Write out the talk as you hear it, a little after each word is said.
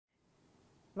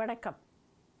வணக்கம்.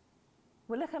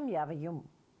 உலகம் யாவையும்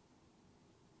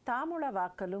தாமுள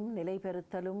வாக்கலும்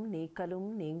நிலைபெறுத்தலும் நீக்கலும்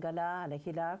நீங்களா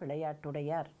அலகிலா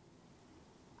விளையாட்டுடையார்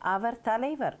அவர்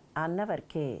தலைவர்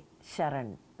அன்னவர்க்கே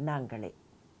சரண் நாங்களே.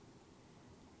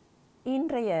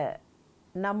 இன்றைய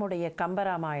நம்முடைய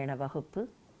கம்பராமாயண வகுப்பு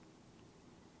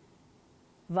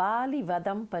வாலி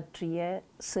வதம் பற்றிய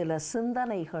சில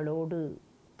சிந்தனைகளோடு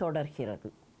தொடர்கிறது.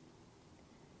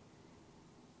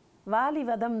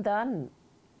 வாலிவதம்தான்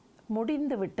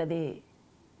முடிந்து விட்டதே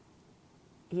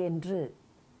என்று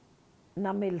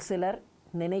நம்மில் சிலர்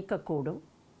நினைக்கக்கூடும்.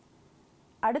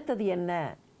 அடுத்தது என்ன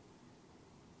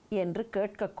என்று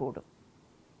கேட்கக்கூடும்.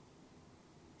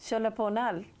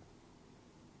 சொல்லப்போனால்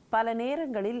பல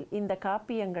நேரங்களில் இந்த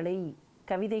காப்பியங்களை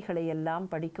கவிதைகளை எல்லாம்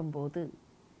படிக்கும்போது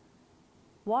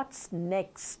வாட்ஸ்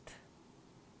நெக்ஸ்ட்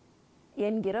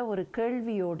என்கிற ஒரு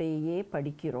கேள்வியோடையே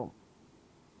படிக்கிறோம்.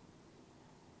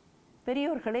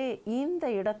 பெரியோர்களே, இந்த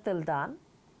இடத்தில்தான்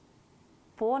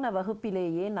போன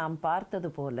வகுப்பிலேயே நாம் பார்த்தது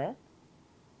போல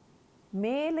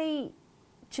மேலை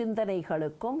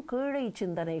சிந்தனைகளுக்கும் கீழை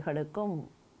சிந்தனைகளுக்கும்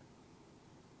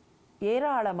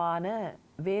ஏராளமான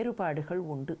வேறுபாடுகள்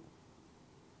உண்டு.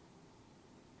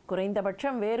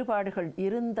 குறைந்தபட்சம் வேறுபாடுகள்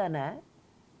இருந்தன.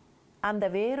 அந்த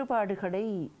வேறுபாடுகளை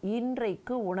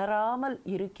இன்றைக்கு உணராமல்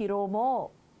இருக்கிறோமோ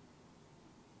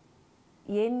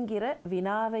என்கிற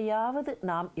வினாவையாவது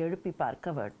நாம் எழுப்பி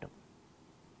பார்க்க வேண்டும்.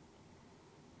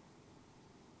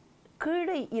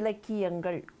 கீழை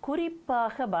இலக்கியங்கள்,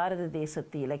 குறிப்பாக பாரத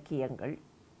தேசத்து இலக்கியங்கள்,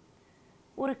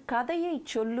 ஒரு கதையை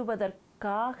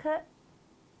சொல்லுவதற்காக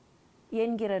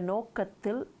என்கிற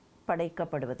நோக்கத்தில்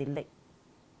படைக்கப்படுவதில்லை.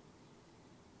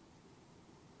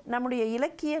 நம்முடைய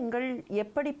இலக்கியங்கள்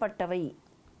எப்படிப்பட்டவை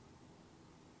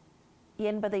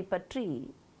என்பதை பற்றி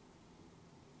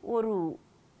ஒரு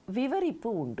விவரிப்பு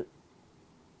உண்டு.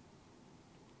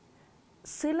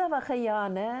 சில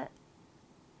வகையான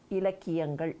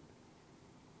இலக்கியங்கள்,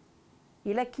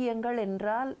 இலக்கியங்கள்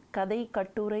என்றால் கதை,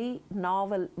 கட்டுரை,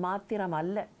 நாவல் மாத்திரம்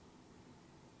அல்ல.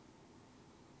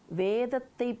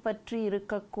 வேதத்தை பற்றி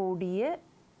இருக்கக்கூடிய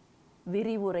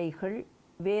விரிவுரைகள்,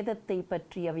 வேதத்தை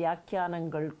பற்றிய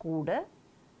வியாக்கியானங்கள் கூட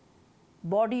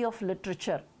பாடி ஆஃப்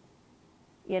லிட்ரேச்சர்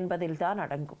என்பதில்தான்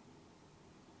அடங்கும்.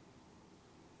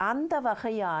 அந்த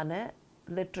வகையான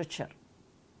லிட்ரேச்சர்,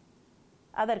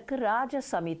 அதற்கு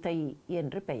ராஜசமிதை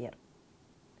என்று பெயர்.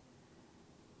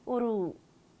 ஒரு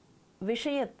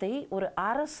விஷயத்தை ஒரு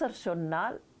அரசர்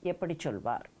சொன்னால் எப்படி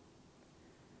சொல்வார்?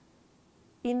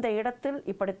 இந்த இடத்தில்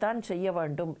இப்படித்தான் செய்ய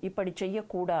வேண்டும், இப்படி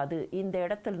செய்யக்கூடாது, இந்த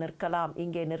இடத்தில் நிற்கலாம்,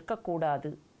 இங்கே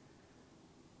நிற்கக்கூடாது.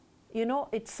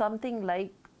 It's something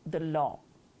like the law.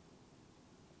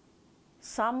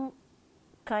 Some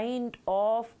kind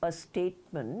of a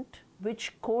statement which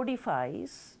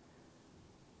codifies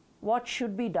what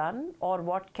should be done or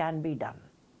what can be done.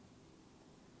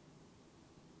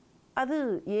 அது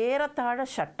ஏறத்தாழ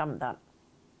சட்டம்தான்.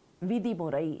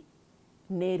 விதிமுறை,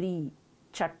 நெறி,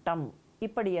 சட்டம்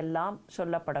இப்படியெல்லாம்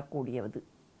சொல்லப்படக்கூடியது.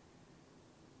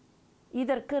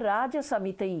 இதற்கு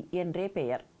ராஜசமிதை என்றே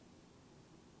பெயர்.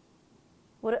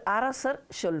 ஒரு அரசர்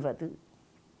சொல்வது.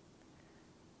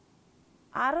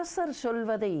 அரசர்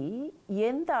சொல்வதை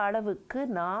எந்த அளவுக்கு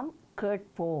நாம்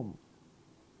கேட்போம்?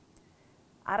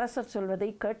 அரசர் சொல்வதை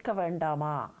கேட்க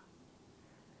வேண்டாமா?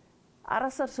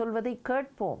 அரசர் சொல்வதை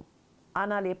கேட்போம்.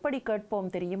 ஆனால் எப்படி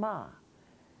கேட்போம் தெரியுமா?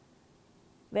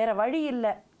 வேற வழி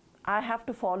இல்லை. I have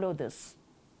to follow this.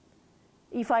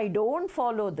 If I don't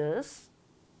follow this,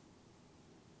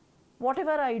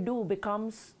 whatever I do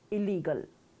becomes illegal.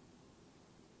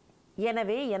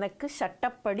 எனவே எனக்கு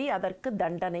சட்டப்படி அதற்கு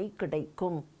தண்டனை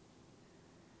கிடைக்கும்.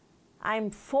 I am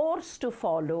forced to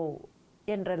follow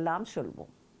என்றெல்லாம்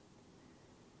சொல்வோம்.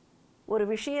 ஒரு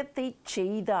விஷயத்தை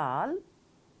செய்தால்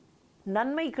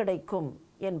நன்மை கிடைக்கும்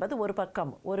என்பது ஒரு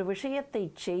பக்கம். ஒரு விஷயத்தை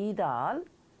செய்தால்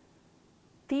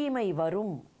தீமை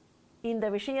வரும். இந்த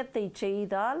விஷயத்தை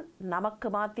செய்தால் நமக்கு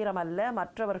மாத்திரமல்ல,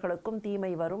 மற்றவர்களுக்கும்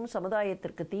தீமை வரும்,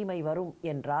 சமுதாயத்திற்கு தீமை வரும்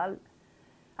என்றால்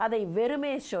அதை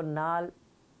வெறுமே சொன்னால்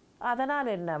அதனால்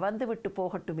என்ன, வந்துவிட்டு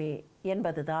போகட்டுமே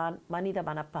என்பதுதான் மனித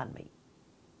மனப்பான்மை.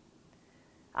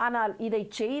 ஆனால் இதை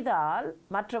செய்தால்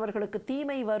மற்றவர்களுக்கு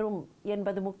தீமை வரும்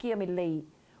என்பது முக்கியமில்லை,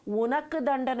 உனக்கு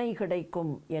தண்டனை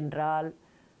கிடைக்கும் என்றால்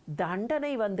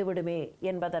தண்டனை வந்துவிடுமே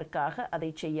என்பதற்காக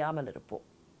அதை செய்யாமல் இருப்போம்.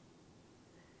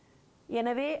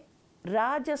 எனவே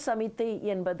ராஜசமிதை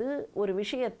என்பது ஒரு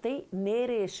விஷயத்தை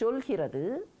நேரே சொல்கிறது,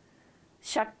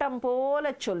 சட்டம்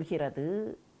போல சொல்கிறது.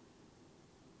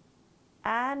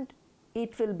 And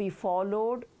it will be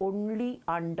followed only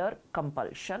under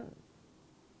compulsion.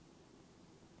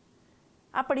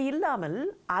 அப்படி இல்லாமல்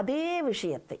அதே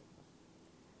விஷயத்தை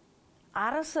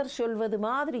அரசர் சொல்வது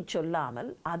மாதிரி சொல்லாமல்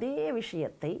அதே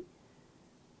விஷயத்தை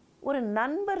ஒரு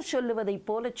நண்பர் சொல்லுவதைப்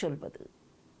போல சொல்வது,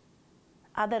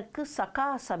 அதற்கு சகா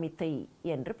சமித்தை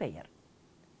என்று பெயர்.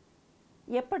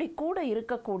 எப்படி கூட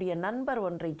இருக்கக்கூடிய நண்பர்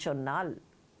ஒன்றை சொன்னால்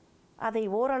அதை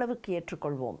ஓரளவுக்கு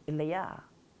ஏற்றுக்கொள்வோம் இல்லையா?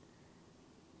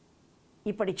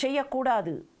 இப்படி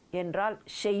செய்யக்கூடாது என்றால்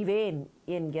செய்வேன்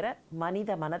என்கிற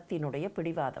மனித மனத்தினுடைய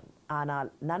பிடிவாதம். ஆனால்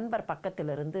நண்பர்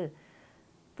பக்கத்திலிருந்து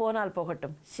போனால்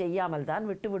போகட்டும், செய்யாமல் தான்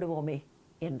விட்டு விடுவோமே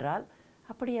என்றால்,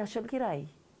 அப்படியா சொல்கிறாய்?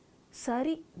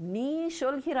 சரி, நீ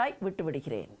சொல்கிறாய், விட்டு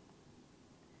விடுகிறேன்.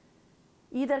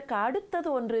 இதற்கு அடுத்தது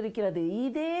ஒன்று இருக்கிறது.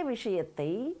 இதே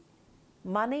விஷயத்தை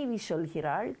மனைவி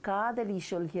சொல்கிறாள், காதலி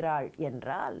சொல்கிறாள்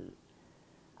என்றால்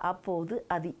அப்போது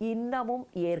அது இன்னமும்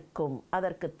ஏற்கும்.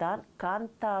 அதற்குத்தான்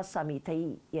காந்தா சமிதை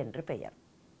என்று பெயர்.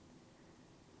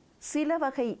 சில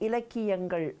வகை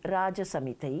இலக்கியங்கள்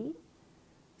ராஜசமிதை,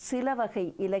 சில வகை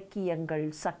இலக்கியங்கள்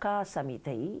சகா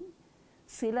சமிதை,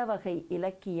 சில வகை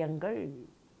இலக்கியங்கள்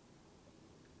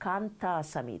காந்தா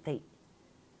சமிதை.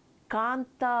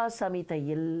 காந்தா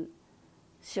சமிதையில்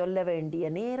சொல்ல வேண்டிய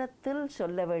நேரத்தில்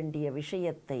சொல்ல வேண்டிய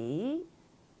விஷயத்தை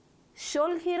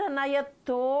சொல்கிற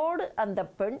நயத்தோடு அந்த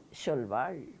பெண்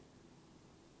சொல்வாள்.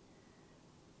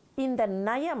 இந்த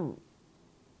நயம்,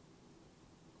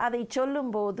 அதை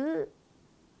சொல்லும்போது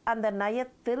அந்த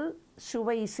நயத்தில்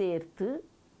சுவை சேர்த்து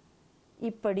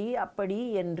இப்படி அப்படி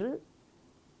என்று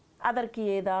அதற்கு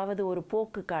ஏதாவது ஒரு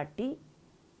போக்கு காட்டி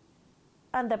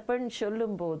அந்த பெண்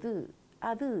சொல்லும்போது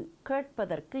அது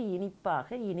கேட்பதற்கு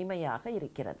இனிப்பாக இனிமையாக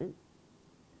இருக்கிறது.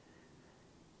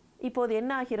 இப்போது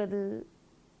என்னாகிறது?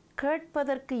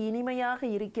 கேட்பதற்கு இனிமையாக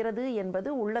இருக்கிறது என்பது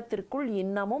உள்ளத்திற்குள்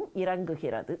இன்னமும்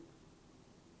இறங்குகிறது.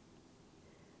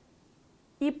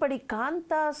 இப்படி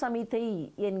காந்தா சமிதை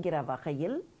என்கிற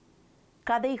வகையில்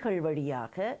கதைகள்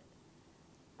வழியாக,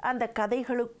 அந்த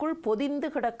கதைகளுக்குள் பொதிந்து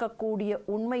கிடக்கக்கூடிய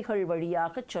உண்மைகள்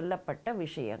வழியாக சொல்லப்பட்ட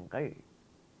விஷயங்கள்.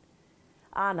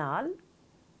 ஆனால்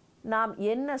நாம்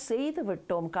என்ன செய்து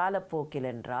விட்டோம் காலப்போக்கில்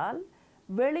என்றால்,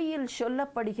 வெளியில்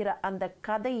சொல்லப்படுகிற அந்த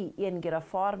கதை என்கிற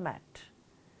format,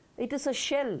 it is a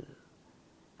shell.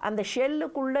 அந்த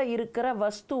ஷெல்லுக்குள்ளே இருக்கிற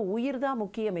வஸ்து, உயிர் தான்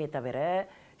முக்கியமே தவிர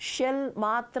ஷெல்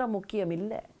மாத்திரம் முக்கியம்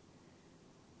இல்லை.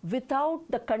 Without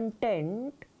the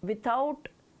content, without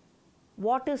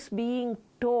what is being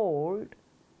told,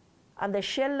 அந்த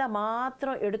ஷெல்லை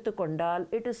மாத்திரம் எடுத்துக்கொண்டால்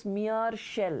it is மியர்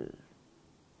shell.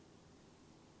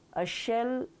 A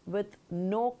shell with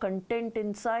no content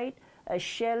inside, a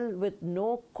shell with no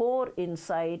core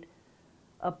inside,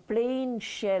 a plain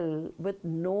shell with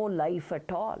no life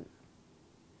at all.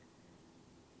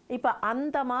 இப்போ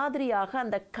அந்த மாதிரியாக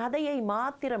அந்த கதையை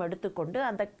மாத்திரம் எடுத்துக்கொண்டு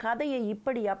அந்த கதையை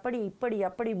இப்படி அப்படி இப்படி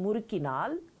அப்படி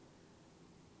முறுக்கினால்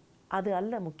அது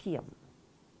அல்ல முக்கியம்.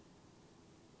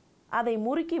 அதை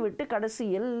முறுக்கிவிட்டு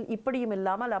கடைசியில் இப்படியும்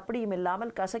இல்லாமல் அப்படியும்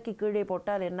இல்லாமல் கசக்கி கீழே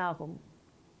போட்டால் என்னாகும்?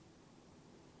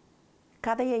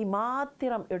 கதையை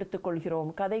மாத்திரம் எடுத்துக்கொள்கிறோம்.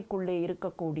 கதைக்குள்ளே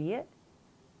இருக்கக்கூடிய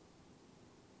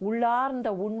உள்ளார்ந்த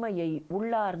உண்மையை,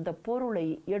 உள்ளார்ந்த பொருளை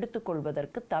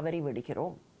எடுத்துக்கொள்வதற்கு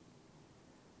தவறிவிடுகிறோம்.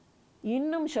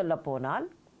 இன்னும் சொல்லப்போனால்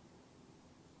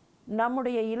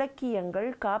நம்முடைய இலக்கியங்கள்,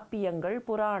 காப்பியங்கள்,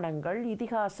 புராணங்கள்,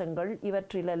 இதிகாசங்கள்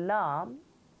இவற்றிலெல்லாம்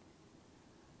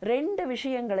 2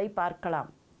 விஷயங்களை பார்க்கலாம்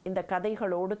இந்த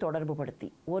கதைகளோடு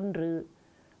தொடர்புபடுத்தி. ஒன்று,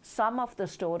 some of the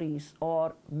stories or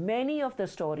many of the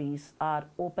stories are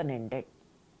open-ended.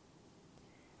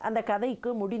 அந்த கதைக்கு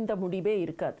முடிந்த முடிவே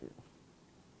இருக்காது.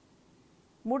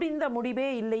 முடிந்த முடிவே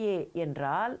இல்லையே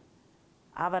என்றால்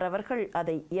அவரவர்கள்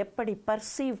அதை எப்படி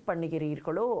பர்சீவ்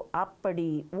பண்ணுகிறீர்களோ அப்படி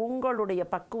உங்களுடைய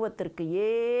பக்குவத்திற்கு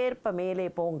ஏற்ப மேலே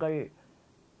போங்கள்,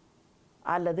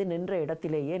 அல்லது நின்ற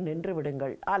இடத்திலேயே நின்று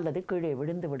விடுங்கள், அல்லது கீழே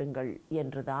விழுந்து விடுங்கள்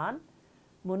என்றுதான்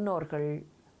முன்னோர்கள்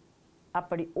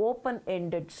அப்படி ஓப்பன்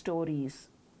எண்டட் ஸ்டோரீஸ்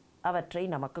அவற்றை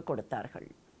நமக்கு கொடுத்தார்கள்.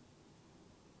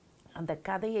 அந்த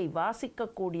கதையை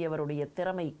வாசிக்கக்கூடியவருடைய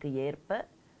திறமைக்கு ஏற்ப,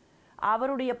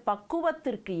 அவருடைய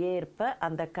பக்குவத்திற்கு ஏற்ப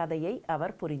அந்த கதையை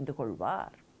அவர் புரிந்து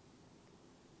கொள்வார்.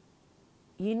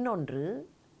 இன்னொன்று,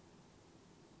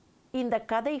 இந்த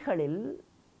கதைகளில்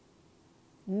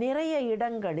நிறைய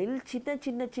இடங்களில் சின்ன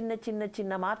சின்ன சின்ன சின்ன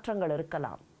சின்ன மாற்றங்கள்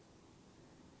இருக்கலாம்.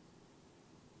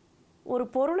 ஒரு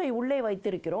பொருளை உள்ளே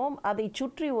வைத்திருக்கிறோம், அதை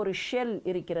சுற்றி ஒரு ஷெல்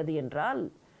இருக்கிறது என்றால்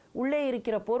உள்ளே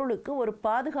இருக்கிற பொருளுக்கு ஒரு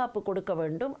பாதுகாப்பு கொடுக்க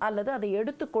வேண்டும், அல்லது அதை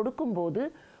எடுத்து கொடுக்கும்போது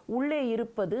உள்ளே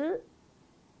இருப்பது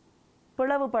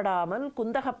பிளவுபடாமல்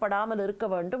குந்தகப்படாமல் இருக்க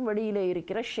வேண்டும் வெளியிலே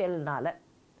இருக்கிற ஷெல்னால்.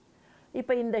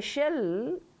 இப்போ இந்த ஷெல்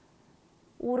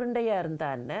உருண்டையாக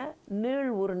இருந்தால் என்ன,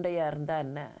 நீள் உருண்டையாக இருந்தால்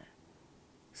என்ன?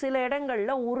 சில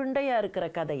இடங்களில் உருண்டையாக இருக்கிற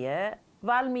கதையை,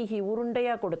 வால்மீகி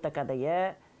உருண்டையாக கொடுத்த கதையை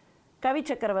கவி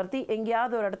சக்கரவர்த்தி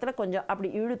எங்கேயாவது ஒரு இடத்துல கொஞ்சம் அப்படி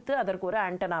இழுத்து அதற்கு ஒரு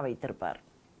ஆண்டனா வைத்திருப்பார்.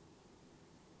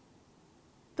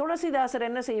 துளசிதாசர்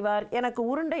என்ன செய்வார்? எனக்கு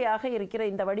உருண்டையாக இருக்கிற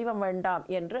இந்த வடிவம் வேண்டாம்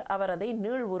என்று அவர் அதை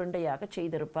நீள் உருண்டையாக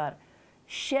செய்திருப்பார்.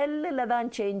 ஷெல்லில் தான்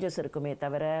சேஞ்சஸ் இருக்குமே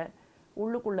தவிர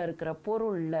உள்ளுக்குள்ளே இருக்கிற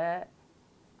பொருளில்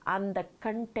அந்த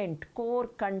கண்டென்ட், கோர்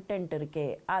கண்டென்ட் இருக்கே,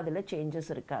 அதில்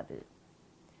சேஞ்சஸ் இருக்காது.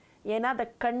 ஏன்னா the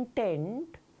content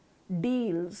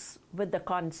deals with the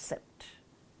concept.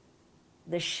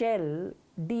 The shell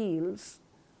deals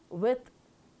with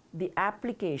the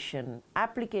application.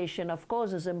 Application of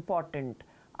course is important.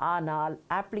 ஆனால்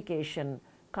application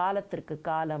காலத்திற்கு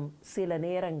காலம் சில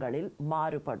நேரங்களில்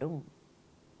மாறுபடும்.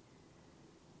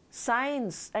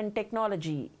 சயின்ஸ் அண்ட்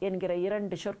டெக்னாலஜி என்கிற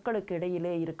இரண்டு சொற்களுக்கு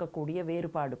இடையிலே இருக்கக்கூடிய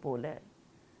வேறுபாடு போல.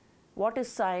 What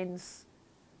is science?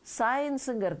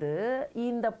 சயின்ஸுங்கிறது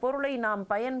இந்த பொருளை நாம்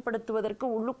பயன்படுத்துவதற்கு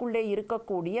உள்ளுக்குள்ளே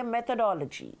இருக்கக்கூடிய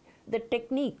methodology, the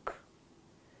technique,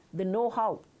 the know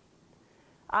how.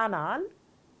 ஆனால்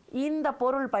இந்த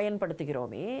பொருள்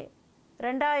பயன்படுத்துகிறோமே,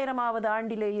 2000ஆவது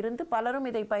ஆண்டிலே இருந்து பலரும்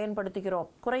இதை பயன்படுத்துகிறோம்.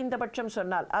 குறைந்தபட்சம்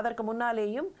சொன்னால் அதற்கு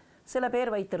முன்னாலேயும் சில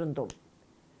பேர் வைத்திருந்தோம்.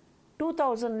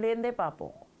 2000லேருந்தே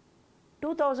பார்ப்போம்,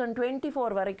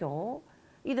 2024 வரைக்கும்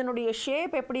இதனுடைய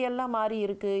ஷேப் எப்படியெல்லாம் மாறி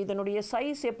இருக்குது, இதனுடைய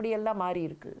சைஸ் எப்படியெல்லாம் மாறி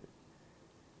இருக்குது.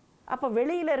 அப்போ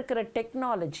வெளியில் இருக்கிற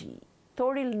டெக்னாலஜி,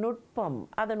 தொழில்நுட்பம்,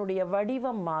 அதனுடைய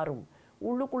வடிவம் மாறும்.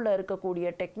 உள்ளுக்குள்ளே இருக்கக்கூடிய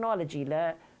டெக்னாலஜியில்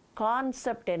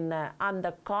கான்செப்ட் என்ன, அந்த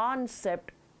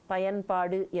கான்செப்ட்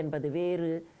பயன்பாடு என்பது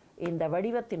வேறு, இந்த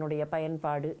வடிவத்தினுடைய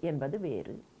பயன்பாடு என்பது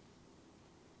வேறு.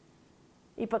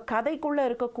 இப்போ கதைக்குள்ளே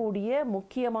இருக்கக்கூடிய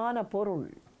முக்கியமான பொருள்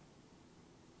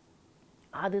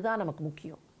அதுதான் நமக்கு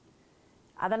முக்கியம்.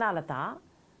 அதனால தான்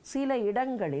சில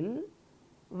இடங்களில்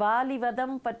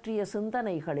வாலிவதம் பற்றிய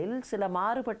சிந்தனைகளில் சில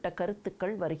மாறுபட்ட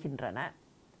கருத்துக்கள் வருகின்றன.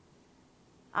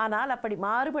 ஆனால் அப்படி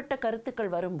மாறுபட்ட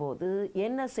கருத்துக்கள் வரும்போது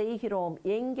என்ன செய்கிறோம்,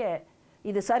 எங்கே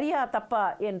இது சரியா தப்பா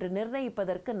என்று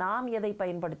நிர்ணயிப்பதற்கு நாம் எதை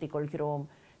பயன்படுத்தி கொள்கிறோம்?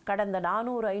 கடந்த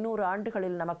 400-500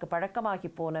 ஆண்டுகளில் நமக்கு பழக்கமாகி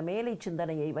போன மேலை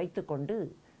சிந்தனையை வைத்துக்கொண்டு,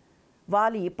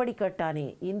 வாலி இப்படி கேட்டானே,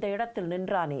 இந்த இடத்தில்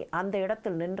நின்றானே, அந்த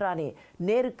இடத்தில் நின்றானே,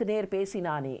 நேருக்கு நேர்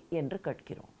பேசினானே என்று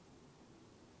கேட்கிறோம்.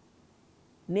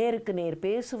 நேருக்கு நேர்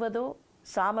பேசுவதோ,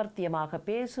 சாமர்த்தியமாக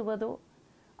பேசுவதோ,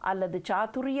 அல்லது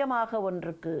சாதுரியமாக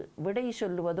ஒன்றுக்கு விடை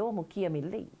சொல்லுவதோ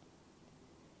முக்கியமில்லை.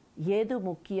 எது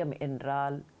முக்கியம்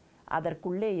என்றால்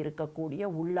அதற்குள்ளே இருக்கக்கூடிய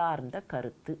உள்ளார்ந்த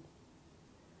கருத்து.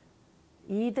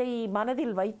 இதை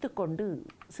மனதில் வைத்துக்கொண்டு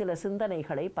சில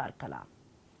சிந்தனைகளை பார்க்கலாம்.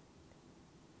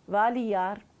 வாலி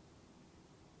யார்?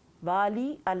 வாலி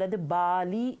அல்லது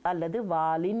பாலி அல்லது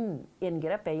வாலின்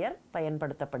என்கிற பெயர்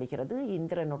பயன்படுத்தப்படுகிறது.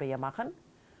 இந்திரனுடைய மகன்,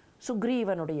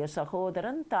 சுக்ரீவனுடைய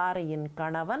சகோதரன், தாரையின்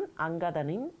கணவன்,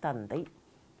 அங்கதனின் தந்தை.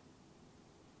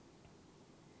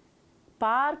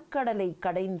 பார்க்கடலை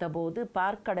கடைந்தபோது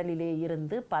பார்க்கடலிலே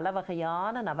இருந்து பல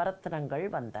வகையான நவரத்னங்கள்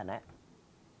வந்தன.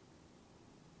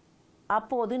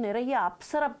 அப்போது நிறைய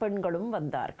அப்சர பெண்களும்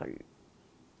வந்தார்கள்.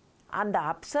 அந்த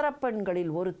அப்சர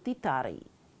பெண்களில் ஒருத்தி தாரை.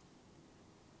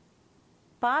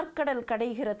 பார்க்கடல்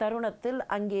கடைகிற தருணத்தில்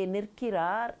அங்கே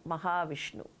நிற்கிறார்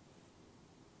மகாவிஷ்ணு.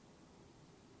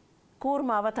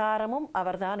 கூர்ம அவதாரமும்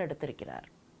அவர்தான் எடுத்திருக்கிறார்.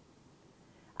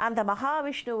 அந்த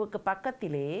மகாவிஷ்ணுவுக்கு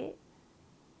பக்கத்திலே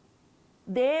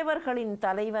தேவர்களின்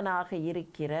தலைவனாக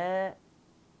இருக்கிற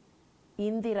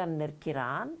இந்திரன்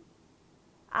நிற்கிறான்.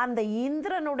 அந்த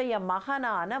இந்திரனுடைய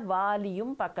மகனான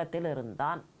வாலியும் பக்கத்தில்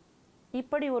இருந்தான்.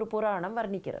 இப்படி ஒரு புராணம்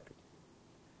வர்ணிக்கிறது.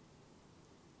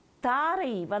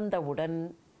 தாரை வந்தவுடன்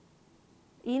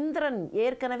இந்திரன்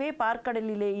ஏற்கனவே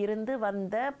பார்க்கடலிலே இருந்து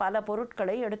வந்த பல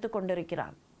பொருட்களை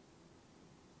எடுத்துக்கொண்டிருக்கிறான்.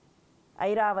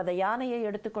 ஐராவத யானையை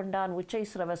எடுத்துக்கொண்டான்,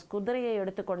 உச்சைஸ்ரவஸ் குதிரையை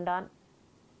எடுத்துக்கொண்டான்,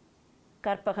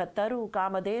 கற்பகத்தரு,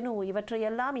 காமதேனு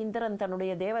இவற்றையெல்லாம் இந்திரன்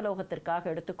தன்னுடைய தேவலோகத்திற்காக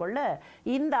எடுத்துக்கொள்ள,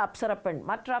 இந்த அப்சரப்பெண்,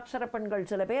 மற்ற அப்சரப்பெண்கள்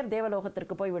சில பேர்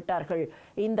தேவலோகத்திற்கு போய்விட்டார்கள்.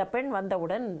 இந்த பெண்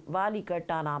வந்தவுடன் வாலி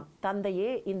கேட்டானாம், தந்தையே,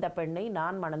 இந்த பெண்ணை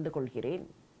நான் மணந்து கொள்கிறேன்.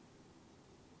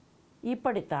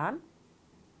 இப்படித்தான்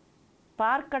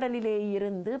பார்க்கடலிலே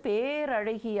இருந்து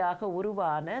பேரழகியாக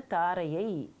உருவான தாரையை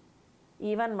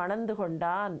இவன் மணந்து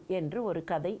கொண்டான் என்று ஒரு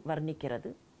கதை வர்ணிக்கிறது.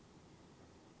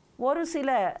 ஒரு சில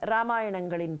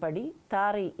இராமாயணங்களின்படி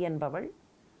தாரை என்பவள்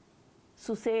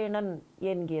சுசேனன்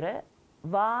என்கிற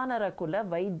வானரகுல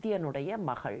வைத்தியனுடைய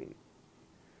மகள்.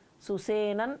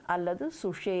 சுசேனன் அல்லது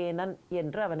சுஷேனன்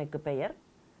என்று அவனுக்கு பெயர்.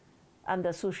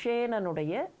 அந்த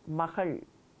சுஷேனனுடைய மகள்.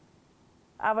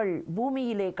 அவள்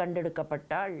பூமியிலே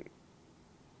கண்டெடுக்கப்பட்டாள்,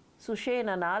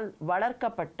 சுஷேனனால்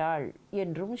வளர்க்கப்பட்டாள்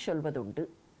என்றும் சொல்வதுண்டு.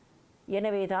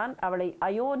 எனவேதான் அவளை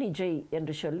அயோனிஜை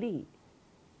என்று சொல்லி,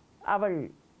 அவள்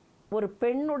ஒரு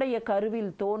பெண்ணுடைய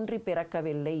கருவில் தோன்றி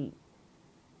பிறக்கவில்லை,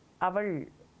 அவள்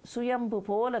சுயம்பு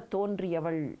போல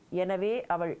தோன்றியவள், எனவே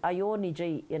அவள்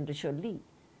அயோனிஜை என்று சொல்லி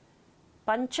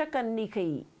பஞ்சகன்னிகை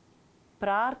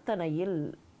பிரார்த்தனையில்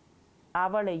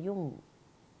அவளையும்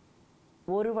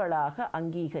ஒருவளாக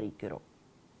அங்கீகரிக்கிறோம்.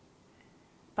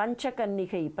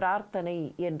 பஞ்சகன்னிகை பிரார்த்தனை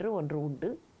என்று ஒன்று உண்டு.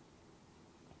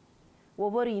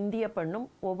 ஒவ்வொரு இந்திய பெண்ணும்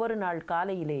ஒவ்வொரு நாள்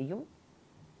காலையிலேயும்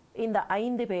இந்த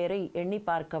 5 பேரை எண்ணி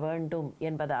பார்க்க வேண்டும்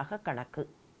என்பதாக கணக்கு.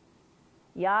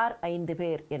 யார் 5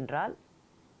 பேர் என்றால்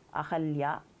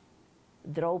அகல்யா,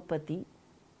 திரௌபதி,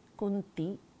 குந்தி,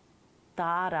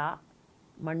 தாரா,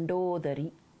 மண்டோதரி.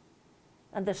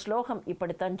 அந்த ஸ்லோகம்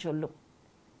இப்படித்தான் சொல்லும்.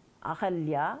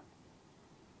 அகல்யா,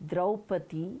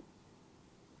 திரௌபதி,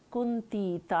 குந்தி,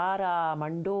 தாரா,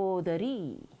 மண்டோதரி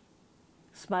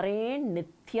ஸ்மரேன்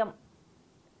நித்யம்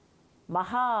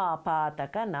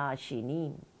மகாபாதக நாசினி.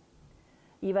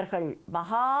 இவர்கள்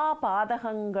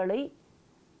மகாபாதகங்களை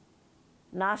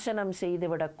நாசனம்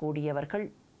செய்துவிடக்கூடியவர்கள்.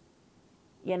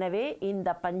 எனவே இந்த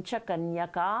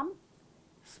பஞ்சகன்யகாம்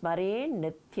ஸ்மரேன்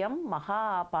நித்யம்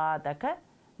மகாபாதக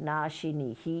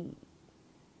நாசினிஹி.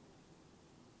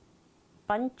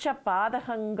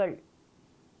 பஞ்சபாதகங்கள்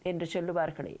என்று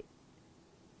சொல்லுவார்களே,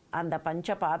 அந்த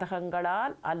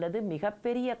பஞ்சபாதகங்களால் அல்லது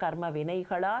மிகப்பெரிய கர்ம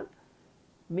வினைகளால்,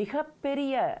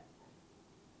 மிகப்பெரிய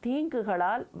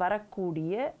தீங்குகளால்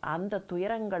வரக்கூடிய அந்த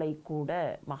துயரங்களை கூட,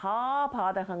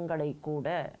 மகாபாதகங்களை கூட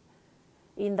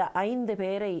இந்த 5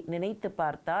 பேரை நினைத்து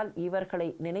பார்த்தால், இவர்களை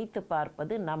நினைத்து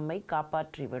பார்ப்பது நம்மை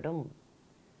காப்பாற்றிவிடும்.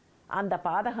 அந்த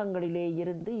பாதகங்களிலே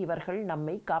இருந்து இவர்கள்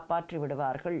நம்மை காப்பாற்றி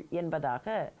விடுவார்கள்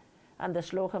என்பதாக அந்த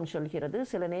ஸ்லோகம் சொல்கிறது.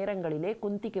 சில நேரங்களிலே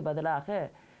குந்திக்கு பதிலாக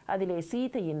அதிலே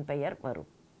சீதையின் பெயர்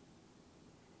வரும்.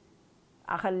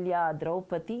 அகல்யா,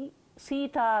 திரௌபதி,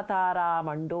 சீதா, தாரா,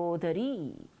 மண்டோதரி,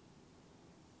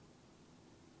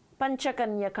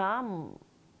 பஞ்சகன்யகாம்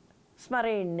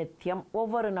ஸ்மரேன் நித்யம்.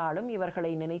 ஒவ்வொரு நாளும் இவர்களை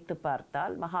நினைத்து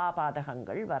பார்த்தால்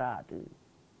மகாபாதகங்கள் வராது.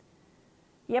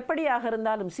 எப்படியாக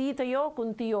இருந்தாலும் சீதையோ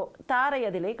குந்தியோ, தாரை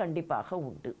அதிலே கண்டிப்பாக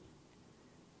உண்டு.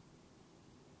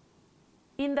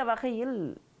 இந்த வகையில்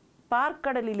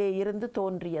பார்க்கடலிலே இருந்து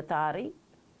தோன்றிய தாரை,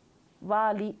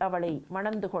 வாலி அவளை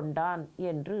மணந்து கொண்டான்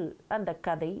என்று அந்த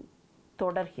கதை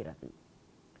தொடர்கிறது.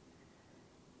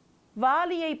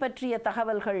 வாலியை பற்றிய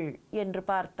தகவல்கள் என்று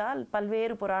பார்த்தால்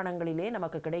பல்வேறு புராணங்களிலே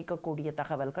நமக்கு கிடைக்கக்கூடிய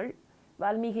தகவல்கள்,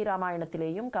 வால்மீகி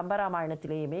ராமாயணத்திலேயும்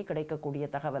கம்பராமாயணத்திலேயுமே கிடைக்கக்கூடிய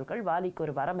தகவல்கள். வாலிக்கு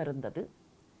ஒரு வரம் இருந்தது.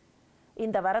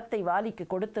 இந்த வரத்தை வாலிக்கு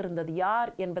கொடுத்திருந்தது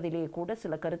யார் என்பதிலே கூட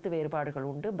சில கருத்து வேறுபாடுகள்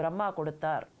உண்டு. பிரம்மா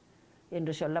கொடுத்தார்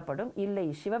என்று சொல்லப்படும், இல்லை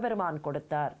சிவபெருமான்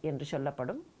கொடுத்தார் என்று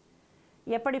சொல்லப்படும்.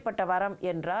 எப்படிப்பட்ட வரம்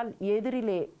என்றால்,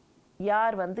 எதிரிலே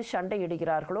யார் வந்து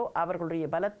சண்டையிடுகிறார்களோ அவர்களுடைய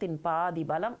பலத்தின் பாதி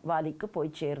பலம் வாலிக்கு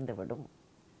போய் சேர்ந்துவிடும்.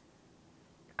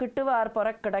 கிட்டுவார்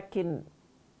பொறக்கிடக்கின்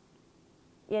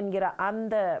என்கிற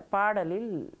அந்த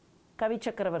பாடலில் கவி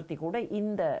சக்கரவர்த்தி கூட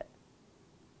இந்த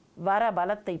வர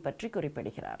பலத்தை பற்றி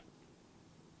குறிப்பிடுகிறார்.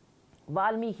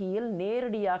 வால்மீகியில்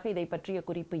நேரடியாக இதை பற்றிய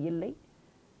குறிப்பு இல்லை.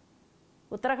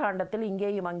 உத்தரகாண்டத்தில்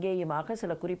இங்கேயும் அங்கேயுமாக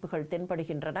சில குறிப்புகள்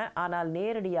தென்படுகின்றன. ஆனால்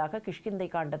நேரடியாக கிஷ்கிந்தை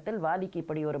காண்டத்தில் வாலிக்கு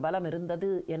இப்படி ஒரு பலம் இருந்தது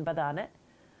என்பதான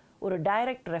ஒரு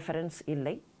டைரக்ட் ரெஃபரன்ஸ்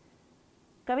இல்லை.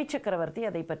 கவி சக்கரவர்த்தி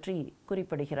அதை பற்றி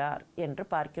குறிப்பிடுகிறார் என்று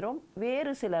பார்க்கிறோம்.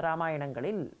 வேறு சில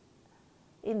ராமாயணங்களில்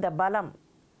இந்த பலம்,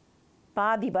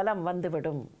 பாதி பலம்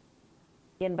வந்துவிடும்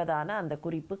என்பதான அந்த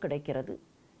குறிப்பு கிடைக்கிறது.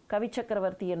 கவி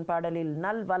சக்கரவர்த்தியின் பாடலில்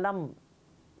நல்வலம்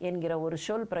என்கிற ஒரு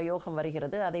சொல் பிரயோகம்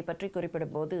வருகிறது. அதை பற்றி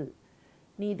குறிப்பிடும்போது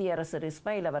நீதியரசர்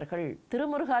இஸ்மாயில் அவர்கள்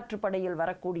திருமுருகாற்றுப்படையில்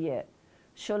வரக்கூடிய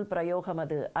சொல் பிரயோகம்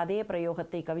அது, அதே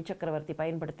பிரயோகத்தை கவி சக்கரவர்த்தி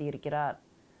பயன்படுத்தி இருக்கிறார்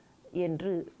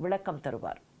என்று விளக்கம்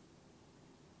தருவார்.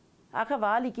 ஆக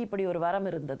வாலிக்கு இப்படி ஒரு வரம்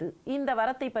இருந்தது. இந்த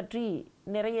வரத்தை பற்றி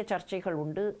நிறைய சர்ச்சைகள்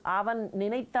உண்டு. அவன்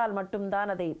நினைத்தால்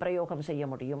மட்டும்தான் அதை பிரயோகம் செய்ய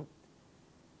முடியும்.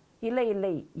 இல்லை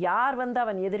இல்லை, யார் வந்து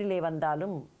அவன் எதிரிலே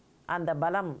வந்தாலும் அந்த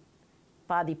பலம்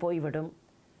பாதி போய்விடும்.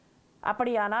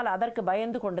 அப்படியானால் அதற்கு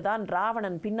பயந்து கொண்டுதான்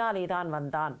ராவணன் பின்னாலே தான்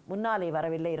வந்தான், முன்னாலே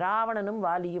வரவில்லை. ராவணனும்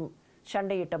வாலியும்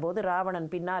சண்டையிட்ட போது ராவணன்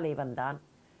பின்னாலே வந்தான்.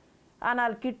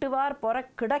 ஆனால் கிட்டுவார்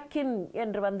பொறக்கிடக்கின்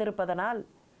என்று வந்திருப்பதனால்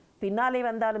பின்னாலே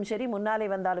வந்தாலும் சரி முன்னாலே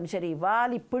வந்தாலும் சரி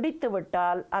வாலி பிடித்து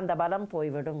விட்டால் அந்த பலம்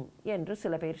போய்விடும் என்று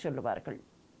சில பேர் சொல்லுவார்கள்.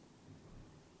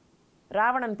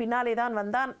 ராவணன் பின்னாலே தான்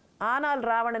வந்தான், ஆனால்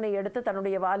ராவணனை எடுத்து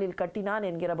தன்னுடைய வாலில் கட்டினான்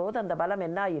என்கிற போது அந்த பலம்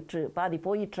என்ன ஆயிற்று, பாதி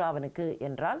போயிற்றா அவனுக்கு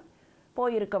என்றால்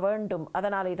போயிருக்க வேண்டும்.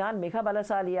 அதனாலே தான் மிக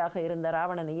பலசாலியாக இருந்த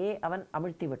ராவணனையே அவன்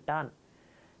அமிழ்த்தி விட்டான்.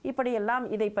 இப்படியெல்லாம்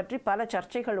இதை பற்றி பல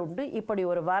சர்ச்சைகள் உண்டு. இப்படி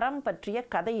ஒரு வரம் பற்றிய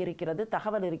கதை இருக்கிறது,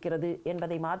 தகவல் இருக்கிறது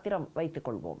என்பதை மாத்திரம்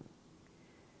வைத்துக்கொள்வோம்.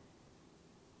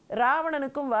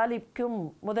 ராவணனுக்கும் வாலிக்கும்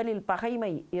முதலில்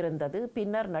பகைமை இருந்தது,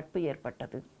 பின்னர் நட்பு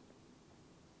ஏற்பட்டது.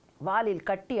 வாலில்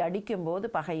கட்டி அடிக்கும்போது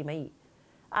பகைமை,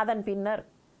 அதன் பின்னர்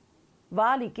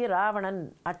வாலிக்கு ராவணன்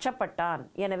அச்சப்பட்டான்.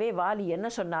 எனவே வாலி என்ன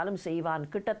சொன்னாலும் செய்வான்.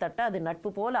 கிட்டத்தட்ட அது நட்பு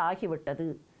போல ஆகிவிட்டது.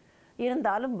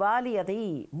 இருந்தாலும் வாலி அதை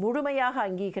முழுமையாக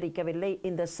அங்கீகரிக்கவில்லை.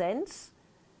 இந்த சென்ஸ்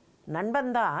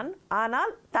நண்பன்தான்,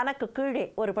 ஆனால் தனக்கு கீழே,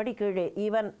 ஒரு படி கீழே,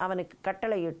 இவன் அவனுக்கு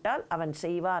கட்டளையிட்டால் அவன்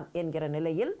செய்வான் என்கிற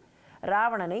நிலையில்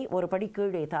ராவணனை ஒரு படி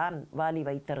கீழே தான் வாலி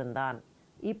வைத்திருந்தான்.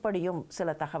 இப்படியும்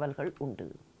சில தகவல்கள் உண்டு.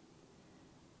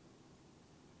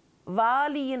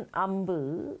 வாலியின் அம்பு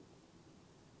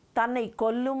தன்னை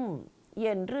கொல்லும்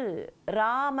என்று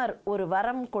ராமர் ஒரு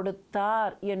வரம்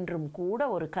கொடுத்தார் என்றும் கூட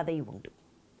ஒரு கதை உண்டு.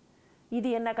 இது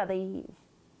என்ன கதை?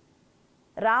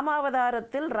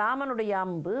 ராமாவதாரத்தில் ராமனுடைய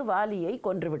அம்பு வாலியை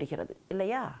கொன்றுவிடுகிறது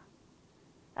இல்லையா?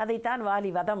 அதைத்தான்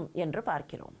வாலி வதம் என்று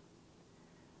பார்க்கிறோம்.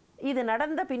 இது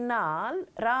நடந்த பின்னால்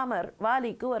ராமர்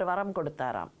வாலிக்கு ஒரு வரம்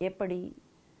கொடுத்தாராம். எப்படி?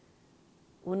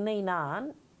 உன்னை நான்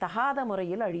தகாத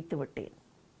முறையில் அழித்து விட்டேன்.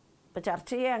 இப்போ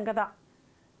சர்ச்சையே அங்கே தான்.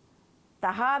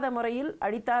 தகாத முறையில்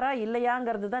அழித்தாரா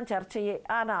இல்லையாங்கிறது தான் சர்ச்சையே.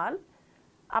 ஆனால்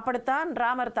அப்படித்தான்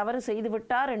ராமர் தவறு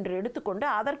செய்துவிட்டார் என்று எடுத்துக்கொண்டு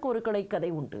அதற்கு ஒரு கிளைக்கதை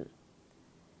உண்டு.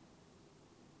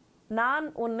 நான்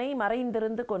உன்னை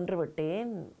மறைந்திருந்து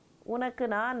கொன்றுவிட்டேன், உனக்கு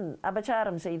நான்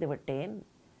அபச்சாரம் செய்துவிட்டேன்,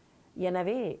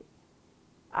 எனவே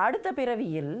அடுத்த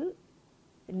பிறவியில்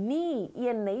நீ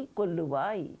என்னை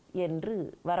கொல்லுவாய் என்று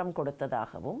வரம்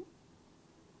கொடுத்ததாகவும்,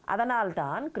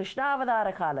 அதனால்தான் கிருஷ்ணாவதார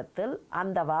காலத்தில்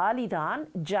அந்த வாலிதான்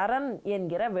ஜரன்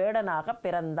என்கிற வேடனாக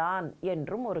பிறந்தான்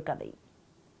என்றும் ஒரு கதை.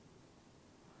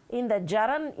 இந்த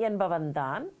ஜரன்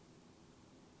என்பவன்தான்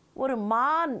ஒரு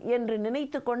மான் என்று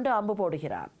நினைத்து கொண்டு அம்பு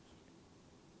போடுகிறான்.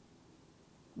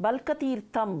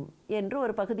 பல்கதீர்த்தம் என்று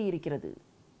ஒரு பகுதி இருக்கிறது.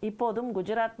 இப்போதும்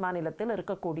குஜராத் மாநிலத்தில்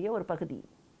இருக்கக்கூடிய ஒரு பகுதி.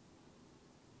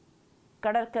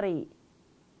 கடற்கரை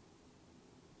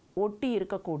ஒட்டி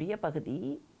இருக்கக்கூடிய பகுதி.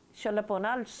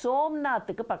 சொல்லப்போனால்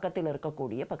சோம்நாத்துக்கு பக்கத்தில்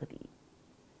இருக்கக்கூடிய பகுதி.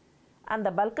 அந்த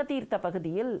பல்கதீர்த்த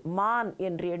பகுதியில் மான்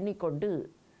என்று எண்ணிக்கொண்டு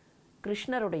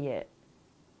கிருஷ்ணருடைய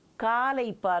காலை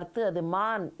பார்த்து அது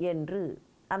மான் என்று,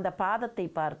 அந்த பாதத்தை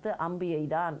பார்த்து அம்பு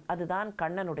எய்தான், அதுதான்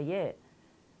கண்ணனுடைய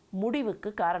முடிவுக்கு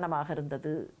காரணமாக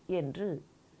இருந்தது என்று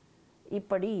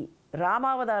இப்படி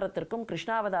ராமாவதாரத்திற்கும்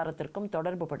கிருஷ்ணாவதாரத்திற்கும்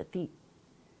தொடர்பு படுத்தி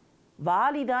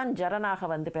வாலிதான் ஜரனாக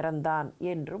வந்து பிறந்தான்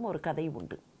என்றும் ஒரு கதை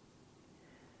உண்டு.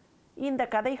 இந்த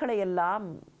கதைகளை எல்லாம்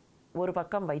ஒரு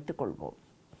பக்கம் வைத்துக்கொள்வோம்.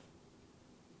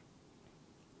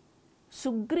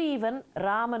 சுக்ரீவன்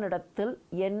ராமனிடத்தில்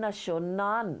என்ன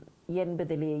சொன்னான்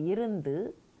என்பதிலே இருந்து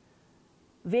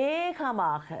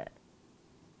வேகமாக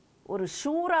ஒரு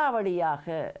சூறாவளியாக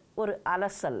ஒரு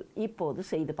அலசல் இப்போது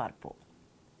செய்து பார்ப்போம்.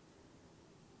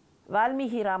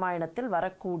 வால்மீகி ராமாயணத்தில்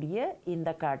வரக்கூடிய இந்த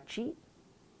காட்சி,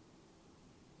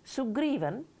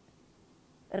 சுக்ரீவன்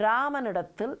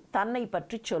ராமனிடத்தில் தன்னை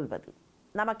பற்றி சொல்வது.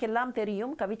 நமக்கெல்லாம்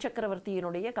தெரியும்,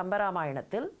 கவிச்சக்கரவர்த்தியினுடைய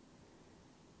கம்பராமாயணத்தில்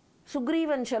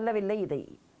சுக்ரீவன் சொல்லவில்லை இதை.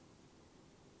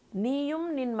 நீயும்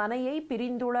நின் மனையை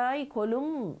பிரிந்துளாய்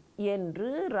கொலும் என்று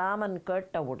ராமன்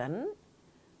கேட்டவுடன்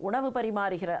உணவு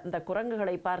பரிமாறுகிற அந்த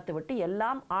குரங்குகளை பார்த்துவிட்டு,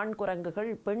 எல்லாம் ஆண்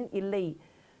குரங்குகள், பெண் இல்லை,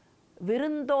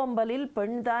 விருந்தோம்பலில்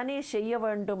பெண்தானே செய்ய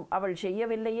வேண்டும், அவள்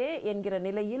செய்யவில்லையே என்கிற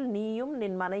நிலையில் நீயும்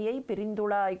நின் மனையை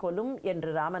பிரிந்துளாய் கொலும்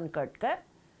என்று ராமன் கேட்க,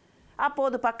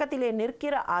 அப்போது பக்கத்திலே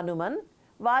நிற்கிற அனுமன்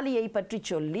வாலியை பற்றி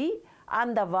சொல்லி,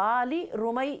 அந்த வாலி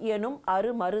ருமை எனும்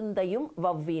அருமருந்தையும்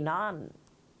வவ்வினான்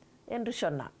என்று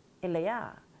சொன்னான் இல்லையா?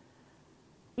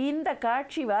 இந்த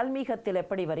காட்சி வால்மீகத்தில்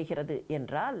எப்படி வருகிறது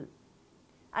என்றால்,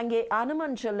 அங்கே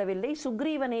அனுமன் சொல்லவில்லை,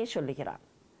 சுக்ரீவனே சொல்லுகிறான்.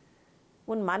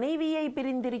 உன் மனைவியை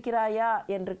பிரிந்திருக்கிறாயா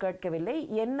என்று கேட்கவில்லை,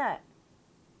 என்ன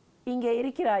இங்கே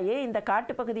இருக்கிறாயே, இந்த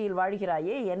காட்டுப்பகுதியில்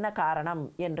வாழ்கிறாயே, என்ன காரணம்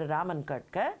என்று ராமன்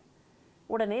கேட்க,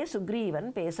 உடனே சுக்ரீவன்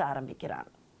பேச ஆரம்பிக்கிறான்.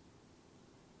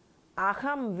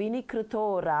 அகம் வினிகிருதோ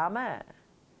ராம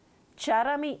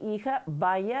சரமி இக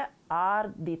பய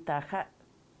ஆர்திதக.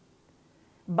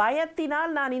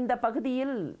 பயத்தினால் நான் இந்த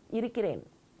பகுதியில் இருக்கிறேன்.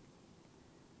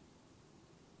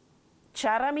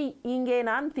 சரமி, இங்கே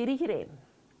நான் திரிகிறேன்.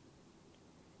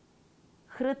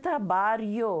 ஹிருத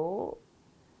பாரியோ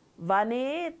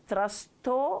வனே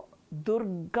த்ரஸ்தோ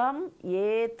துர்கம்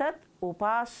ஏதத்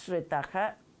உபாஸ்ரிதக.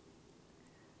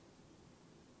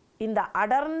 இந்த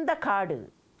அடர்ந்த காடு,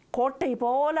 கோட்டை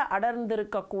போல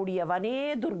அடர்ந்திருக்கக்கூடிய வனே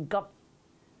துர்கம்,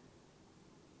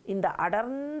 இந்த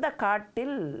அடர்ந்த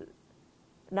காட்டில்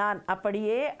நான்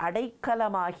அப்படியே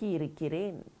அடைக்கலமாகி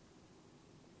இருக்கிறேன்.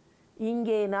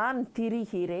 இங்கே நான்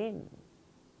திரிகிறேன்.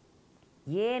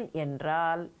 ஏன்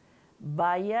என்றால்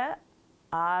பய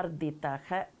ஆர்திதக,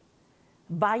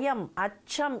 பயம்,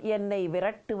 அச்சம் என்னை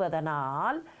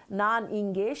விரட்டுவதனால் நான்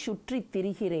இங்கே சுற்றி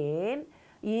திரிகிறேன்.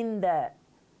 இந்த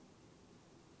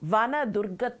வன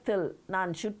துர்க்கத்தில்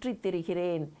நான் சுற்றி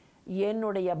திரிகிறேன்.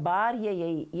 என்னுடைய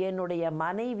பாரியையை, என்னுடைய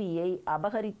மனைவியை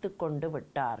அபகரித்து கொண்டு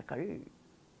விட்டார்கள்.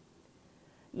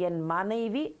 என்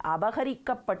மனைவி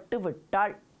அபகரிக்கப்பட்டு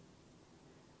விட்டாள்.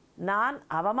 நான்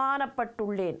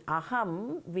அவமானப்பட்டுள்ளேன். அகம்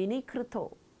வினிகிருதோ,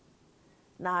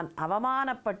 நான்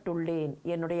அவமானப்பட்டுள்ளேன்,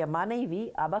 என்னுடைய மனைவி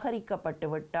அபகரிக்கப்பட்டு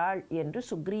விட்டாள் என்று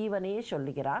சுக்ரீவனே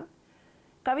சொல்லுகிறான்.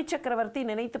 கவிச்சக்கரவர்த்தி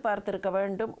நினைத்து பார்த்திருக்க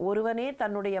வேண்டும், ஒருவனே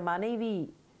தன்னுடைய மனைவி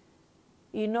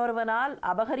இன்னொருவனால்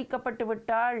அபகரிக்கப்பட்டு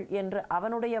விட்டாள் என்று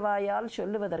அவனுடைய வாயால்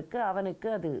சொல்லுவதற்கு அவனுக்கு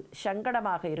அது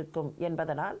சங்கடமாக இருக்கும்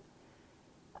என்பதனால்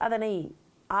அதனை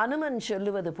அனுமன்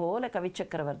சொல்லுவது போல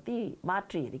கவிச்சக்கரவர்த்தி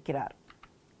மாற்றியிருக்கிறார்.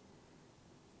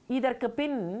 இதற்கு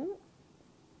பின்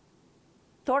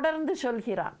தொடர்ந்து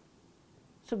சொல்கிறான்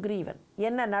சுக்ரீவன்,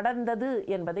 என்ன நடந்தது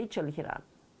என்பதை சொல்கிறான்.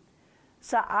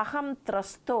 ச அகம்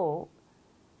த்ரஸ்தோ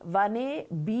வனே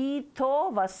பீதோ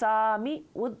வசாமி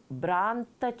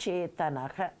உத்பிராந்த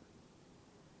சேதனக.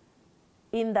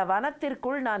 இந்த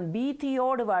வனத்திற்குள் நான்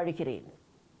பீதியோடு வாழ்கிறேன்.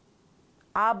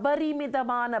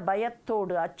 அபரிமிதமான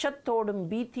பயத்தோடு, அச்சத்தோடும்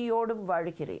பீதியோடும்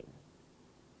வாழ்கிறேன்.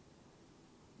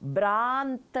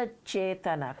 பிராந்த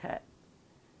சேதனக,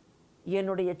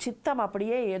 என்னுடைய சித்தம்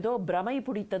அப்படியே ஏதோ பிரமை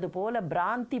பிடித்தது போல,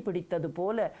 பிராந்தி பிடித்தது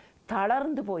போல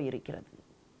தளர்ந்து போயிருக்கிறது.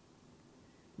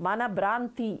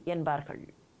 மனபிராந்தி என்பார்கள்.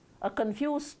 A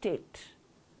confused state.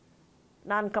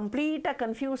 நான் கம்ப்ளீட்டாக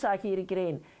கன்ஃபியூஸ்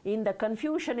ஆகியிருக்கிறேன். இந்த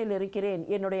கன்ஃபியூஷனில் இருக்கிறேன்.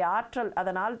 என்னுடைய ஆற்றல்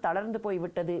அதனால் தளர்ந்து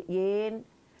போய்விட்டது. ஏன்?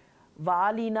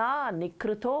 வாலினா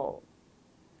நிக்ருதோ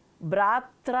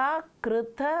பிராத்ரா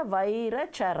கிருத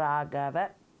வைரச்சராகவ.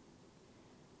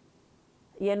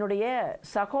 என்னுடைய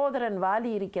சகோதரன்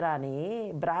வாலி இருக்கிறானே,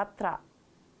 பிராத்ரா,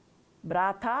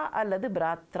 பிராத்தா அல்லது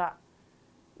பிராத்ரா,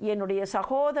 என்னுடைய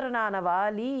சகோதரனான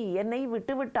வாலி என்னை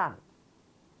விட்டுவிட்டான்,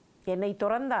 என்னை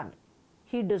துறந்தான்.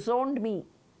 He disowned me.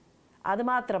 அது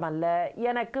மாத்திரமல்ல,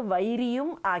 எனக்கு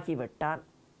வைரியும் ஆகிவிட்டான்.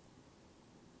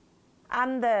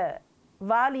 அந்த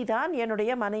வாலிதான்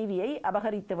என்னுடைய மனைவியை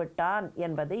அபகரித்து விட்டான்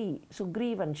என்பதை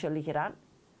சுக்ரீவன் சொல்லுகிறான்.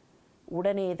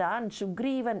 உடனேதான்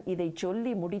சுக்ரீவன் இதை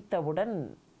சொல்லி முடித்தவுடன்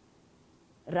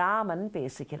ராமன்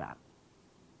பேசுகிறான்.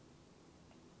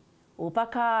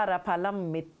 உபகார பலம்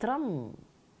மித்ரம்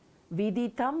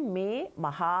விதித்தம் மே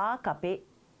மகாகபே.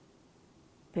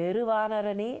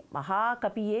 பெருவானரனே,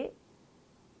 மகாகபியே,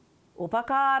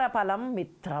 உபகார பலம்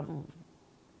மித்ரம்.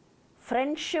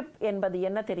 ஃப்ரெண்ட்ஷிப் என்பது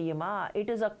என்ன தெரியுமா?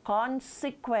 It is a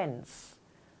consequence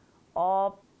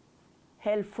of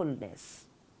helpfulness.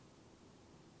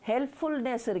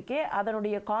 Helpfulness இருக்கே,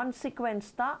 அதனுடைய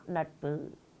கான்சிக்வன்ஸ் தான் நட்பு.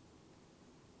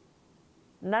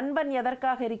 நண்பன்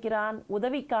எதற்காக இருக்கிறான்?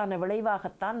 உதவிக்கான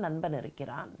விளைவாகத்தான் நண்பன்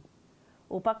இருக்கிறான்.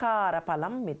 உபகார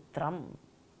பலம் மித்ரம்.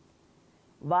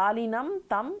 வாலினம்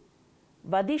தம்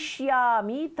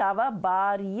வதிஷ்யாமி தவ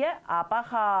பாரிய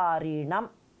அபகாரிணம்.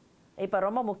 இப்போ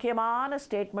ரொம்ப முக்கியமான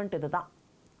ஸ்டேட்மெண்ட் இதுதான்.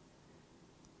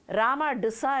 Rama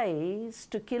decides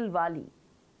to kill Vaali.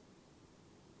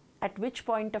 At which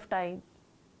point of time?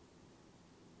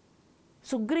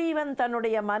 Sugreevan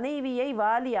தன்னுடைய மனைவியை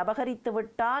வாலி அபகரித்து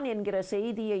விட்டான் என்கிற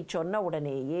செய்தியை சொன்ன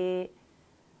உடனேயே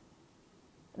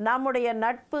நம்முடைய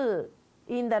நட்பு,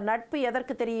 இந்த நட்பு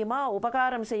எதற்கு தெரியுமா?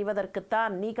 உபகாரம்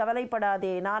செய்வதற்குத்தான். நீ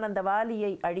கவலைப்படாதே, நான் அந்த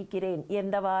வாலியை அழிக்கிறேன்.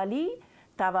 எந்த வாலி?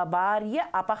 தவ பாரிய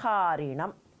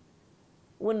அபகாரிணம்.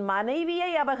 உன்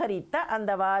மனைவியை அபகரித்த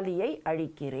அந்த வாலியை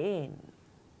அழிக்கிறேன்.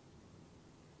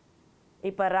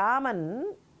 இப்போ ராமன்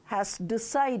ஹாஸ்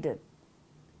டிசைடட்.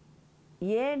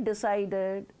 ஏன்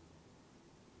டிசைடட்?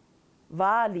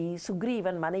 வாலி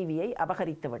சுக்ரீவன் மனைவியை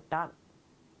அபகரித்து விட்டான்.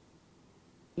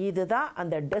 இதுதான்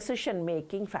அந்த டெசிஷன்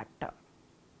மேக்கிங் ஃபேக்டர்.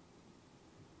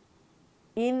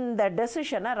 இந்த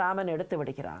டெசிஷனை ராமன் எடுத்து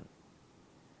விடுகிறான்.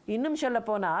 இன்னும் சொல்ல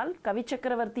போனால்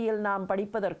கவிச்சக்கரவர்த்தியில் நாம்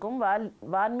படிப்பதற்கும்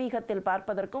வால்மீகத்தில்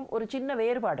பார்ப்பதற்கும் ஒரு சின்ன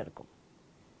வேறுபாடு இருக்கும்.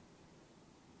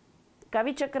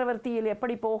 கவிச்சக்கரவர்த்தியில்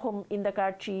எப்படி போகும் இந்த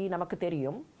காட்சி நமக்கு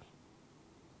தெரியும்.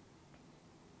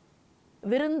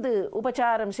 விருந்து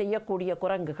உபச்சாரம் செய்யக்கூடிய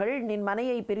குரங்குகள் நின்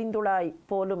மனையை பிரிந்துளாய்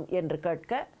போலும் என்று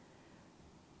கேட்க,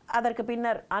 அதற்கு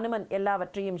பின்னர் அனுமன்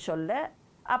எல்லாவற்றையும் சொல்ல,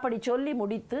 அப்படி சொல்லி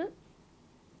முடித்து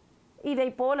இதை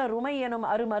போல ருமை எனும்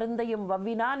அருமருந்தையும்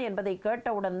வவ்வினான் என்பதை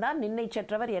கேட்டவுடன் தான் நின்னை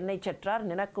செற்றவர் என்னை செற்றார்,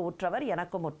 நினக்கு உற்றவர்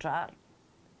எனக்கும் உற்றார்.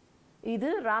 இது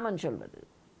ராமன் சொல்வது.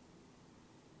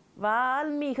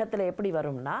 வால்மீகத்தில் எப்படி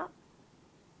வரும்னா,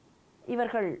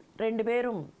 இவர்கள் ரெண்டு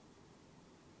பேரும்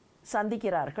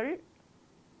சந்திக்கிறார்கள்,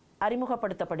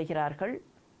 அறிமுகப்படுத்தப்படுகிறார்கள்.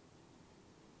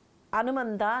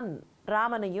 அனுமன் தான்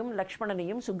ராமனையும்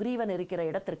லக்ஷ்மணனையும் சுக்ரீவன் இருக்கிற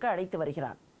இடத்திற்கு அழைத்து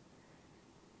வருகிறான்.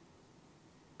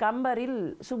 கம்பரில்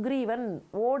சுக்ரீவன்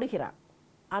ஓடுகிறான்.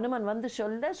 அனுமன் வந்து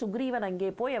சொல்ல சுக்ரீவன் அங்கே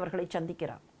போய் அவர்களை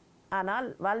சந்திக்கிறான். ஆனால்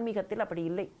வால்மீகத்தில் அப்படி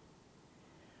இல்லை.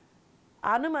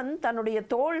 அனுமன் தன்னுடைய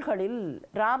தோள்களில்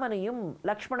ராமனையும்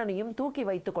லக்ஷ்மணனையும் தூக்கி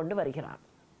வைத்து கொண்டு வருகிறான்.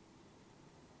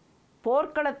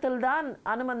 போர்க்களத்தில்தான்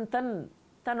அனுமந்தன்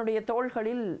தன்னுடைய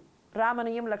தோள்களில்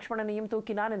ராமனையும் லக்ஷ்மணனையும்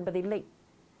தூக்கினான் என்பதில்லை.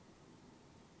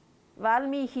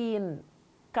 வால்மீகியின்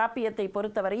காப்பியத்தை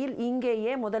பொறுத்தவரையில்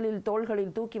இங்கேயே முதலில்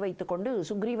தோள்களில் தூக்கி வைத்து கொண்டு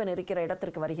சுக்ரீவன் இருக்கிற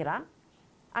இடத்திற்கு வருகிறான்.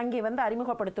 அங்கே வந்து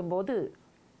அறிமுகப்படுத்தும் போது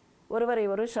ஒருவரை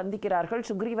ஒரு சந்திக்கிறார்கள்.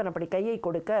 சுக்ரீவன் அப்படி கையை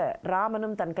கொடுக்க,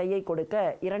 ராமனும் தன் கையை கொடுக்க,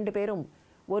 2 பேரும்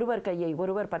ஒருவர் கையை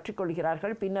ஒருவர் பற்றி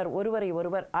கொள்கிறார்கள். பின்னர் ஒருவரை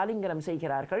ஒருவர் ஆலிங்கனம்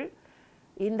செய்கிறார்கள்.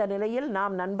 இந்த நிலையில்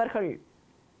நாம் நண்பர்கள்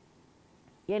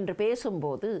என்று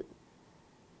பேசும்போது,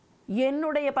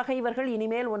 என்னுடைய பகைவர்கள்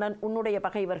இனிமேல் உன்னுடைய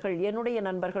பகைவர்கள், என்னுடைய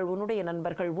நண்பர்கள் உன்னுடைய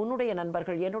நண்பர்கள், உன்னுடைய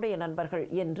நண்பர்கள் என்னுடைய நண்பர்கள்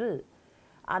என்று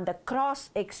அந்த கிராஸ்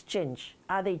எக்ஸ்சேஞ்ச்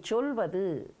அதை சொல்வது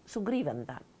சுக்ரீவன்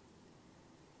தான்.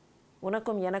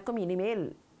 உனக்கும் எனக்கும் இனிமேல்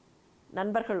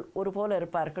நண்பர்கள் ஒரு போல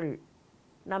இருப்பார்கள்.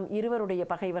 நம் இருவருடைய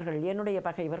பகைவர்கள் என்னுடைய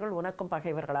பகைவர்கள் உனக்கும்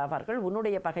பகைவர்களாவார்கள்,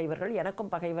 உன்னுடைய பகைவர்கள்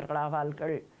எனக்கும்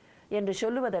பகைவர்களாவார்கள் என்று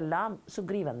சொல்லுவதெல்லாம்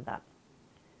சுக்ரீவன் தான்.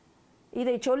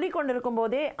 இதை சொல்லிக் கொண்டிருக்கும்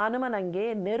போதே அனுமன் அங்கே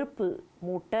நெருப்பு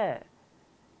மூட்ட,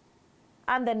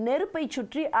 அந்த நெருப்பை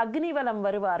சுற்றி அக்னிவலம்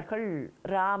வருவார்கள்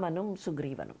ராமனும்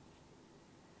சுக்ரீவனும்.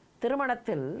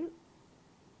 திருமணத்தில்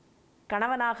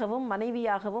கணவனாகவும்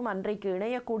மனைவியாகவும் அன்றைக்கு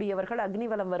இணையக்கூடியவர்கள்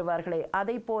அக்னிவலம் வருவார்களே,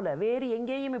 அதை போல வேறு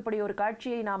எங்கேயும் இப்படி ஒரு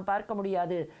காட்சியை நாம் பார்க்க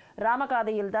முடியாது.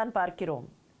 ராமகாதையில் தான் பார்க்கிறோம்.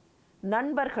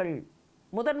 நண்பர்கள்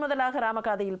முதலாக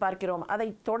ராமகாதையில் பார்க்கிறோம். அதை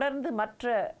தொடர்ந்து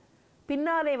மற்ற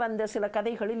பின்னாலே வந்த சில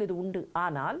கதைகளில் இது உண்டு.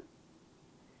 ஆனால்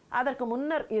அதற்கு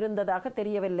முன்னர் இருந்ததாக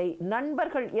தெரியவில்லை.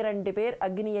 நண்பர்கள் 2 பேர்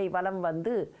அக்னியை வலம்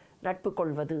வந்து நட்பு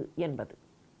கொள்வது என்பது.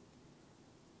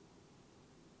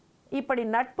 இப்படி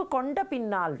நட்பு கொண்ட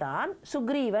பின்னால் தான்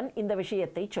சுக்ரீவன் இந்த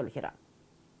விஷயத்தை சொல்கிறான்.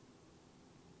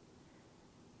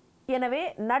 எனவே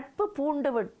நட்பு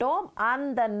பூண்டு விட்டோம்.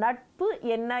 அந்த நட்பு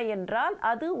என்ன என்றால்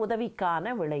அது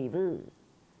உதவிக்கான விளைவு.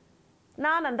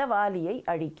 நான் அந்த வாலியை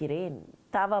அழிக்கிறேன்.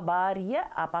 தவ பாரிய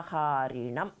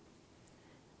அபகாரிணம்.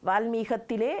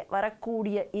 வால்மீகத்திலே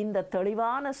வரக்கூடிய இந்த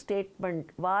தெளிவான ஸ்டேட்மெண்ட்,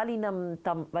 வாலினம்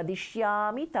தம்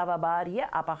வதிஷ்யாமி தவ பாரிய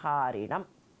அபகாரிணம்.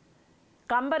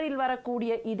 கம்பரில்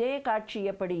வரக்கூடிய இதே காட்சி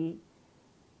எப்படி?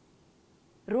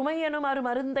 ருமையனும்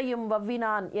மருந்தையும்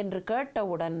வவ்வினான் என்று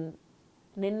கேட்டவுடன்,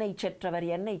 நின்னை செற்றவர்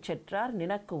என்னை செற்றார்,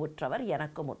 நினக்கு உற்றவர்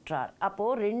எனக்கு முற்றார். அப்போ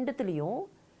 2த்துலேயும்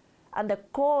அந்த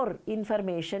கோர்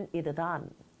இன்ஃபர்மேஷன் இதுதான்.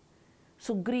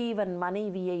 சுக்ரீவன்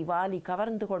மனைவியை வாலி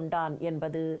கவர்ந்து கொண்டான்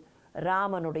என்பது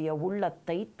ராமனுடைய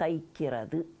உள்ளத்தை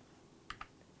தைக்கிறது.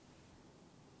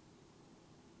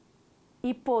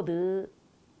 இப்போது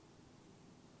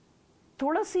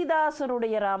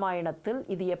துளசிதாசருடைய ராமாயணத்தில்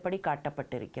இது எப்படி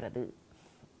காட்டப்பட்டிருக்கிறது?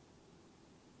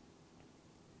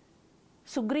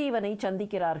 சுக்ரீவனை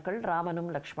சந்திக்கிறார்கள் ராமனும்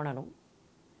லக்ஷ்மணனும்.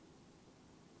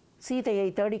 சீதையை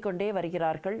தேடிக்கொண்டே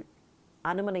வருகிறார்கள்.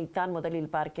 அனுமனைத்தான்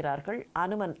முதலில் பார்க்கிறார்கள்.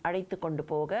 அனுமன் அழைத்து கொண்டு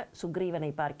போக சுக்ரீவனை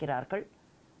பார்க்கிறார்கள்.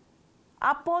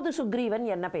 அப்போது சுக்ரீவன்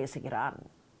என்ன பேசுகிறான்?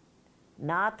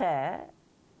 நாத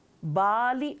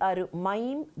பாலி அரு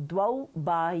மைம் துவௌ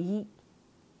பாயி.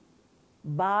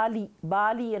 பாலி,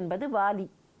 பாலி என்பது வாலி.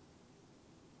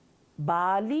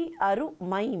 பாலி அரு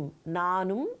மைம்,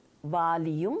 நானும்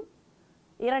வாலியும்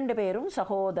 2 பேரும்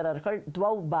சகோதரர்கள்.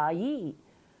 துவௌ பாயி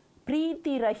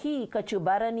பிரீத்தி ரஹி கச்சு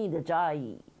பரணி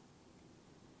தஜாயி.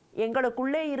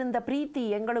 எங்களுக்குள்ளே இருந்த பிரீத்தி,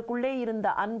 எங்களுக்குள்ளே இருந்த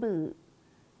அன்பு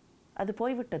அது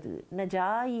போய்விட்டது.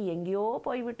 நஜாயி, எங்கேயோ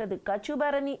போய்விட்டது.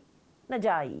 கச்சுபரணி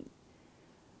நஜாயி,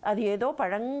 அது ஏதோ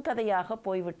பழங்கதையாக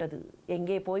போய்விட்டது.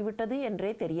 எங்கே போய்விட்டது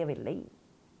என்றே தெரியவில்லை.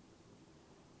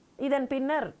 இதன்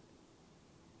பின்னர்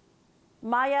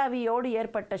மாயாவியோடு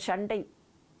ஏற்பட்ட சண்டை.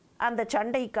 அந்த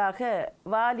சண்டைக்காக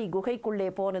வாலி குகைக்குள்ளே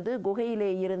போனது.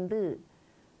 குகையிலே இருந்து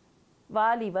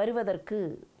வாலி வருவதற்கு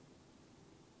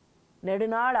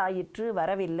நெடுநாள் ஆயிற்று,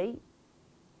 வரவில்லை.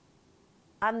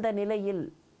 அந்த நிலையில்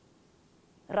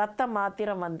இரத்தம்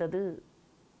மாத்திரம் வந்தது.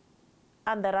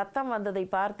 அந்த இரத்தம் வந்ததை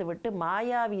பார்த்துவிட்டு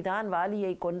மாயாவிதான்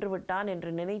வாலியை கொன்றுவிட்டான்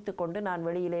என்று நினைத்து கொண்டு நான்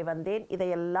வெளியிலே வந்தேன்.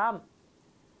 இதையெல்லாம்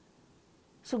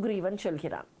சுக்ரீவன்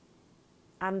சொல்கிறான்.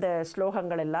 அந்த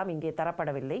ஸ்லோகங்கள் எல்லாம் இங்கே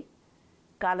தரப்படவில்லை,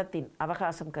 காலத்தின்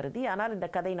அவகாசம் கருதி. ஆனால் இந்த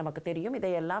கதை நமக்கு தெரியும்.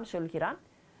 இதையெல்லாம் சொல்கிறான்.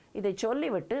 இதை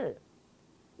சொல்லிவிட்டு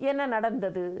என்ன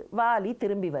நடந்தது? வாலி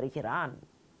திரும்பி வருகிறான்.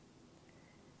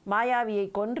 மாயாவியை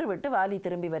கொன்றுவிட்டு வாலி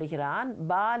திரும்பி வருகிறான்.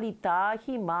 பாலி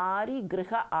தாகி மாறி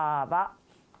கிருஹ ஆவா.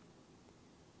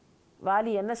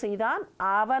 வாலி என்ன செய்தான்?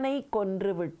 அவனை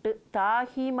கொன்றுவிட்டு,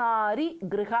 தாகி மாறி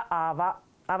கிருஹ ஆவா,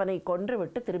 அவனை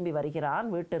கொன்றுவிட்டு திரும்பி வருகிறான்,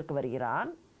 வீட்டிற்கு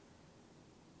வருகிறான்.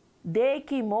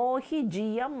 தேகி மோகி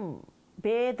ஜியம்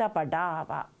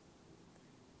பேதபடாவா.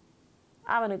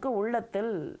 அவனுக்கு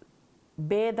உள்ளத்தில்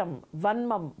பேதம்,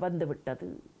 வன்மம் வந்துவிட்டது.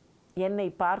 என்னை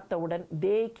பார்த்தவுடன்,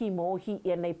 தேகி மோகி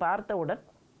என்னை பார்த்தவுடன்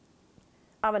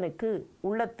அவனுக்கு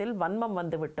உள்ளத்தில் வன்மம்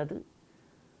வந்துவிட்டது.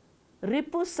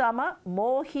 ரிப்பு சம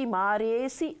மோகி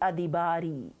மாரேசி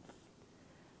அதிபாரி,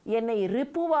 என்னை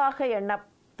ரிப்புவாக எண்ணத்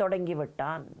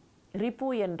தொடங்கிவிட்டான். ரிப்பு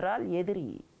என்றால் எதிரி.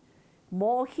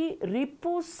 மோகி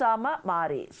ரிப்பு சம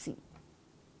மாரேசி.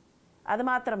 அது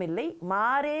மாத்திரமில்லை,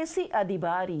 மாரேசி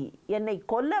அதிபாரி, என்னை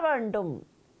கொல்ல வேண்டும்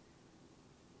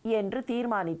என்று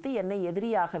தீர்மானித்து என்னை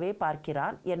எதிரியாகவே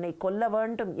பார்க்கிறான். என்னை கொல்ல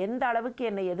வேண்டும். எந்த அளவுக்கு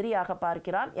என்னை எதிரியாக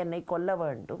பார்க்கிறான்? என்னை கொல்ல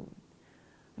வேண்டும்.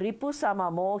 ரிப்பு சம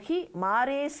மோகி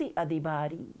மாரேசி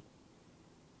அதிபாரி.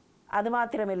 அது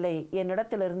மாத்திரமில்லை,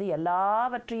 என்னிடத்திலிருந்து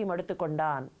எல்லாவற்றையும்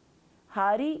எடுத்துக்கொண்டான்.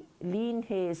 ஹரி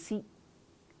லீன்ஹேசி,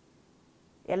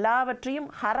 எல்லாவற்றையும்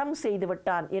ஹரம் செய்து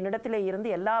விட்டான். என்னிடத்திலே இருந்து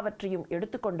எல்லாவற்றையும்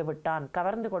எடுத்துக்கொண்டு விட்டான்,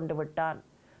 கவர்ந்து கொண்டு விட்டான்.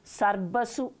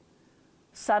 சர்வசு,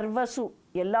 சர்வசு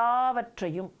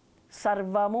எல்லாவற்றையும்,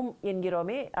 சர்வமும்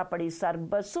என்கிறோமே, அப்படி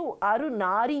சர்வசு அரு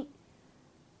நாரி,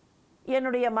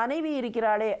 என்னுடைய மனைவி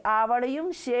இருக்கிறாளே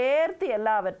அவளையும் சேர்த்து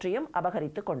எல்லாவற்றையும்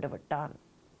அபகரித்து கொண்டு விட்டான்.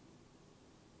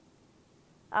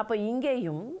 அப்போ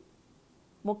இங்கேயும்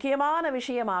முக்கியமான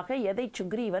விஷயமாக எதை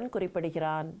சுக்ரீவன்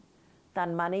குறிப்பிடுகிறான்?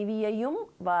 தன் மனைவியையும்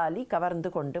வாலி கவர்ந்து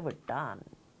கொண்டு விட்டான்.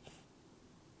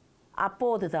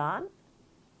 அப்போதுதான்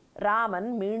ராமன்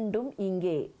மீண்டும்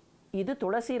இங்கே, இது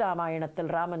துளசி ராமாயணத்தில்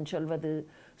ராமன் சொல்வது,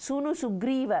 சுனு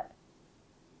சுக்ரீவ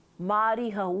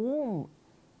மாரிஹூம்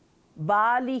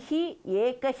பாலிஹி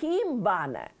ஏகஹீம்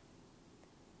பான,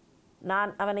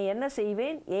 நான் அவனை என்ன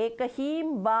செய்வேன்?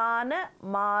 ஏகஹீம் பான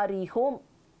மாரிஹோம்,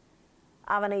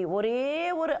 அவனை ஒரே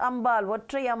ஒரு அம்பால்,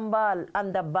 ஒற்றை அம்பால்,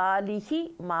 அந்த பாலிஹி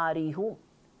மாரிஹூம்,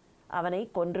 அவனை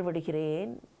கொன்று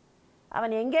விடுகிறேன்.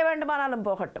 அவன் எங்கே வேண்டுமானாலும்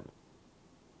போகட்டும்.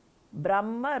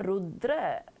 பிரம்ம ருத்ர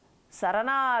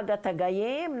சரணாகத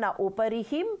கயேம் ந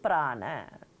உபரிஹிம் பிராண,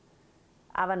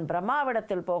 அவன்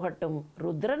பிரம்மாவிடத்தில் போகட்டும்,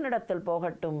 ருத்ரனிடத்தில்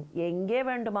போகட்டும், எங்கே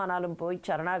வேண்டுமானாலும் போய்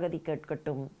சரணாகதி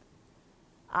கேட்கட்டும்.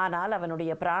 ஆனால்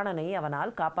அவனுடைய பிராணனை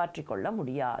அவனால் காப்பாற்றிக் கொள்ள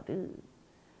முடியாது.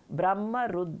 பிரம்ம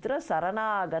ருத்ர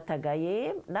சரணாகத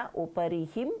கயேம் ந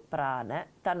உபரிஹிம் பிராண,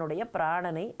 தன்னுடைய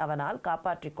பிராணனை அவனால்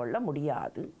காப்பாற்றிக் கொள்ள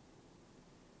முடியாது.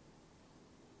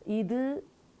 இது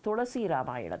துளசி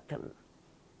ராமாயணத்தில்.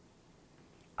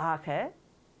 ஆக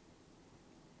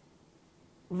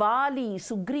வாலி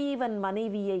சுக்ரீவன்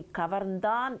மனைவியை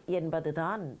கவர்ந்தான்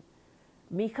என்பதுதான்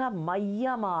மிக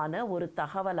மையமான ஒரு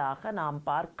தகவலாக நாம்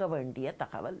பார்க்க வேண்டிய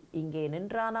தகவல். இங்கே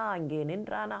நின்றானா, அங்கே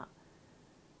நின்றானா,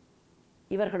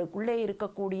 இவர்களுக்குள்ளே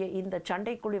இருக்கக்கூடிய இந்த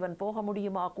சண்டைக்குள் இவன் போக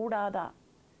முடியுமா, கூடாதா?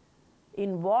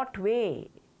 In what way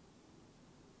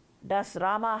does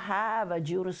Rama have a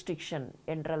jurisdiction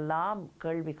என்றெல்லாம்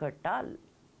கேள்வி கேட்டால்,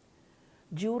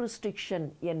 ஜூரிஸ்டிக்ஷன்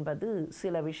என்பது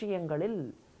சில விஷயங்களில்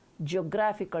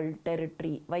ஜியோகிராஃபிக்கல்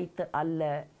டெரிட்டரி வைத்து அல்ல,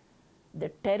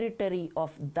 த டெரிட்டரி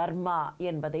ஆஃப் தர்மா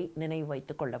என்பதை நினைவு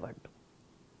வைத்து கொள்ள வேண்டும்.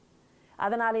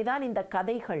 அதனாலே தான் இந்த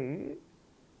கதைகள்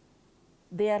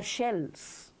தே ஆர் ஷெல்ஸ்.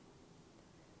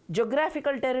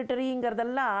 ஜியோகிராஃபிக்கல்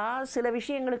டெரிட்டரிங்கிறதெல்லாம் சில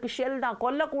விஷயங்களுக்கு ஷெல் தான்.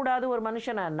 கொல்லக்கூடாது ஒரு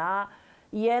மனுஷனா,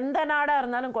 எந்த நாடாக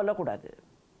இருந்தாலும் கொல்லக்கூடாது.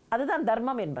 அதுதான்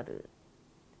தர்மம் என்பது.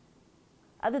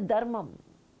 அது தர்மம்.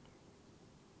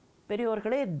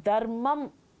 பெரியோர்களே, தர்மம்,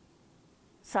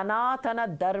 சனாதன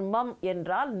தர்மம்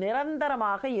என்றால்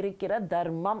நிரந்தரமாக இருக்கிற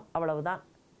தர்மம், அவ்வளவுதான்.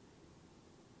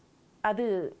 அது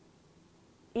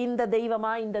இந்த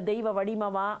தெய்வமா, இந்த தெய்வ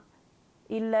வடிவமா,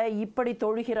 இல்லை இப்படி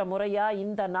தொழுகிற முறையா,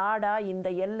 இந்த நாடா, இந்த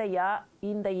எல்லையா,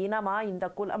 இந்த இனமா, இந்த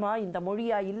குலமா, இந்த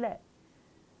மொழியா, இல்லை.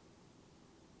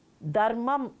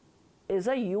 தர்மம் இஸ்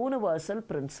அ யூனிவர்சல்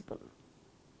பிரின்சிபல்.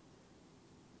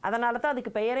 அதனால தான்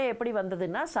அதுக்கு பெயரே எப்படி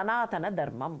வந்ததுன்னா சனாதன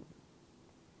தர்மம்.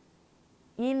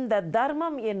 இந்த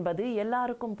தர்மம் என்பது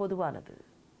எல்லாருக்கும் பொதுவானது.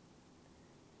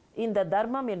 இந்த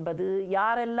தர்மம் என்பது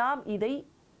யாரெல்லாம் இதை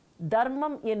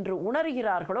தர்மம் என்று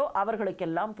உணர்கிறார்களோ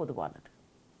அவர்களுக்கெல்லாம் பொதுவானது.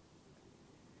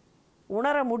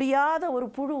 உணர முடியாத ஒரு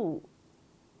புழு,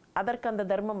 அதற்கு அந்த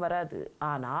தர்மம் வராது.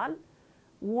 ஆனால்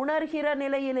உணர்கிற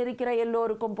நிலையில் இருக்கிற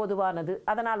எல்லோருக்கும் பொதுவானது.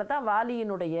 அதனால தான்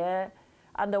வாலியினுடைய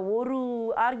அந்த ஒரு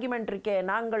ஆர்குமெண்ட் இருக்கே,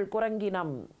 நாங்கள்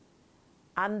குரங்கினம்,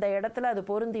 அந்த இடத்துல அது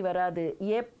பொருந்தி வராது.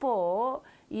 எப்போ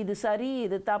இது சரி,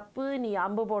 இது தப்பு, நீ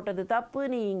அம்பு போட்டது தப்பு,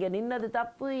 நீ இங்கே நின்னது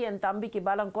தப்பு, என் தம்பிக்கு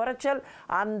பலம் குறைச்சல்,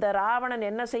 அந்த ராவணன்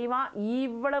என்ன செய்வான்,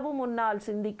 இவ்வளவு முன்னால்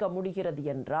சிந்திக்க முடிகிறது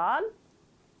என்றால்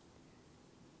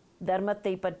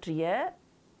தர்மத்தை பற்றிய,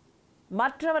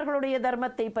 மற்றவர்களுடைய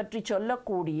தர்மத்தை பற்றி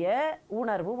சொல்லக்கூடிய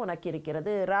உணர்வு உனக்கு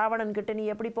இருக்கிறது. ராவணன் கிட்ட நீ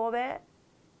எப்படி போவ?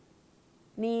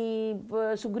 நீ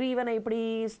சுக்ரீவனை இப்படி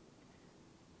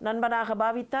நண்பனாக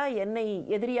பாவித்தாய், என்னை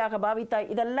எதிரியாக பாவித்தாய்,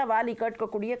 இதெல்லாம் வாலி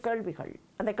கேட்கக்கூடிய கேள்விகள்.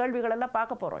 அந்த கேள்விகளெல்லாம்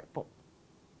பார்க்க போகிறோம் இப்போ.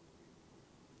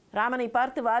 ராமனை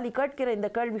பார்த்து வாலி கேட்கிற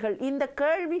இந்த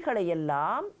கேள்விகளை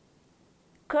எல்லாம்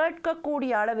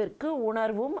கேட்கக்கூடிய அளவிற்கு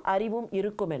உணர்வும் அறிவும்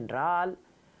இருக்கும் என்றால்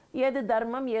எது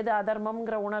தர்மம் எது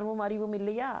அதர்மம்ங்கிற உணர்வும் அறிவும்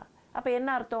இல்லையா? அப்போ என்ன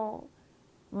அர்த்தம்?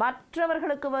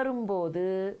 மற்றவர்களுக்கு வரும்போது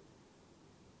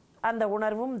அந்த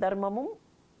உணர்வும் தர்மமும்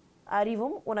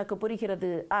அறிவும் உனக்கு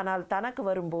புரிகிறது, ஆனால் தனக்கு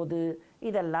வரும்போது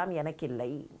இதெல்லாம்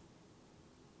எனக்கில்லை.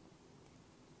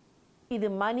 இது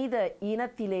மனித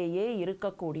இனத்திலேயே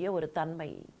இருக்கக்கூடிய ஒரு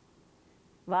தன்மை.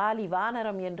 வாலி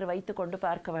வானரம் என்று வைத்துக்கொண்டு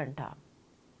பார்க்க வேண்டாம்.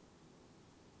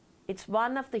 It's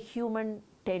one of the human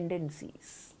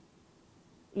tendencies.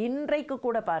 இன்றைக்கு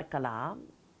கூட பார்க்கலாம்,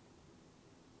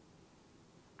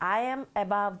 I am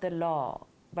above the law,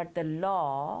 but the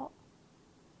law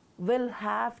will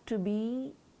have to be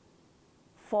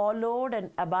followed and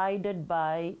abided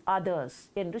by others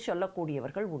என்று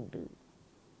சொல்லக்கூடியவர்கள் உண்டு.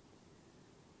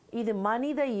 இது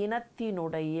மனித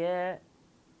இனத்தினுடைய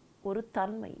ஒரு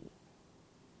தன்மை.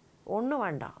 ஒன்றும்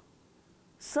வேண்டாம்,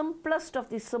 simplest of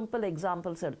the simple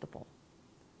examples எடுத்துப்போம்.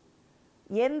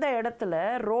 எந்த இடத்துல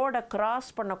ரோடை கிராஸ்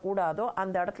பண்ணக்கூடாதோ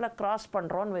அந்த இடத்துல கிராஸ்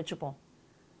பண்ணுறோன்னு வச்சுப்போம்.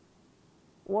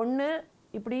 ஒன்று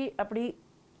இப்படி அப்படி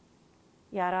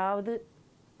யாராவது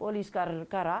போலீஸ்காரர்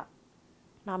இருக்காரா,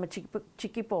 நாம்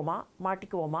சிக்கிப்போமா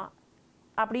மாட்டிக்குவோமா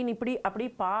அப்படின்னு அப்படி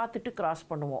பார்த்துட்டு கிராஸ்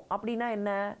பண்ணுவோம். அப்படின்னா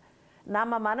என்ன?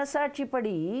 நம்ம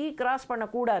மனசாட்சிப்படி கிராஸ்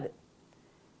பண்ணக்கூடாது.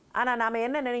 ஆனால் நாம்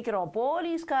என்ன நினைக்கிறோம்?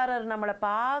 போலீஸ்காரர் நம்மளை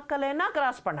பார்க்கலைன்னா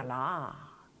கிராஸ் பண்ணலாம்.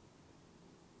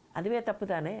 அதுவே தப்பு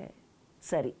தானே?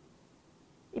 சரி,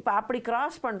 இப்போ அப்படி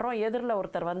கிராஸ் பண்ணுறோம், எதிரில்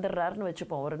ஒருத்தர் வந்துடுறாருன்னு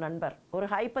வச்சுப்போம். ஒரு நண்பர், ஒரு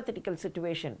ஹைப்பத்தட்டிக்கல்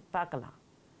சிச்சுவேஷன் பார்க்கலாம்.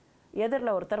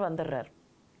 எதிரில் ஒருத்தர் வந்துடுறார்.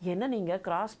 என்ன நீங்கள்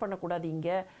கிராஸ் பண்ணக்கூடாது,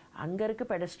 இங்கே அங்கே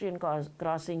இருக்குது பெடஸ்ட்ரியன்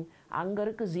கிராசிங், அங்கே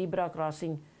இருக்குது ஜீப்ரா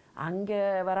கிராசிங், அங்கே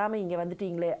வராமல் இங்கே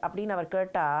வந்துட்டீங்களே அப்படின்னு அவர்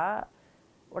கேட்டால்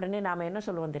உடனே நாம் என்ன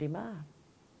சொல்லுவோம் தெரியுமா?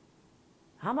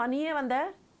 ஆமாம், நீயே வந்த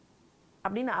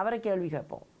அப்படின்னு அவரை கேள்வி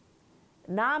கேட்போம்.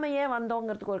 நாம் ஏன்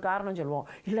வந்தோங்கிறதுக்கு ஒரு காரணம் சொல்லுவோம்.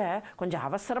 இல்லை, கொஞ்சம்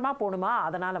அவசரமாக போகணுமா,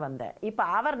 அதனால் வந்தேன். இப்போ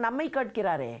அவர் நம்மை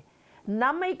கேட்கிறாரே,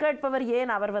 நம்மை கேட்பவர்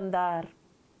ஏன் அவர் வந்தார்?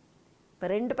 இப்போ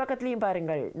ரெண்டு பக்கத்துலேயும்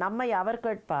பாருங்கள், நம்மை அவர்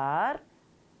கேட்பார்,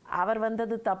 அவர்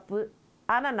வந்தது தப்பு,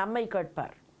 ஆனால் நம்மை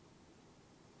கேட்பார்.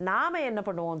 நாம் என்ன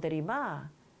பண்ணுவோம் தெரியுமா?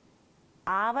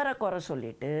 அவரை குறை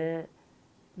சொல்லிட்டு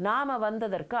நாம்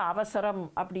வந்ததற்கு அவசரம்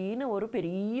அப்படின்னு ஒரு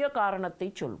பெரிய காரணத்தை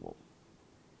சொல்வோம்.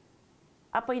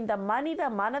 அப்போ இந்த மனித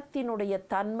மனத்தினுடைய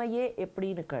தன்மையே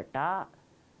எப்படின்னு கேட்டால்,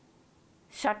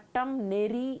 சட்டம்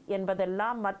நெறி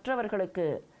என்பதெல்லாம் மற்றவர்களுக்கு,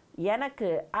 எனக்கு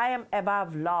ஐ ஆம்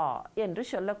above law என்று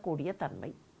சொல்லக்கூடிய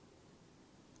தன்மை.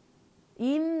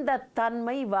 இந்த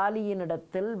தன்மை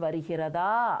வாலியினிடத்தில்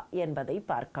வருகிறதா என்பதை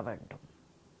பார்க்க வேண்டும்.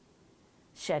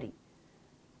 சரி,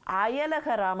 அயலக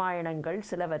ராமாயணங்கள்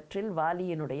சிலவற்றில்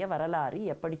வாலியினுடைய வரலாறு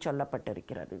எப்படி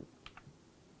சொல்லப்பட்டிருக்கிறது?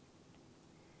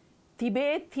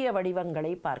 திபேத்திய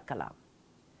வடிவங்களை பார்க்கலாம்.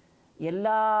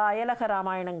 எல்லா அயலக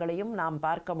ராமாயணங்களையும் நாம்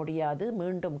பார்க்க முடியாது,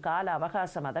 மீண்டும் கால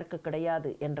அவகாசம் அதற்கு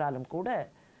கிடையாது என்றாலும் கூட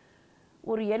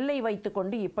ஒரு எல்லை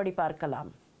வைத்துக்கொண்டு இப்படி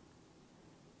பார்க்கலாம்.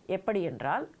 எப்படி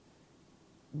என்றால்,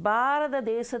 பாரத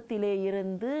தேசத்திலே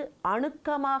இருந்து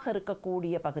அணுக்கமாக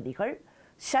இருக்கக்கூடிய பகுதிகள்,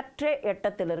 சற்றே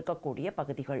எட்டத்தில் இருக்கக்கூடிய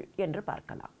பகுதிகள் என்று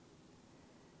பார்க்கலாம்.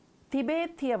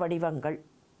 திபேத்திய வடிவங்கள்.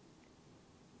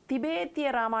 திபேத்திய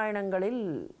ராமாயணங்களில்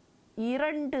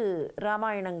 2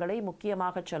 ராமாயணங்களை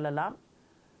முக்கியமாக சொல்லலாம்.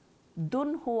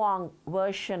 துன்ஹுவாங்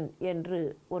வேர்ஷன் என்று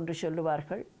ஒன்று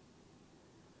சொல்லுவார்கள்,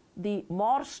 தி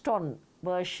மார்ஸ்டோன்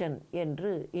வேர்ஷன்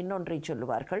என்று இன்னொன்றை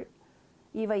சொல்லுவார்கள்.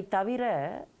 இவை தவிர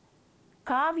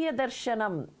காவிய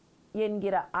தர்சனம்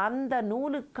என்கிற அந்த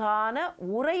நூலுக்கான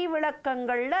உரை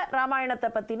விளக்கங்களில் ராமாயணத்தை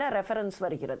பற்றின ரெஃபரன்ஸ்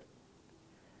வருகிறது.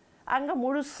 அங்கே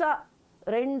முழுசாக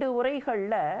 2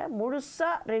 உரைகளில்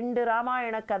முழுசாக 2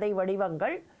 ராமாயண கதை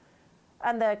வடிவங்கள்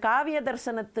அந்த காவிய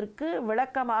தர்சனத்திற்கு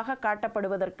விளக்கமாக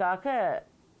காட்டப்படுவதற்காக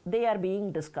they are being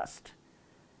discussed.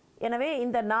 எனவே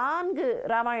இந்த 4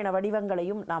 ராமாயண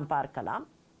வடிவங்களையும் நாம் பார்க்கலாம்.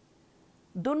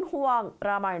 துன்ஹுவாங்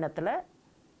ராமாயணத்தில்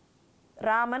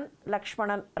ராமன்,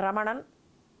 லக்ஷ்மணன், ரமணன்,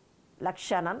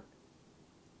 லக்ஷணன்,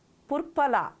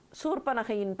 புற்பலா,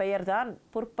 சூர்பனகையின் பெயர்தான்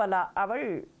புற்பலா, அவள்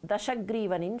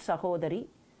தசக்ரீவனின் சகோதரி.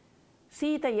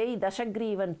 சீதையை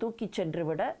தசக்ரீவன் தூக்கிச்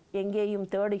சென்றுவிட எங்கேயும்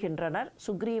தேடுகின்றனர்,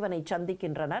 சுக்ரீவனை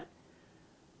சந்திக்கின்றனர்.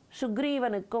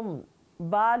 சுக்ரீவனுக்கும்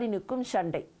பாலினுக்கும்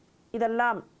சண்டை.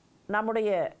 இதெல்லாம்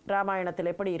நம்முடைய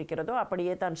ராமாயணத்தில் எப்படி இருக்கிறதோ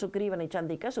அப்படியே தான் சுக்ரீவனை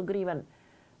சந்திக்க சுக்ரீவன்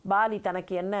பாலி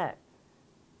தனக்கு என்ன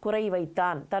குறை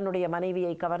வைத்தான், தன்னுடைய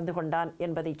மனைவியை கவர்ந்து கொண்டான்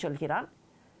என்பதை சொல்கிறான்.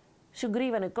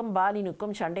 சுக்ரீவனுக்கும்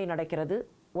பாலினுக்கும் சண்டை நடக்கிறது,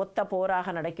 ஒத்த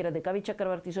போராக நடக்கிறது. கவி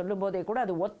சக்கரவர்த்தி சொல்லும்போதே கூட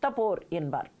அது ஒத்த போர்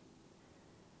என்பார்.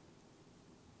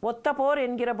 ஒத்த போர்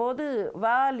என்கிற போது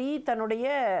வாலி தன்னுடைய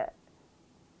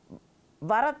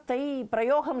வரத்தை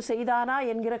பிரயோகம் செய்தானா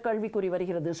என்கிற கேள்விக்குறி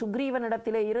வருகிறது.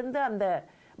 சுக்ரீவனிடத்திலே இருந்து அந்த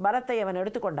பலத்தை அவன்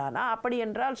எடுத்துக்கொண்டானா? அப்படி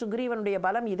என்றால் சுக்ரீவனுடைய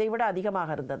பலம் இதைவிட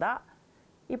அதிகமாக இருந்ததா?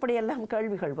 இப்படியெல்லாம்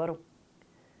கேள்விகள் வரும்.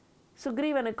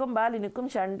 சுக்ரீவனுக்கும் பாலினுக்கும்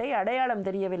சண்டை, அடையாளம்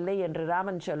தெரியவில்லை என்று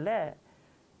ராமன் சொல்ல,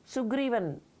 சுக்ரீவன்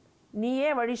நீயே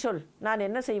வழி சொல், நான்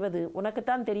என்ன செய்வது,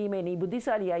 உனக்குத்தான் தெரியுமே, நீ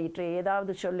புத்திசாலி ஆயிற்றே,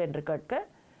 ஏதாவது சொல் என்று கேட்க,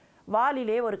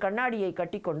 வாலிலே ஒரு கண்ணாடியை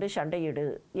கட்டிக்கொண்டு சண்டையிடு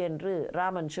என்று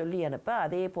ராமன் சொல்லி அனுப்ப,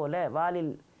 அதே போல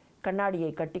வாலில்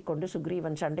கண்ணாடியை கட்டிக்கொண்டு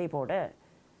சுக்ரீவன் சண்டை போட,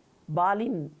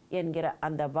 பாலின் என்கிற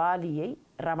அந்த வாலியை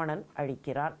ரமணன்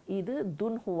அழிக்கிறான். இது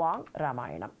துன்ஹுவாங்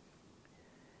ராமாயணம்.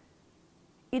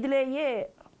 இதிலேயே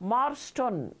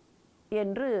மார்ஸ்டோன்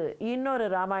என்று இன்னொரு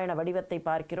ராமாயண வடிவத்தை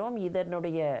பார்க்கிறோம்.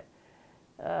 இதனுடைய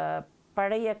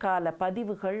பழைய கால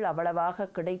பதிவுகள் அவ்வளவாக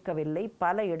கிடைக்கவில்லை.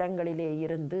 பல இடங்களிலே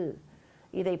இருந்து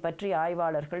இதை பற்றி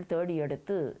ஆய்வாளர்கள் தேடி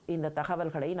எடுத்து இந்த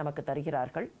தகவல்களை நமக்கு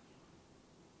தருகிறார்கள்.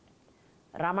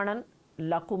 ரமணன்,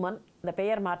 லகுமன், இந்த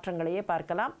பெயர் மாற்றங்களையே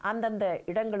பார்க்கலாம். அந்தந்த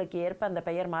இடங்களுக்கு ஏற்ப அந்த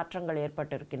பெயர் மாற்றங்கள்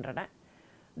ஏற்பட்டிருக்கின்றன.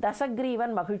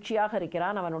 தசக்ரீவன் மகிழ்ச்சியாக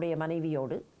இருக்கிறான் அவனுடைய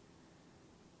மனைவியோடு.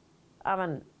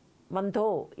 அவன் மந்தோ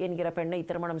என்கிற பெண்ணை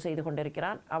திருமணம் செய்து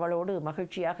கொண்டிருக்கிறான். அவளோடு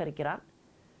மகிழ்ச்சியாக இருக்கிறான்.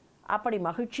 அப்படி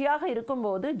மகிழ்ச்சியாக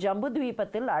இருக்கும்போது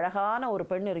ஜம்புத்வீபத்தில் அழகான ஒரு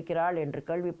பெண் இருக்கிறாள் என்று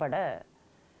கேள்விப்பட,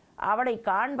 அவளை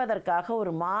காண்பதற்காக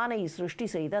ஒரு மானை சிருஷ்டி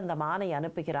செய்து அந்த மானை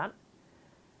அனுப்புகிறான்.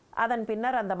 அதன்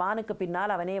பின்னர் அந்த மானுக்கு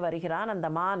பின்னால் அவனே வருகிறான். அந்த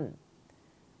மான்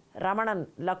ரமணன்,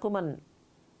 லகுமன்,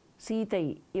 சீதை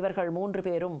இவர்கள் 3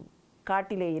 பேரும்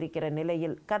காட்டிலே இருக்கிற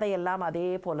நிலையில், கதையெல்லாம் அதே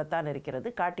போலத்தான் இருக்கிறது,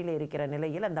 காட்டிலே இருக்கிற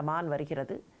நிலையில் அந்த மான்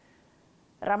வருகிறது.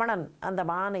 ரமணன் அந்த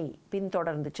மானை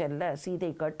பின்தொடர்ந்து செல்ல சீதை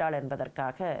கேட்டாள்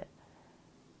என்பதற்காக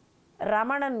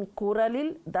ரமணன்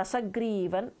குரலில்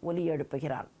தசக்ரீவன் ஒலி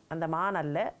எழுப்புகிறான். அந்த மான்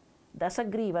அல்ல,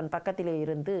 தசக்ரீவன் பக்கத்திலே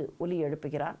இருந்து ஒலி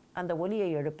எழுப்புகிறான். அந்த ஒலியை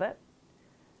எழுப்ப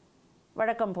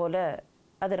வழக்கம் போல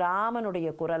அது ராமனுடைய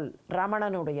குரல்,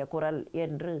 ரமணனுடைய குரல்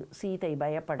என்று சீதை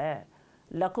பயப்பட,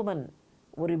 லகுமன்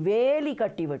ஒரு வேலி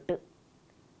கட்டிவிட்டு,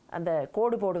 அந்த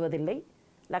கோடு போடுவதில்லை,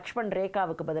 லக்ஷ்மண்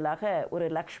ரேகாவுக்கு பதிலாக ஒரு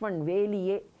லக்ஷ்மண்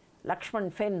வேலியே, லக்ஷ்மண்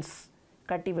ஃபென்ஸ்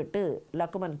கட்டிவிட்டு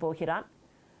லகுமன் போகிறான்.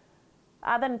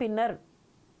 அதன் பின்னர்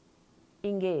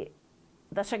இங்கே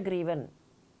தசக்ரீவன்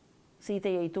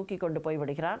சீதையை தூக்கி கொண்டு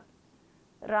போய்விடுகிறான்.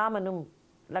 ராமனும்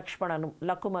லக்ஷ்மணனும்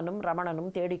லகுமனும் ரமணனும்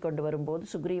தேடிக்கொண்டு வரும்போது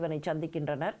சுக்ரீவனை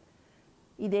சந்திக்கின்றனர்.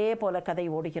 இதே போல கதை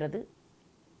ஓடுகிறது.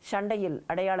 சண்டையில்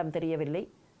அடையாளம் தெரியவில்லை.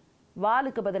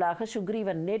 வாலுக்கு பதிலாக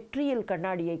சுக்ரீவன் நெற்றியில்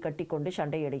கண்ணாடியை கட்டிக்கொண்டு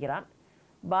சண்டையிடுகிறான்.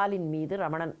 பாலின் மீது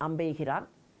ரமணன் அம்பெய்கிறான்.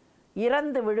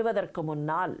 இறந்து விழுவதற்கு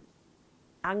முன்னால்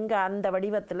அங்கே அந்த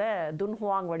வடிவத்தில்,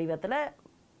 துன்ஹுவாங் வடிவத்தில்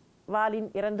வாலின்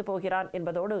இறந்து போகிறான்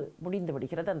என்பதோடு முடிந்து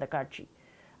விடுகிறது அந்த காட்சி.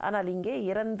 ஆனால் இங்கே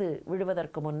இறந்து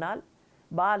விழுவதற்கு முன்னால்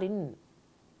பாலின்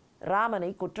ராமனை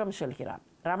குற்றம் சொல்கிறான்.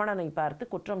 ரமணனை பார்த்து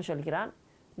குற்றம் சொல்கிறான்.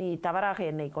 நீ தவறாக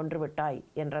என்னை கொன்றுவிட்டாய்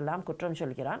என்றெல்லாம் குற்றம்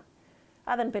சொல்கிறான்.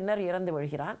 அதன் பின்னர் இறந்து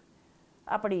விழுகிறான்.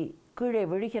 அப்படி கீழே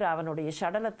விழுகிற அவனுடைய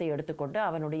சடலத்தை எடுத்துக்கொண்டு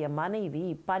அவனுடைய மனைவி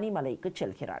பனிமலைக்கு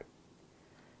செல்கிறாள்.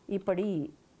 இப்படி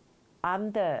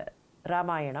அந்த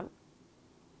ராமாயணம்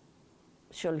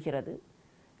சொல்கிறது.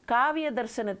 காவிய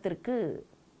தரிசனத்திற்கு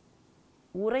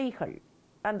உரைகள்,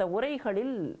 அந்த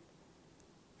உரைகளில்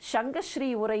சங்கஸ்ரீ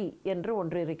உரை என்று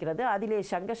ஒன்று இருக்கிறது. அதிலே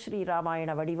சங்கஸ்ரீ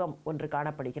ராமாயண வடிவம் ஒன்று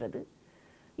காணப்படுகிறது.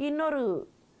 இன்னொரு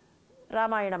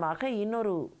ராமாயணமாக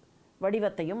இன்னொரு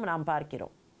வடிவத்தையும் நாம்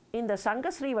பார்க்கிறோம். இந்த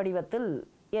சங்கஸ்ரீ வடிவத்தில்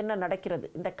என்ன நடக்கிறது,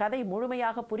 இந்த கதை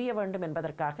முழுமையாக புரிய வேண்டும்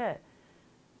என்பதற்காக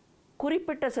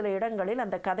குறிப்பிட்ட சில இடங்களில்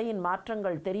அந்த கதையின்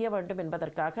மாற்றங்கள் தெரிய வேண்டும்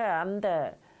என்பதற்காக அந்த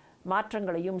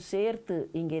மாற்றங்களையும் சேர்த்து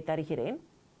இங்கே தருகிறேன்.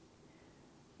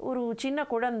 ஒரு சின்ன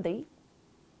குழந்தை,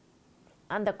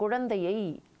 அந்த குழந்தையை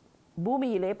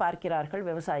பூமியிலே பார்க்கிறார்கள்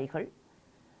விவசாயிகள்.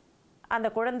 அந்த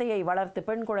குழந்தையை வளர்த்து,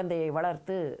 பெண் குழந்தையை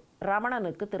வளர்த்து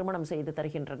ரமணனுக்கு திருமணம் செய்து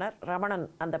தருகின்றனர். ரமணன்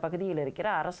அந்த பகுதியில் இருக்கிற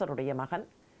அரசருடைய மகன்.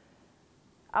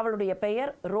 அவளுடைய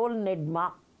பெயர் ரோல்நெட்மா.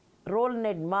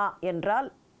 ரோல்நெட்மா என்றால்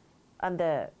அந்த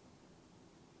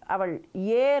அவள்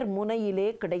ஏர் முனையிலே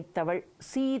கிடைத்தவள்.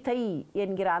 சீதை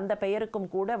என்கிற அந்த பெயருக்கும்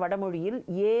கூட வடமொழியில்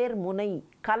ஏர் முனை,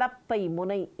 கலப்பை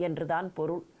முனை என்றுதான்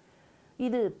பொருள்.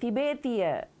 இது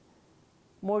திபேத்திய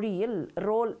மொழியில்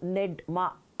ரோல் நெட்மா.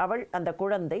 அவள் அந்த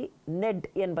குழந்தை. நெட்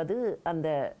என்பது அந்த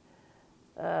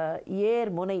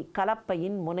ஏர் முனை,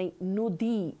 கலப்பையின் முனை,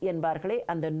 நுதி என்பார்களே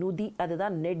அந்த நுதி,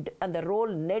 அதுதான் நெட். அந்த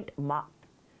ரோல் நெட் மா.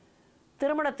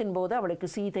 திருமணத்தின் போது அவளுக்கு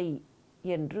சீதை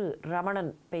என்று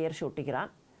ரமணன் பெயர்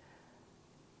சூட்டுகிறான்.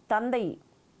 தந்தை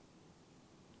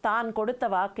தான் கொடுத்த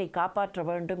வாக்கை காப்பாற்ற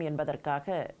வேண்டும்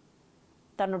என்பதற்காக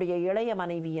தன்னுடைய இளைய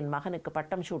மனைவியின் மகனுக்கு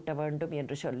பட்டம் சூட்ட வேண்டும்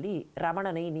என்று சொல்லி,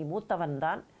 ரமணனை நீ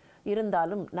மூத்தவன்தான்,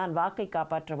 இருந்தாலும் நான் வாக்கை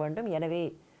காப்பாற்ற வேண்டும், எனவே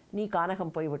நீ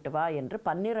கானகம் போய்விட்டு வா என்று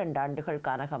 12 ஆண்டுகள்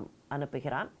கானகம்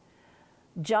அனுப்புகிறான்.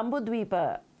 ஜம்புத்வீப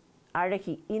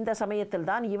அழகி, இந்த சமயத்தில்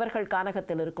தான் இவர்கள்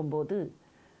கானகத்தில் இருக்கும்போது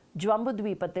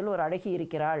ஜம்புத்வீபத்தில் ஒரு அழகி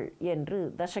இருக்கிறாள் என்று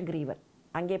தசகிரீவன்,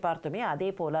 அங்கே பார்த்தோமே அதே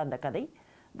போல அந்த கதை,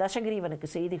 தசகிரீவனுக்கு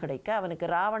செய்தி கிடைக்க அவனுக்கு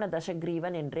ராவண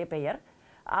தசகிரீவன் என்றே பெயர்,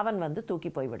 அவன் வந்து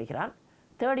தூக்கி போய்விடுகிறான்.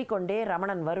 தேடிக்கொண்டே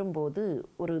ரமணன் வரும்போது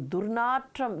ஒரு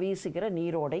துர்நாற்றம் வீசுகிற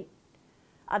நீரோடை,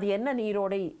 அது என்ன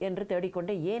நீரோடை என்று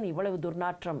தேடிக்கொண்டே ஏன் இவ்வளவு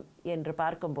துர்நாற்றம் என்று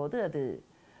பார்க்கும்போது அது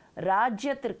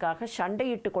ராஜ்யத்திற்காக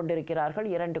சண்டையிட்டு கொண்டிருக்கிறார்கள்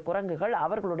 2 குரங்குகள்,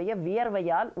 அவர்களுடைய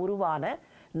வியர்வையால் உருவான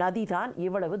நதிதான்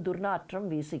இவ்வளவு துர்நாற்றம்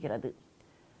வீசுகிறது.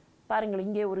 பாருங்கள்,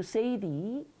 இங்கே ஒரு செய்தி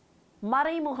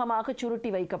மறைமுகமாக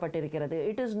சுருட்டி வைக்கப்பட்டிருக்கிறது.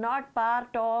 It is not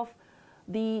part of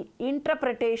the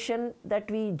interpretation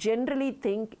that we generally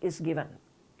think is given.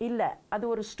 இல்லை, அது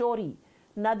ஒரு ஸ்டோரி.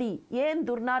 நதி ஏன்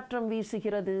துர்நாற்றம்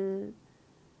வீசுகிறது?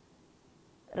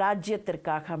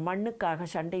 ராஜ்யத்திற்காக மண்ணுக்காக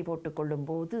சண்டை போட்டு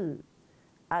கொள்ளும்போது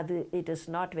அது it is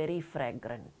not very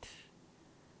fragrant,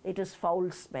 it is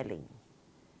foul smelling.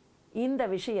 இந்த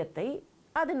விஷயத்தை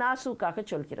அது நாசூக்காக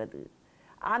சொல்கிறது.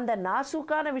 அந்த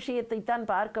நாசூக்கான விஷயத்தை தான்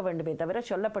பார்க்க வேண்டுமே தவிர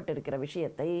சொல்லப்பட்டிருக்கிற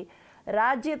விஷயத்தை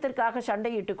ராஜ்யத்திற்காக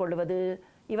சண்டையிட்டு கொள்வது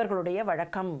இவர்களுடைய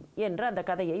வழக்கம் என்று அந்த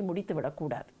கதையை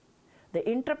முடித்துவிடக்கூடாது. த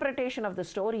இன்டர்பிரட்டேஷன் ஆஃப் த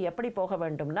ஸ்டோரி எப்படி போக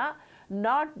வேண்டும்னா,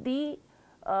 not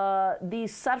the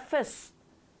surface,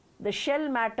 the shell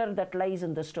matter that lies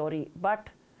in the story, but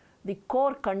the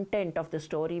core content of the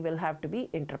story will have to be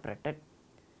interpreted.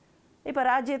 இப்போ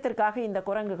ராஜ்யத்திற்காக இந்த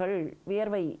குரங்குகள்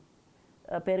வியர்வை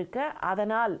பெருக்க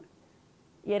அதனால்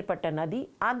ஏற்பட்ட நதி,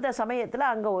 அந்த சமயத்தில்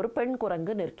அங்கே ஒரு பெண்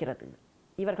குரங்கு நிற்கிறது.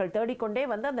 இவர்கள் தேடிக்கொண்டே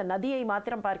வந்து அந்த நதியை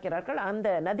மாத்திரம் பார்க்கிறார்கள். அந்த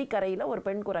நதிக்கரையில் ஒரு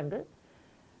பெண் குரங்கு,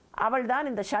 அவள்தான்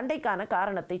இந்த சண்டைக்கான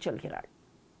காரணத்தை சொல்கிறாள்.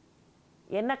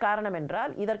 என்ன காரணம்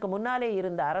என்றால், இதற்கு முன்னாலே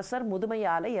இருந்த அரசர்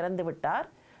முதுமையால் இறந்து விட்டார்,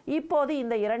 இப்போது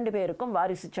இந்த 2 பேருக்கும்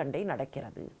வாரிசு சண்டை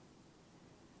நடக்கிறது.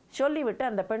 சொல்லிவிட்டு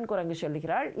அந்த பெண் குரங்கு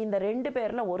சொல்லுகிறாள், இந்த 2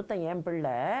 பேரில் ஒருத்தன் என்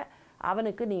பிள்ளை,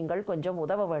 அவனுக்கு நீங்கள் கொஞ்சம்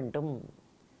உதவ வேண்டும்.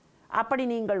 அப்படி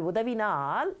நீங்கள்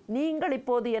உதவினால் நீங்கள்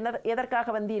இப்போது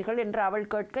எதற்காக வந்தீர்கள் என்று அவள்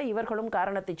கேட்க இவர்களும்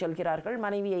காரணத்தை சொல்கிறார்கள்.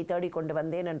 மனைவியை தேடிக்கொண்டு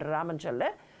வந்தேன் என்று ராமன் சொல்ல,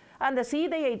 அந்த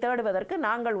சீதையை தேடுவதற்கு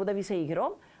நாங்கள் உதவி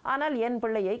செய்கிறோம், ஆனால் என்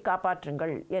பிள்ளையை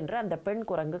காப்பாற்றுங்கள் என்று அந்த பெண்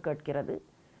குரங்கு கேட்கிறது.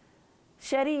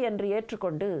 சரி என்று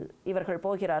ஏற்றுக்கொண்டு இவர்கள்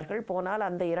போகிறார்கள். போனால்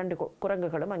அந்த 2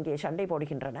 குரங்குகளும் அங்கே சண்டை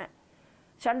போடுகின்றன.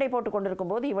 சண்டை போட்டு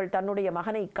கொண்டிருக்கும்போது இவள் தன்னுடைய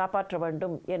மகனை காப்பாற்ற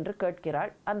வேண்டும் என்று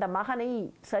கேட்கிறாள். அந்த மகனை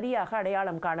சரியாக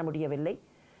அடையாளம் காண முடியவில்லை.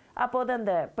 அப்போது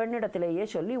அந்த பெண்ணிடத்திலேயே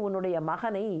சொல்லி, உன்னுடைய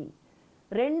மகனை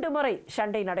 2 முறை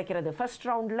சண்டை நடக்கிறது, ஃபர்ஸ்ட்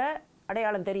ரவுண்டில்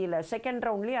அடையாளம் தெரியல, செகண்ட்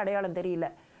ரவுண்ட்லேயும் அடையாளம் தெரியல,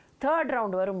 தேர்ட்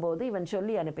ரவுண்ட் வரும்போது இவன்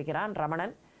சொல்லி அனுப்புகிறான்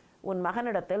ரமணன், உன்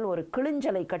மகனிடத்தில் ஒரு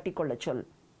கிளிஞ்சலை கட்டிக்கொள்ள சொல்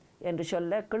என்று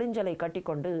சொல்ல, கிளிஞ்சலை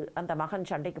கட்டிக்கொண்டு அந்த மகன்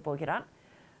சண்டைக்கு போகிறான்.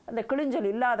 அந்த கிளிஞ்சல்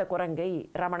இல்லாத குரங்கை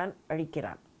ரமணன்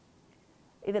அழிக்கிறான்.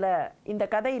 இதில் இந்த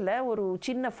கதையில் ஒரு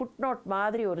சின்ன ஃபுட்நோட்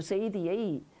மாதிரி ஒரு செய்தியை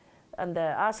அந்த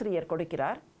ஆசிரியர்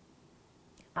கொடுக்கிறார்.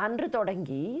 அன்று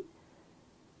தொடங்கி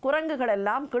குரங்குகள்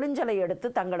எல்லாம் கிளிஞ்சலை எடுத்து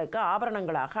தங்களுக்கு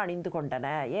ஆபரணங்களாக அணிந்து கொண்டன.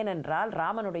 ஏனென்றால்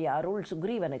ராமனுடைய அருள்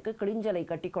சுக்ரீவனுக்கு கிளிஞ்சலை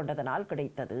கட்டி கொண்டதனால்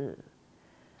கிடைத்தது.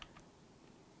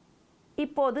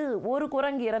 இப்போது ஒரு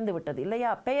குரங்கு இறந்து விட்டது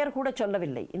இல்லையா, பெயர் கூட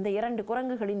சொல்லவில்லை. இந்த 2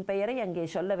 குரங்குகளின் பெயரை அங்கே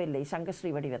சொல்லவில்லை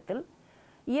சங்கஸ்ரீ வடிவத்தில்.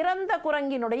 இறந்த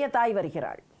குரங்கினுடைய தாய்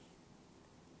வருகிறாள்.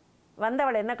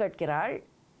 வந்தவள் என்ன கேட்கிறாள்,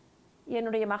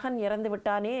 என்னுடைய மகன் இறந்து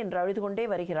விட்டானே என்று அழுது கொண்டே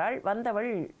வருகிறாள். வந்தவள்,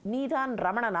 நீதான்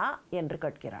ரமணனா என்று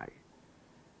கேட்கிறாள்.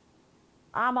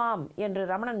 ஆமாம் என்று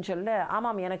ரமணன் சொல்ல,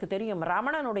 ஆமாம் எனக்கு தெரியும்,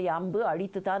 ரமணனுடைய அம்பு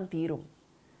அடித்துத்தான் தீரும்,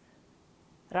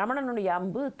 ரமணனுடைய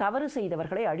அம்பு தவறு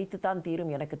செய்தவர்களை அடித்துத்தான்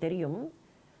தீரும், எனக்கு தெரியும்.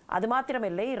 அது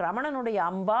மாத்திரமில்லை, ரமணனுடைய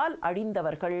அம்பால்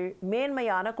அழிந்தவர்கள்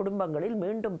மேன்மையான குடும்பங்களில்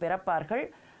மீண்டும் பிறப்பார்கள்.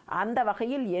 அந்த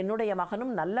வகையில் என்னுடைய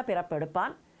மகனும் நல்ல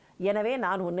பிறப்பெடுப்பான். எனவே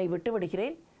நான் உன்னை விட்டு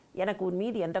விடுகிறேன். எனக்கு உன்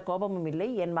மீது எந்த கோபமும் இல்லை.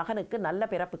 என் மகனுக்கு நல்ல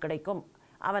பிறப்பு கிடைக்கும்.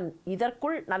 அவன்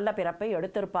இதற்குள் நல்ல பிறப்பை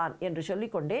எடுத்திருப்பான் என்று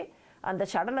சொல்லிக்கொண்டே அந்த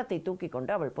சடலத்தை தூக்கி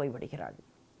கொண்டு அவள் போய்விடுகிறாள்.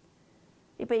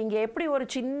 இப்போ இங்கே எப்படி ஒரு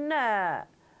சின்ன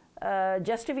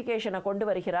ஜஸ்டிஃபிகேஷனை கொண்டு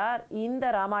வருகிறார். இந்த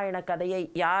ராமாயண கதையை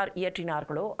யார்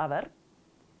இயற்றினார்களோ அவர்,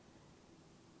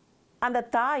 அந்த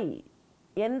தாய்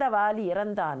எந்த வாலி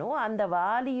இறந்தானோ அந்த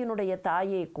வாலியினுடைய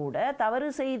தாயே கூட தவறு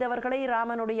செய்தவர்களை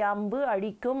ராமனுடைய அம்பு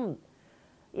அழிக்கும்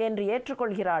என்று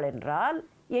ஏற்றுக்கொள்கிறாள் என்றால்,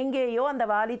 எங்கேயோ அந்த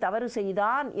வாலி தவறு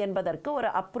செய்தான் என்பதற்கு ஒரு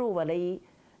அப்ரூவலை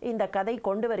இந்த கதை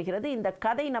கொண்டு வருகிறது. இந்த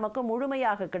கதை நமக்கு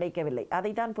முழுமையாக கிடைக்கவில்லை,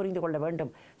 அதை தான் புரிந்து கொள்ள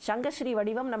வேண்டும். சங்கஸ்ரீ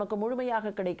வடிவம் நமக்கு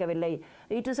முழுமையாக கிடைக்கவில்லை.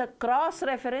 It is a cross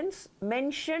reference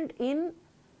mentioned in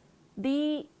the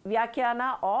வியாக்கியானா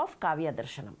of காவிய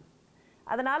தர்ஷனம்.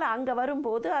 அதனால் அங்கே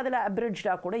வரும்போது அதில்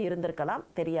அப்ரிட்ஜாக கூட இருந்திருக்கலாம்,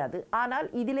 தெரியாது. ஆனால்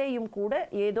இதிலேயும் கூட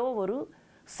ஏதோ ஒரு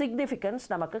சிக்னிஃபிகன்ஸ்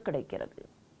நமக்கு கிடைக்கிறது.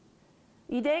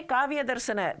 இதே காவிய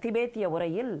தர்சன திபேத்திய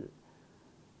உரையில்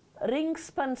ரிங்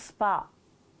ஸ்பன்ஸ்பா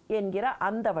என்கிற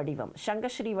அந்த வடிவம்,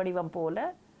 சங்கஸ்ரீ வடிவம் போல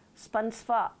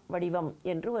ஸ்பன்ஸ்பா வடிவம்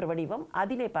என்று ஒரு வடிவம்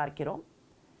அதிலே பார்க்கிறோம்.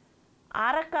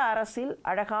 அரக்க அரசில்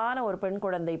அழகான ஒரு பெண்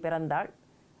குழந்தை பிறந்தாள்.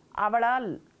 அவளால்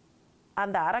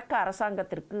அந்த அரக்க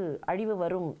அரசாங்கத்திற்கு அழிவு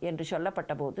வரும் என்று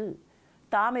சொல்லப்பட்ட போது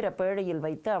தாமிர பேழையில்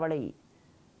வைத்து அவளை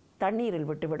தண்ணீரில்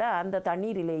விட்டுவிட அந்த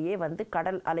தண்ணீரிலேயே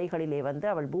கடல் அலைகளிலே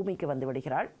அவள் பூமிக்கு வந்து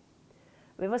விடுகிறாள்.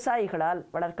 விவசாயிகளால்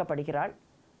வளர்க்கப்படுகிறாள்.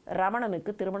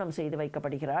 ரமணனுக்கு திருமணம் செய்து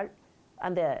வைக்கப்படுகிறாள்.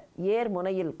 அந்த ஏர்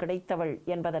முனையில் கிடைத்தவள்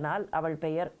என்பதனால் அவள்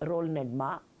பெயர்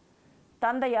ரோல்நெட்மா.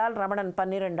 தந்தையால் ரமணன்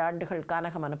 12 ஆண்டுகள்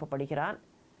கானகம் அனுப்பப்படுகிறான்.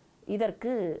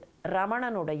 இதற்கு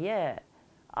ரமணனுடைய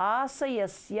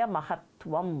ஆசயஸ்ய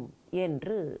மகத்துவம்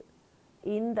என்று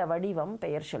இந்த வடிவம்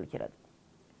பெயர் சொல்கிறது.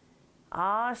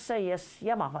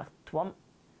 ஆசயஸ்ய மகத்துவம்,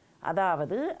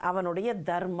 அதாவது அவனுடைய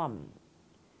தர்மம்,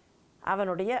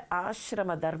 அவனுடைய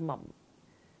ஆசிரம தர்மம்,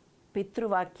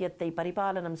 பித்ருவாக்கியத்தை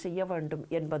பரிபாலனம் செய்ய வேண்டும்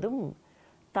என்பதும்,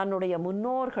 தன்னுடைய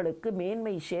முன்னோர்களுக்கு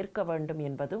மேன்மை சேர்க்க வேண்டும்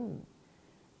என்பதும்,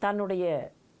 தன்னுடைய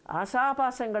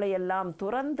ஆசாபாசங்களை எல்லாம்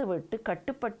துறந்து விட்டு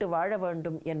கட்டுப்பட்டு வாழ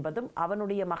வேண்டும் என்பதும்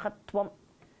அவனுடைய மகத்துவம்,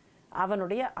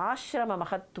 அவனுடைய ஆசிரம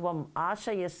மகத்துவம்,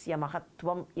 ஆசயஸ்ய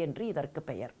மகத்துவம் என்று இதற்கு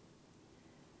பெயர்.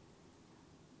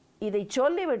 இதை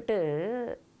சொல்லிவிட்டு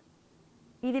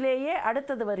இதிலேயே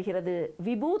அடுத்தது வருகிறது.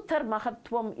 விபூத்தர்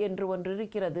மகத்துவம் என்று ஒன்று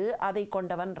இருக்கிறது. அதை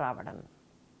கொண்டவன் ராவணன்.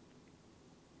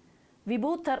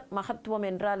 விபூத்தர் மகத்துவம்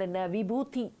என்றால் என்ன?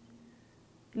 விபூதி,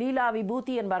 லீலா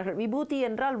விபூதி என்பார்கள். விபூதி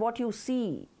என்றால் வாட் யூ சீ.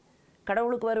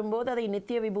 கடவுளுக்கு வரும்போது அதை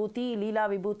நித்திய விபூதி, லீலா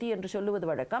விபூதி என்று சொல்லுவது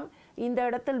வழக்கம். இந்த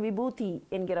இடத்தில் விபூதி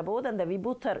என்கிற போது, அந்த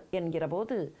விபூத்தர் என்கிற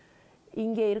போது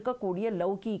இங்கே இருக்கக்கூடிய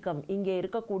லௌகீகம், இங்கே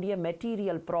இருக்கக்கூடிய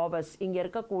மெட்டீரியல் ப்ராவஸ், இங்கே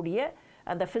இருக்கக்கூடிய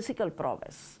அந்த ஃபிசிக்கல்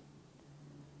ப்ராவஸ்,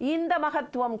 இந்த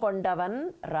மகத்துவம் கொண்டவன்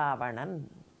ராவணன்.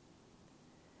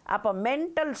 அப்போ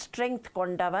மென்டல் ஸ்ட்ரெங்க்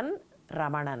கொண்டவன்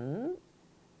ரமணன்,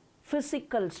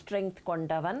 ஃபிசிக்கல் ஸ்ட்ரெங்க்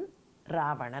கொண்டவன்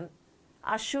ராவணன்.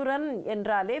 அசுரன்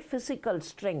என்றாலே physical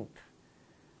strength,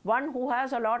 one who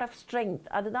has a lot of strength,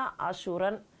 அதுதான்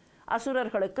அசுரன்.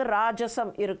 அசுரர்களுக்கு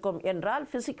ராஜசம் இருக்கும் என்றால்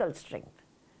ஃபிசிக்கல் ஸ்ட்ரெங்க்.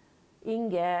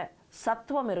 இங்கே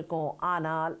சத்துவம் இருக்கும்,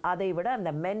 ஆனால் அதை விட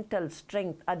அந்த மென்டல்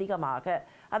ஸ்ட்ரெங்க் அதிகமாக.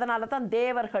 அதனால தான்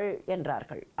தேவர்கள்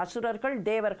என்றார்கள். அசுரர்கள்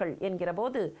தேவர்கள் என்கிற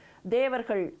போது,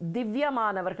 தேவர்கள்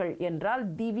திவ்யமானவர்கள் என்றால்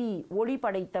திவி, ஒளி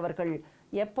படைத்தவர்கள்.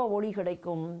 எப்போ ஒளி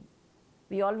கிடைக்கும்?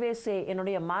 வி ஆல்வேஸ் சே,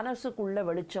 என்னுடைய மனசுக்குள்ள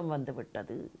வெளிச்சம் வந்து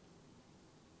விட்டது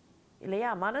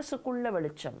இல்லையா? மனசுக்குள்ள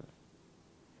வெளிச்சம்,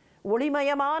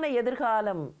 ஒளிமயமான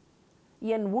எதிர்காலம்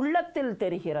என் உள்ளத்தில்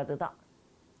தெரிகிறது தான்.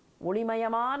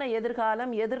 ஒளிமயமான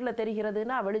எதிர்காலம் எதிரில்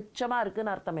தெரிகிறதுன்னா வெளிச்சமாக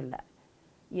இருக்குன்னு அர்த்தம் இல்லை,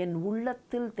 என்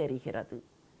உள்ளத்தில் தெரிகிறது.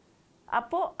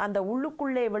 அப்போது அந்த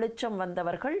உள்ளுக்குள்ளே வெளிச்சம்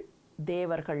வந்தவர்கள்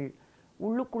தேவர்கள்.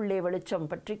 உள்ளுக்குள்ளே வெளிச்சம்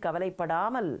பற்றி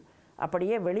கவலைப்படாமல்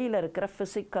அப்படியே வெளியில் இருக்கிற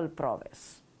ஃபிசிக்கல் ப்ராவஸ்.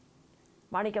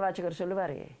 மாணிக்க வாசகர்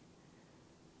சொல்லுவாரே,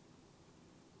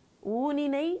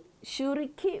 ஊனினை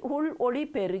சுருக்கி உள் ஒளி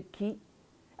பெருக்கி,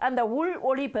 அந்த உள்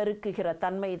ஒளி பெருக்குகிற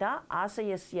தன்மை தான்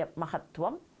ஆசயஸ்ய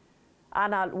மகத்துவம்.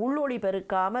 ஆனால் உள்ளொளி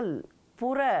பெருக்காமல்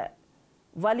புற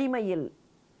வலிமையில்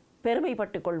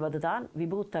பெருமைப்பட்டு கொள்வதுதான்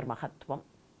விபூத்தர் மகத்துவம்.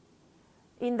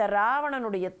 இந்த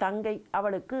ராவணனுடைய தங்கை,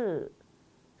 அவளுக்கு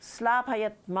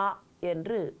ஸ்லாபயத்மா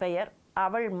என்று பெயர்.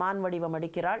 அவள் மான் வடிவம்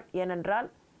அடிக்கிறாள். ஏனென்றால்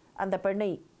அந்த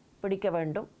பெண்ணை பிடிக்க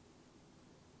வேண்டும்.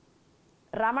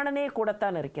 ரமணனே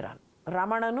கூடத்தான் இருக்கிறான்.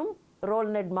 ரமணனும்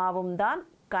ரோல்நெட்மாவும் தான்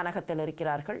கனகத்தில்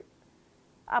இருக்கிறார்கள்.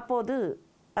 அப்போது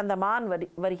அந்த மான்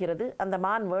வருகிறது. அந்த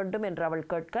மான் வேண்டும் என்று அவள்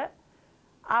கேட்க,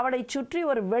 அவளை சுற்றி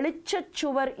ஒரு வெளிச்சச்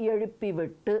சுவர்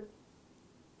எழுப்பிவிட்டு,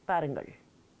 பாருங்கள்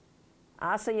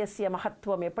ஆசயஸ்ய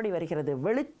மகத்துவம் எப்படி வருகிறது.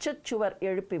 வெளிச்சச் சுவர்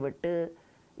எழுப்பிவிட்டு,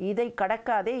 இதை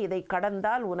கடக்காதே, இதை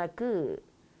கடந்தால் உனக்கு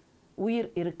உயிர்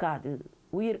இருக்காது,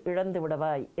 உயிர் இழந்து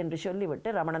விடவாய் என்று சொல்லிவிட்டு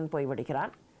ரமணன்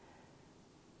போய்விடுகிறான்.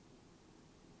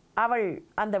 அவள்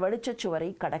அந்த வெளிச்சச்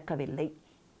சுவரை கடக்கவில்லை.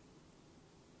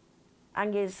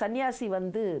 அங்கே சன்னியாசி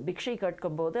வந்து பிக்ஷை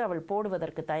கேட்கும்போது அவள்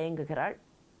போடுவதற்கு தயங்குகிறாள்.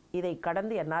 இதை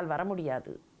கடந்து என்னால் வர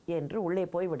முடியாது என்று உள்ளே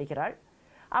போய் விடுகிறாள்.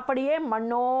 அப்படியே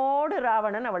மண்ணோடு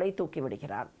ராவணன் அவளை தூக்கி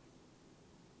விடுகிறான்.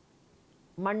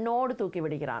 மண்ணோடு தூக்கி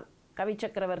விடுகிறான். கவி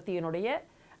சக்கரவர்த்தியினுடைய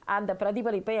அந்த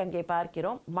பிரதிபலிப்பை அங்கே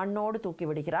பார்க்கிறோம். மண்ணோடு தூக்கி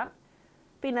விடுகிறான்.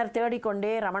 பின்னர்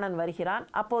தேடிக்கொண்டே ரமணன் வருகிறான்.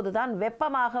 அப்போதுதான்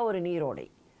வெப்பமாக ஒரு நீரோடை,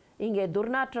 இங்கே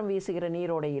துர்நாற்றம் வீசுகிற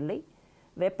நீரோடை இல்லை,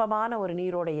 வெப்பமான ஒரு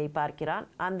நீரோடையை பார்க்கிறான்.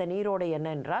 அந்த நீரோடை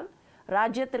என்னென்றால்,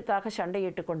 ராஜ்யத்திற்காக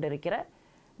சண்டையிட்டு கொண்டிருக்கிற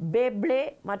பேப்ளே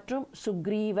மற்றும்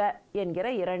சுக்ரீவ என்கிற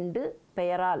 2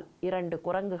 பெயரால், 2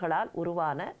 குரங்குகளால்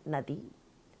உருவான நதி.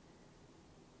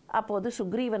 அப்போது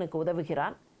சுக்ரீவனுக்கு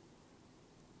உதவுகிறான்.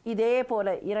 இதே போல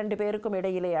 2 பேருக்கும்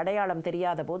இடையிலே அடையாளம்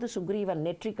தெரியாத போது சுக்ரீவன்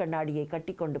நெற்றி கண்ணாடியை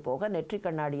கட்டி கொண்டு போக நெற்றி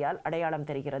கண்ணாடியால் அடையாளம்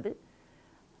தெரிகிறது.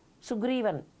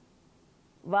 சுக்ரீவன்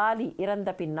வாலி இறந்த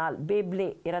பின்னால், பேப்லே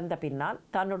இறந்த பின்னால்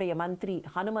தன்னுடைய மந்திரி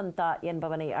ஹனுமந்தா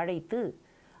என்பவனை அழைத்து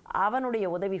அவனுடைய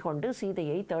உதவி கொண்டு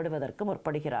சீதையை தேடுவதற்கு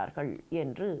முற்படுகிறார்கள்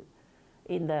என்று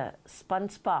இந்த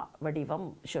ஸ்பன்ஸ்பா வடிவம்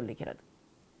சொல்லுகிறது.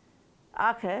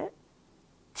 ஆக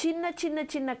சின்ன சின்ன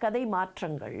சின்ன கதை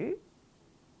மாற்றங்கள்,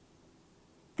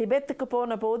 திபெத்துக்கு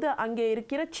போன போது அங்கே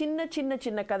இருக்கிற சின்ன சின்ன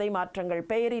சின்ன கதை மாற்றங்கள்,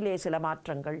 பெயரிலே சில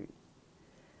மாற்றங்கள்,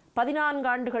 14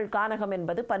 ஆண்டுகள் கானகம்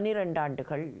என்பது 12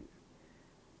 ஆண்டுகள்,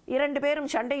 2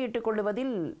 பேரும் சண்டையிட்டுக்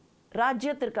கொள்ளுவதில்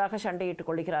ராஜ்யத்திற்காக சண்டையிட்டுக்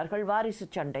கொள்கிறார்கள், வாரிசு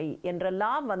சண்டை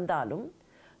என்றெல்லாம் வந்தாலும்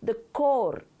தி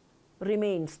கோர்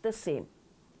ரிமெயின்ஸ் த சேம்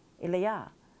இல்லையா?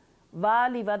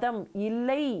 வாலிவதம்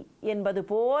இல்லை என்பது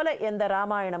போல எந்த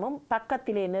ராமாயணமும்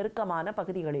பக்கத்திலே நெருக்கமான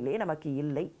பகுதிகளிலே நமக்கு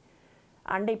இல்லை.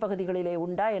 அண்டை பகுதிகளிலே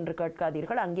உண்டா என்று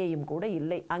கேட்காதீர்கள், அங்கேயும் கூட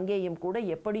இல்லை. அங்கேயும் கூட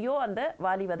எப்படியோ அந்த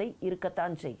வாலிவதை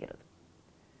இருக்கத்தான் செய்கிறது.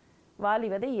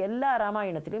 வாலிவதை எல்லா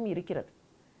ராமாயணத்திலும் இருக்கிறது.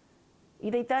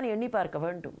 இதைத்தான் எண்ணி பார்க்க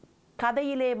வேண்டும்.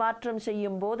 கதையிலே மாற்றம்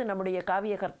செய்யும் போது நம்முடைய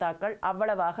காவியகர்த்தாக்கள்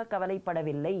அவ்வளவாக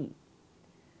கவலைப்படவில்லை.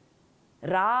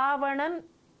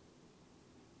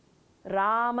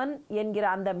 ராமன் என்கிற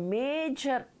அந்த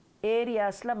மேஜர்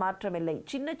ஏரியாஸில் மாற்றமில்லை.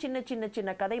 சின்ன சின்ன சின்ன சின்ன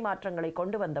கதை மாற்றங்களை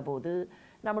கொண்டு வந்தபோது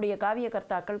நம்முடைய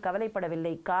காவியகர்த்தாக்கள்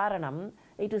கவலைப்படவில்லை. காரணம்,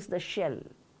 இட் இஸ் த ஷெல்.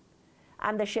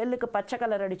 அந்த ஷெல்லுக்கு பச்சை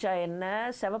கலர் அடித்தா என்ன,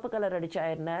 சிவப்பு கலர் அடித்தா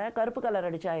என்ன, கருப்பு கலர்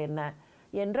அடித்தா என்ன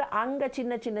என்று அங்கே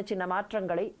சின்ன சின்ன சின்ன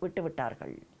மாற்றங்களை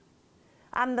விட்டுவிட்டார்கள்.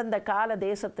 அந்தந்த கால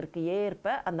தேசத்திற்கு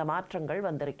ஏற்ப அந்த மாற்றங்கள்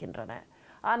வந்திருக்கின்றன.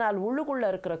 ஆனால் உள்ளுக்குள்ளே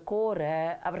இருக்கிற கோரை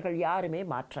அவர்கள் யாருமே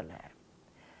மாற்றலை.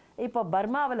 இப்போ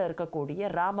பர்மாவில் இருக்கக்கூடிய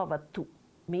ராமவத்து,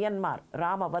 மியன்மார்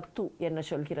ராமவத்து என்ன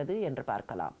சொல்கிறது என்று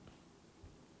பார்க்கலாம்.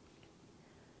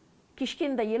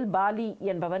 கிஷ்கிந்தையில் பாலி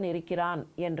என்பவன் இருக்கிறான்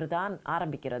என்றுதான்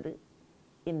ஆரம்பிக்கிறது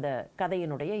இந்த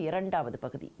கதையினுடைய 2வது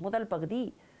பகுதி. முதல் பகுதி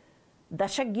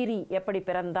தசகிரி எப்படி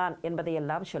பிறந்தான்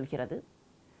என்பதையெல்லாம் சொல்கிறது.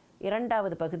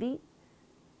 2வது பகுதி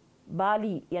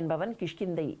பாலி என்பவன்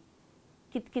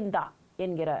கித்கிந்தா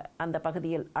என்கிற அந்த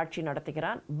பகுதியில் ஆட்சி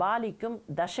நடத்துகிறான். பாலிக்கும்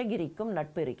தசகிரிக்கும்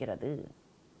நட்பு இருக்கிறது.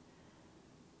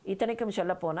 இத்தனைக்கும்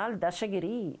சொல்லப்போனால்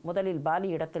தசகிரி முதலில் பாலி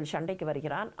இடத்தில் சண்டைக்கு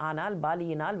வருகிறான். ஆனால்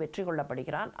பாலியினால் வெற்றி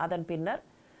கொள்ளப்படுகிறான். அதன் பின்னர்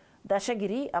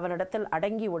தசகிரி அவனிடத்தில்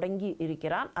அடங்கி ஒடங்கி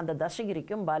இருக்கிறான். அந்த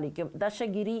தசகிரிக்கும் பாலிக்கும்,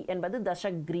 தசகிரி என்பது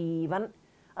தசக்ரீவன்,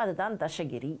 அதுதான்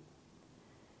தசகிரி.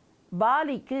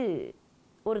 பாலிக்கு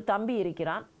ஒரு தம்பி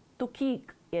இருக்கிறான்,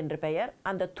 துகீக் என்று பெயர்.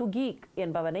 அந்த துகீக்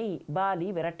என்பவனை பாலி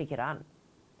விரட்டுகிறான்.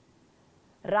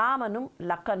 ராமனும்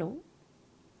லக்கனும்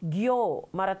கியோ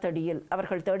மரத்தடியில்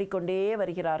அவர்கள் தேடிக்கொண்டே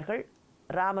வருகிறார்கள்.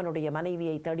 ராமனுடைய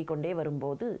மனைவியை தேடிக்கொண்டே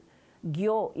வரும்போது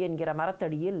கியோ என்கிற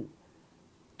மரத்தடியில்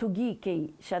துகீக்கை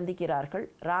சந்திக்கிறார்கள்.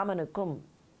 ராமனுக்கும்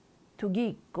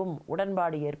துகீக்கும்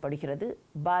உடன்பாடு ஏற்படுகிறது.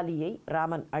 பாலியை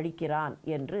ராமன் அழிக்கிறான்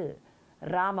என்று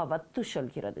ராமவத்து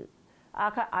சொல்கிறது.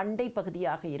 ஆக அண்டை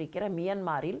பகுதியாக இருக்கிற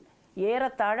மியன்மாரில்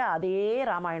ஏறத்தாழ அதே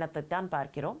ராமாயணத்தை தான்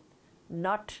பார்க்கிறோம்.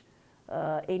 Not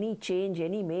any change,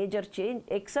 any major change,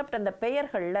 accept அந்த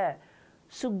பெயர்களில்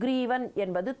சுக்ரீவன்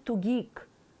என்பது துகீக்,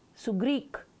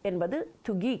 சுக்ரீக் என்பது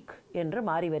துகீக் என்று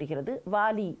மாறி வருகிறது.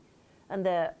 வாலி அந்த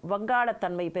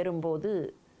வங்காளத்தன்மை பெறும்போது,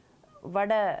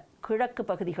 வட கிழக்கு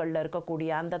பகுதிகளில் இருக்கக்கூடிய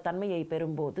அந்த தன்மையை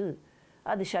பெறும்போது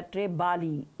அது சற்றே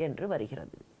பாலி என்று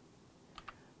வருகிறது.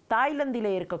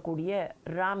 தாய்லாந்திலே இருக்கக்கூடிய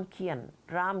ராம்கியன்,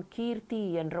 ராம்கீர்த்தி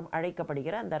என்றும்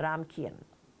அழைக்கப்படுகிற அந்த ராம்கியன்,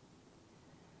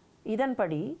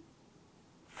 இதன்படி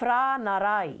ஃப்ரா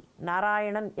நராய்,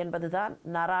 நாராயணன் என்பதுதான்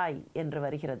நராய் என்று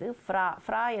வருகிறது.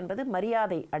 ஃப்ரா என்பது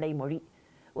மரியாதை அடைமொழி,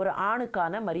 ஒரு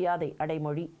ஆணுக்கான மரியாதை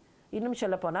அடைமொழி. இன்னும்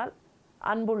சொல்லப்போனால்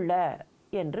அன்புள்ள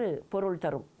என்று பொருள்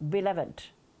தரும், பிலவன்ட்.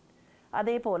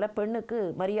 அதே போல் பெண்ணுக்கு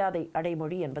மரியாதை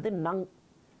அடைமொழி என்பது நங்,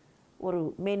 ஒரு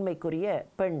மேன்மைக்குரிய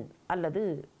பெண் அல்லது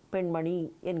பெண்மணி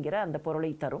என்கிற அந்த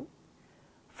பொருளை தரும்.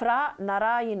 ஃப்ரா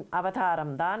நராயின்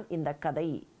அவதாரம்தான் இந்த கதை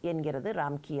என்கிறது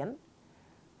ராம்கியன்.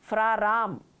 ஃப்ரா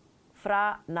ராம், ஃப்ரா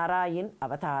நராயின்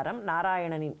அவதாரம்,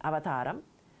 நாராயணனின் அவதாரம்.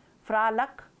 ஃப்ரா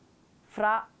லக்,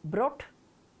 ஃப்ரா புரோட்,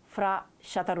 ஃப்ரா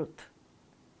சதருத்.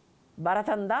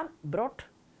 பரதன்தான் புரோட்,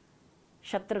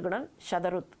 சத்ருகுணன்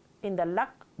சதருத். இந்த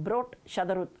லக், புரோட்,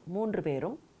 சதருத் 3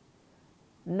 பேரும்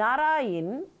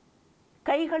நாராயின்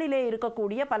கைகளிலே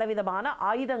இருக்கக்கூடிய பலவிதமான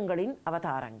ஆயுதங்களின்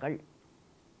அவதாரங்கள்.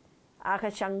 ஆக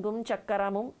சங்கும்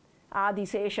சக்கரமும்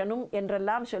ஆதிசேஷனும்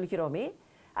என்றெல்லாம் சொல்கிறோமே,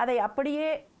 அதை அப்படியே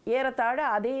ஏறத்தாழ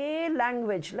அதே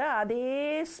லாங்குவேஜில், அதே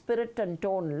ஸ்பிரிட் அண்ட்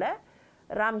டோனில்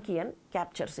ராம்கியன்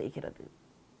கேப்சர் செய்கிறது.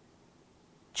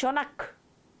 சொனக்,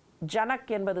 ஜனக்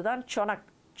என்பதுதான் சொனக்.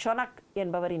 சொனக்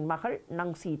என்பவரின் மகள்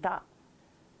நங்சீதா.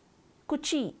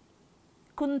 குச்சி,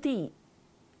 குந்தி,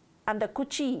 அந்த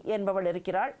குச்சி என்பவள்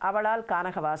இருக்கிறாள். அவளால்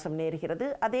கானகவாசம் நேர்கிறது.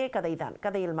 அதே கதைதான்,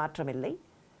 கதையில் மாற்றமில்லை.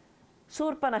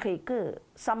 சூர்பனகைக்கு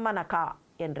சம்மனகா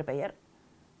என்று பெயர்.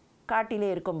 காட்டிலே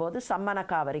இருக்கும்போது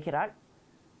சம்மனகா வருகிறாள்.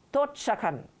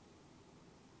 தோட்சகன்,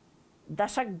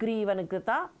 தசக்ரீவனுக்கு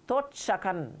தான்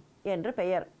தோட்சகன் என்று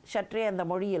பெயர். சற்றே அந்த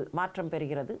மொழியில் மாற்றம்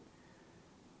பெறுகிறது.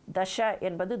 தஷ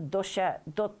என்பது தொஷ,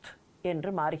 தொத் என்று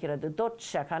மாறுகிறது.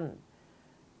 தோட்சகன்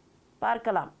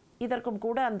பார்க்கலாம். இதற்கும்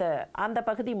கூட அந்த அந்த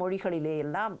பகுதி மொழிகளிலே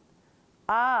எல்லாம்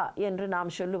ஆ என்று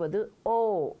நாம் சொல்லுவது ஓ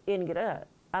என்கிற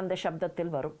அந்த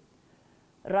சப்தத்தில் வரும்.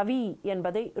 ரவி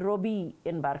என்பதை ரொபி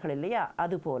என்பார்கள் இல்லையா?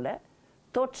 அதுபோல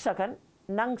தோட்சகன்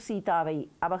நங் சீதாவை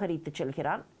அபகரித்து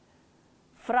செல்கிறான்.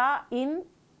 ஃப்ரா இன்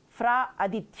ஃப்ரா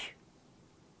அதித்.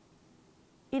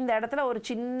 இந்த இடத்துல ஒரு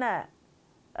சின்ன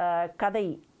கதை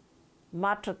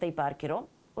மாற்றத்தை பார்க்கிறோம்.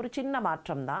 ஒரு சின்ன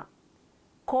மாற்றம்தான்.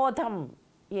 கோதம்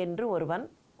என்று ஒருவன்,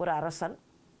 ஒரு அரசன்.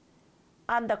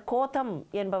 அந்த கோதம்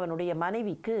என்பவனுடைய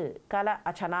மனைவிக்கு கல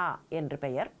அச்சனா என்று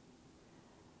பெயர்.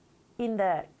 இந்த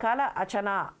கல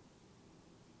அச்சனா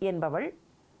என்பவள்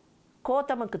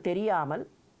கோதமுக்கு தெரியாமல்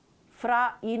ஃப்ரா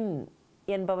இன்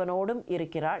என்பவனோடும்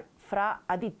இருக்கிறாள், ஃப்ரா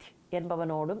அதித்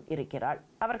என்பவனோடும் இருக்கிறாள்.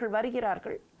 அவர்கள்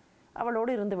வருகிறார்கள்,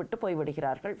 அவளோடு இருந்துவிட்டு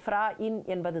போய்விடுகிறார்கள். ஃப்ரா இன்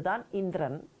என்பதுதான்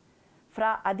இந்திரன்,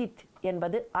 ஃப்ரா அதித்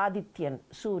என்பது ஆதித்யன்,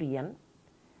 சூரியன்.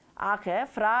 ஆக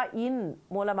ஃப்ரா இன்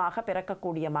மூலமாக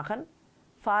பிறக்கக்கூடிய மகன்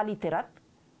ஃபாலிதிரத்,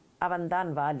 அவன்தான்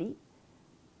வாலி.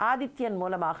 ஆதித்யன்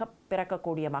மூலமாக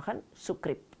பிறக்கக்கூடிய மகன்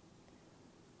சுக்ரிப்.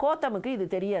 கோதமுக்கு இது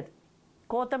தெரியாது.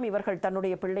 கோதம் இவர்கள்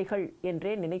தன்னுடைய பிள்ளைகள்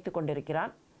என்றே நினைத்து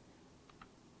கொண்டிருக்கிறான்.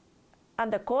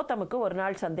 அந்த கோதமுக்கு ஒரு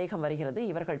நாள் சந்தேகம் வருகிறது,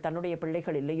 இவர்கள் தன்னுடைய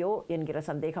பிள்ளைகள் இல்லையோ என்கிற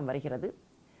சந்தேகம் வருகிறது.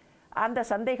 அந்த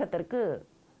சந்தேகத்திற்கு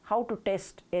ஹவு டு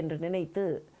டெஸ்ட் என்று நினைத்து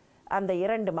அந்த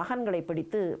 2 மகன்களை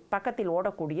பிடித்து பக்கத்தில்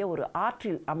ஓடக்கூடிய ஒரு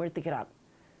ஆற்றில் அமிழ்த்துகிறான்.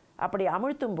 அப்படி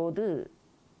அமிழ்த்தும் போது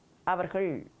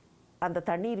அவர்கள் அந்த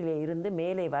தண்ணீரிலே இருந்து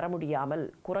மேலே வர முடியாமல்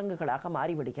குரங்குகளாக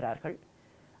மாறிவிடுகிறார்கள்.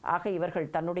 ஆக இவர்கள்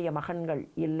தன்னுடைய மகன்கள்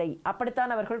இல்லை.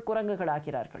 அப்படித்தான் அவர்கள்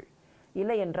குரங்குகளாகிறார்கள்.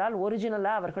 இல்லை என்றால்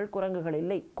ஒரிஜினலாக அவர்கள் குரங்குகள்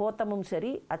இல்லை. கோத்தமும்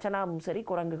சரி அச்சனாவும் சரி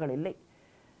குரங்குகள் இல்லை.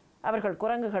 அவர்கள்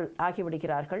குரங்குகள்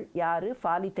ஆகிவிடுகிறார்கள். யாரு?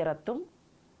 ஃபாலிதிரத்தும்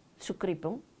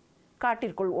சுக்ரிப்பும்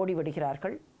காட்டிற்குள்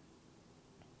ஓடிவிடுகிறார்கள்.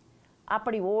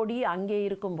 அப்படி ஓடி அங்கே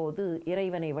இருக்கும்போது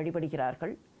இறைவனை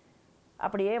வழிபடுகிறார்கள்.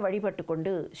 அப்படியே வழிபட்டு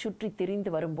கொண்டு சுற்றி திரிந்து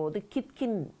வரும்போது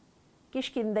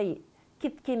கிஷ்கிந்தை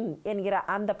கித்கின் என்கிற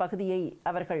அந்த பகுதியை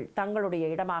அவர்கள் தங்களுடைய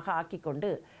இடமாக ஆக்கிக்கொண்டு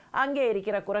அங்கே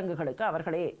இருக்கிற குரங்குகளுக்கு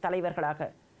அவர்களே தலைவர்களாக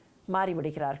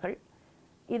மாறிவிடுகிறார்கள்.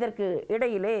 இதற்கு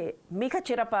இடையிலே மிகச்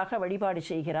சிறப்பாக வழிபாடு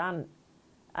செய்கிறான்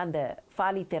அந்த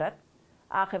ஃபாலிதிரத்.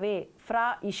 ஆகவே ஃப்ரா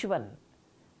இசுவன்,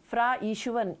 ஃப்ரா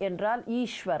இசுவன் என்றால்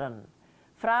ஈஸ்வரன்.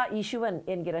 ஃப்ரா இசுவன்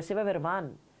என்கிற சிவபெருமான்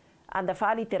அந்த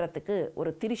ஃபாலிதிரத்துக்கு ஒரு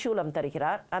திரிசூலம்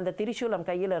தருகிறார். அந்த திரிசூலம்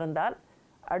கையில் இருந்தால்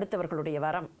அடுத்தவர்களுடைய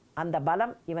வரம், அந்த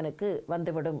பலம் இவனுக்கு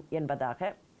வந்துவிடும் என்பதாக.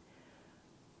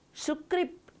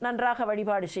 சுக்ரிப் நன்றாக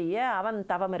வழிபாடு செய்ய, அவன்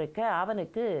தவம் இருக்க,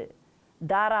 அவனுக்கு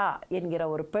தாரா என்கிற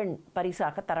ஒரு பெண்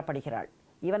பரிசாக தரப்படுகிறாள்.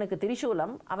 இவனுக்கு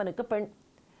திரிசூலம், அவனுக்கு பெண்.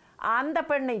 அந்த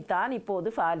பெண்ணைத்தான்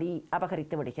இப்போது ஃபாலி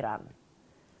அபகரித்து விடுகிறான்.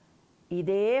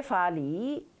 இதே ஃபாலி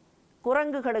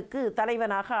குரங்குகளுக்கு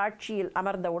தலைவனாக ஆட்சியில்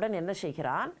அமர்ந்தவுடன் என்ன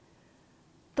செய்கிறான்?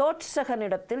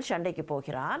 தோட்சகனிடத்தில் சண்டைக்கு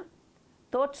போகிறான்.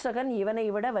 தோட்சகன் இவனை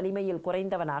விட வலிமையில்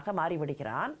குறைந்தவனாக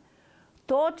மாறிவிடுகிறான்.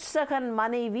 தோட்சகன்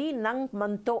மனைவி நங்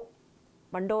மந்தோ,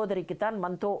 மண்டோதரிக்குத்தான்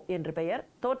மந்தோ என்று பெயர்.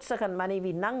 தோட்சகன்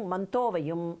மனைவி நங்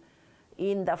மந்தோவையும்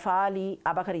இந்த ஃபாலி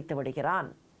அபகரித்து விடுகிறான்.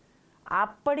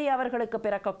 அப்படி அவர்களுக்கு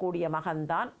பிறக்கக்கூடிய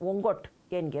மகன்தான் ஒங்கொட்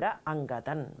என்கிற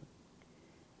அங்கதன்.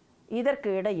 இதற்கு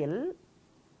இடையில்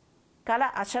கல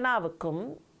அசனாவுக்கும்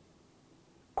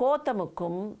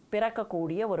கோத்தமுக்கும்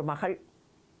பிறக்கக்கூடிய ஒரு மகள்.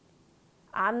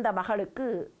 அந்த மகளுக்கு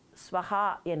ஸ்வஹா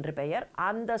என்று பெயர்.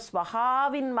 அந்த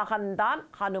ஸ்வஹாவின் மகன்தான்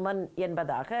ஹனுமன்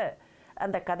என்பதாக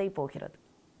அந்த கதை போகிறது.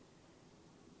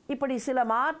 இப்படி சில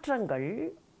மாற்றங்கள்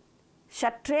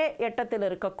சற்றே எட்டத்தில்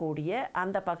இருக்கக்கூடிய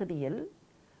அந்த பகுதியில்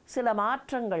சில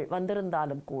மாற்றங்கள்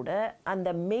வந்திருந்தாலும் கூட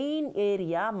அந்த மெயின்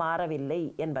ஏரியா மாறவில்லை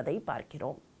என்பதை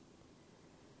பார்க்கிறோம்.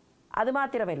 அது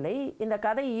மாத்திரமில்லை, இந்த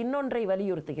கதை இன்னொன்றை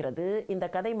வலியுறுத்துகிறது. இந்த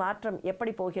கதை மாற்றம்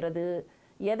எப்படி போகிறது,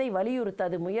 எதை வலியுறுத்த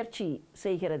அது முயற்சி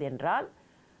செய்கிறது என்றால்,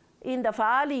 இந்த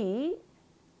ஃபாலி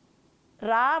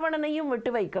ராவணனையும்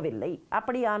விட்டு வைக்கவில்லை.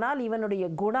 அப்படியானால் இவனுடைய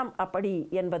குணம் அப்படி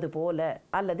என்பது போல,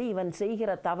 அல்லது இவன் செய்கிற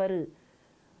தவறு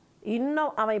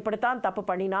இன்னும் அவன் இப்படித்தான் தப்பு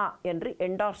பண்ணினா என்று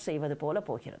என்டார்ஸ் செய்வது போல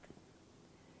போகிறது.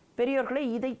 பெரியோர்களை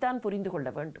இதைத்தான் புரிந்து கொள்ள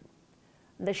வேண்டும்.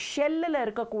 இந்த ஷெல்லில்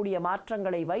இருக்கக்கூடிய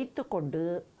மாற்றங்களை வைத்து கொண்டு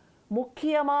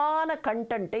முக்கியமான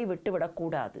கண்டென்ட்டை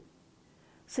விட்டுவிடக்கூடாது.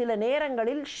 சில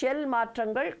நேரங்களில் ஷெல்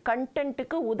மாற்றங்கள்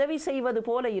கண்டென்ட்டுக்கு உதவி செய்வது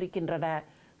போல இருக்கின்றன.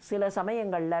 சில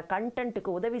சமயங்களில்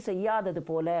கண்டென்ட்டுக்கு உதவி செய்யாதது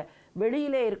போல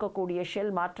வெளியிலே இருக்கக்கூடிய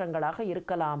ஷெல் மாற்றங்களாக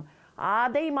இருக்கலாம்.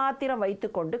 அதை மாத்திரம்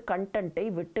வைத்துக்கொண்டு கண்டென்ட்டை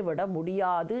விட்டுவிட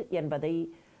முடியாது என்பதை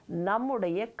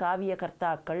நம்முடைய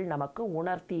காவியகர்த்தாக்கள் நமக்கு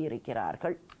உணர்த்தி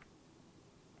இருக்கிறார்கள்.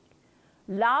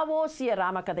 லாவோசிய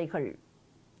ராமகதைகள்,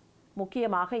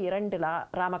 முக்கியமாக 2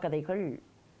 ராமகதைகள்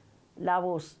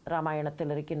லாவோஸ்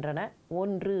ராமாயணத்தில் இருக்கின்றன.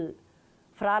 ஒன்று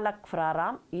ஃப்ராலக்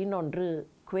ஃப்ராராம், இன்னொன்று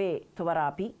குவே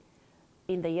துவராபி.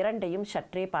 இந்த 2ஐயும்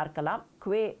சற்றே பார்க்கலாம்.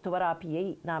 குவே துவராபியை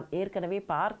நாம் ஏற்கனவே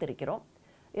பார்த்திருக்கிறோம்,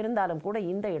 இருந்தாலும் கூட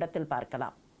இந்த இடத்தில்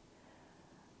பார்க்கலாம்.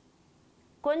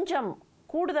 கொஞ்சம்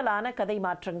கூடுதலான கதை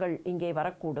மாற்றங்கள் இங்கே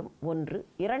வரக்கூடும். ஒன்று.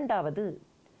 இரண்டாவது,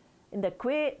 இந்த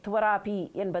குவே துவராபி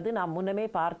என்பது நாம் முன்னமே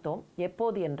பார்த்தோம்.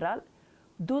 எப்போது என்றால்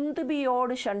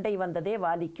துந்துபியோடு சண்டை வந்ததே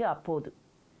வாலிக்கு அப்போது.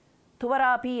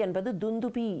 துவராபி என்பது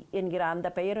துந்துபி என்கிற அந்த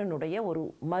பெயரினுடைய ஒரு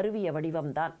மருவிய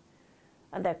வடிவம்தான்.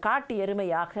 அந்த காட்டு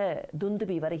எருமையாக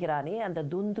துந்துபி வருகிறானே, அந்த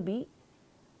துந்துபி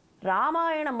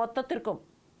ராமாயணம் மொத்தத்திற்கும்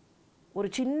ஒரு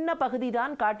சின்ன பகுதி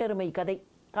தான் காட்டெருமை கதை.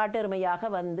 காட்டெருமையாக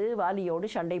வந்து வாலியோடு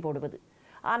சண்டை போடுவது.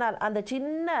 ஆனால் அந்த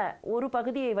சின்ன ஒரு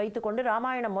பகுதியை வைத்துக்கொண்டு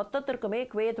ராமாயணம் மொத்தத்திற்குமே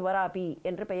குவே துவராபி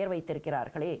என்று பெயர்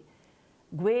வைத்திருக்கிறார்களே.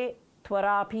 குவே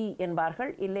துவராபி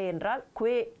என்பார்கள், இல்லை என்றால்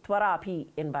குவே துவராபி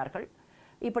என்பார்கள்.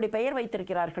 இப்படி பெயர்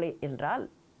வைத்திருக்கிறார்களே என்றால்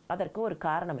அதற்கு ஒரு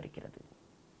காரணம் இருக்கிறது.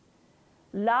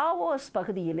 லாவோஸ்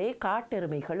பகுதியிலே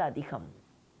காட்டெருமைகள் அதிகம்.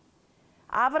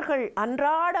 அவர்கள்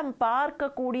அன்றாடம்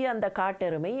பார்க்கக்கூடிய அந்த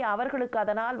காட்டெருமை, அவர்களுக்கு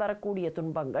அதனால் வரக்கூடிய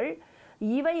துன்பங்கள்,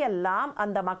 இவையெல்லாம்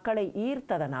அந்த மக்களை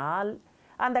ஈர்த்ததனால்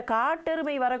அந்த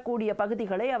காட்டெருமை வரக்கூடிய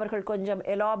பகுதிகளை அவர்கள் கொஞ்சம்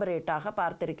எலாபரேட்டாக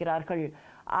பார்த்திருக்கிறார்கள்.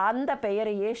 அந்த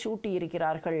பெயரையே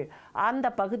சூட்டியிருக்கிறார்கள். அந்த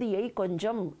பகுதியை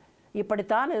கொஞ்சம்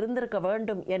இப்படித்தான் இருந்திருக்க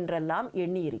வேண்டும் என்றெல்லாம்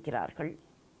எண்ணியிருக்கிறார்கள்.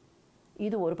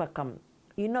 இது ஒரு பக்கம்.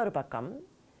 இன்னொரு பக்கம்,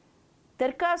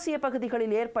 தெற்காசிய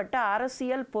பகுதிகளில் ஏற்பட்ட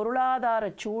அரசியல் பொருளாதார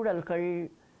சூழல்கள்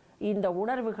இந்த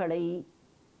உணர்வுகளை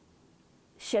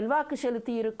செல்வாக்கு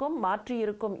செலுத்தியிருக்கும்,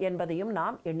 மாற்றியிருக்கும் என்பதையும்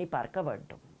நாம் எண்ணி பார்க்க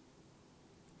வேண்டும்.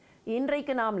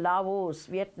 இன்றைக்கு நாம் லாவோஸ்,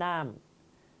 வியட்நாம்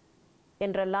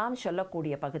என்றெல்லாம்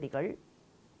சொல்லக்கூடிய பகுதிகள்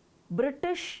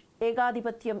பிரிட்டிஷ்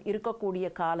ஏகாதிபத்தியம் இருக்கக்கூடிய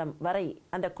காலம் வரை,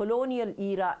 அந்த கொலோனியல்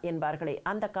ஈரா என்பார்களே,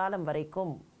 அந்த காலம்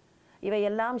வரைக்கும்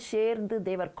இவையெல்லாம் சேர்ந்து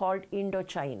தேவர் called Indo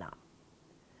China.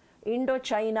 Indo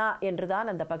China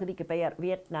என்றுதான் அந்த பகுதிக்கு பெயர்.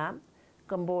 வியட்நாம்,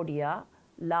 கம்போடியா,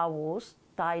 லாவோஸ்,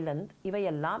 தாய்லாந்து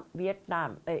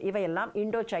இவையெல்லாம்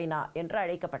இண்டோ சைனா என்று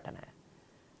அழைக்கப்பட்டன.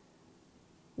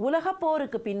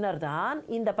 உலகப்போருக்கு பின்னர் தான்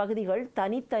இந்த பகுதிகள்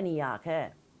தனித்தனியாக,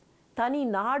 தனி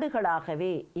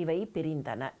நாடுகளாகவே இவை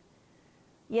பிரிந்தன.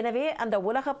 எனவே அந்த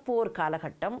உலகப்போர்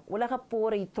காலகட்டம்,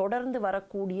 உலகப்போரை தொடர்ந்து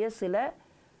வரக்கூடிய சில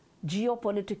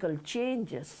ஜியோபொலிட்டிக்கல்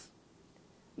சேஞ்சஸ்,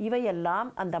 இவையெல்லாம்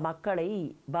அந்த மக்களை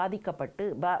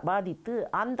பாதித்து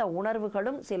அந்த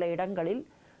உணர்வுகளும் சில இடங்களில்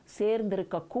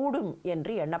சேர்ந்திருக்கக்கூடும்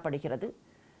என்று எண்ணப்படுகிறது.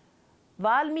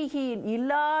 வால்மீகியில்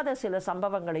இல்லாத சில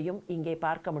சம்பவங்களையும் இங்கே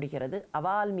பார்க்க முடிகிறது.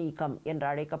 அவால்மீகம் என்று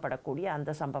அழைக்கப்படக்கூடிய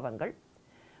அந்த சம்பவங்கள்.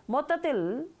 மொத்தத்தில்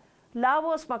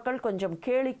லாவோஸ் மக்கள் கொஞ்சம்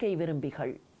கேளிக்கை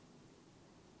விரும்பிகள்.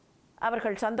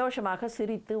 அவர்கள் சந்தோஷமாக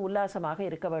சிரித்து உல்லாசமாக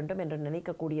இருக்க வேண்டும் என்று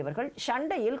நினைக்கக்கூடியவர்கள்.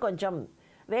 சண்டையில் கொஞ்சம்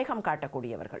வேகம்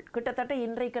காட்டக்கூடியவர்கள். கிட்டத்தட்ட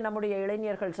இன்றைக்கு நம்முடைய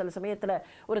இளைஞர்கள் சில சமயத்தில்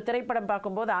ஒரு திரைப்படம்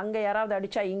பார்க்கும்போது அங்கே யாராவது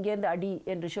அடித்தா இங்கேருந்து அடி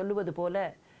என்று சொல்லுவது போல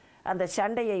அந்த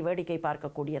சண்டையை வேடிக்கை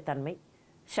பார்க்கக்கூடிய தன்மை,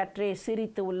 சற்றே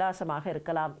சிரித்து உல்லாசமாக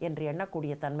இருக்கலாம் என்று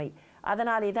எண்ணக்கூடிய தன்மை.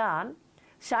 அதனாலே தான்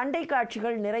சண்டை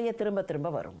காட்சிகள் நிறைய திரும்ப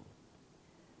திரும்ப வரும்.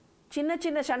 சின்ன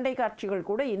சின்ன சண்டை காட்சிகள்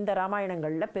கூட இந்த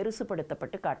ராமாயணங்களில்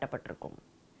பெருசுப்படுத்தப்பட்டு காட்டப்பட்டிருக்கும்.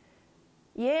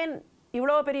 ஏன்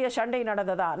இவ்வளோ பெரிய சண்டை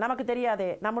நடந்ததா, நமக்கு தெரியாதே,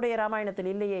 நம்முடைய ராமாயணத்தில்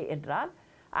இல்லையே என்றால்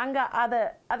அங்கே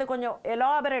அதை கொஞ்சம்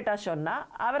எலாபரேட்டாக சொன்னால்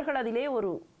அவர்கள் அதிலே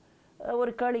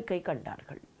ஒரு கேளிக்கை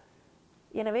கண்டார்கள்.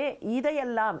 எனவே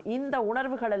இதையெல்லாம், இந்த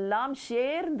உணர்வுகளெல்லாம்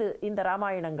சேர்ந்து இந்த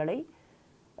ராமாயணங்களை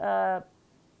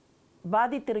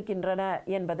பாதித்திருக்கின்றன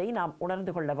என்பதை நாம்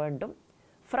உணர்ந்து கொள்ள வேண்டும்.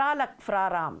 ஃப்ராலக்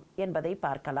ஃப்ராராம் என்பதை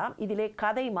பார்க்கலாம். இதிலே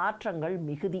கதை மாற்றங்கள்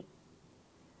மிகுதி.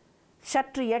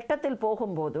 சற்று எட்டத்தில்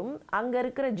போகும்போதும் அங்கே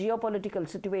இருக்கிற ஜியோபொலிட்டிக்கல்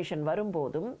சிச்சுவேஷன்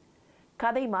வரும்போதும்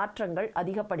கதை மாற்றங்கள்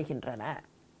அதிகப்படுகின்றன.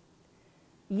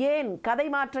 ஏன் கதை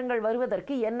மாற்றங்கள்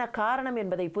வருவதற்கு என்ன காரணம்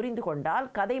என்பதை புரிந்து கொண்டால்,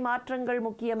 கதை மாற்றங்கள்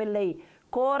முக்கியமில்லை,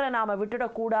 கோரை நாம்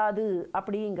விட்டுடக்கூடாது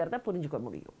அப்படிங்கிறத புரிஞ்சுக்க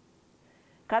முடியும்.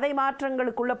 கதை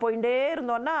மாற்றங்களுக்குள்ளே போயிட்டே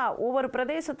இருந்தோன்னா ஒவ்வொரு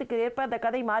பிரதேசத்துக்கு ஏற்ப அந்த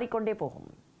கதை மாறிக்கொண்டே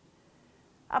போகும்.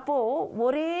 அப்போது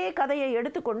ஒரே கதையை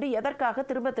எடுத்துக்கொண்டு எதற்காக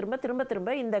திரும்ப திரும்ப திரும்ப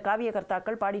திரும்ப இந்த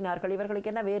காவியகர்த்தாக்கள் பாடினார்கள்?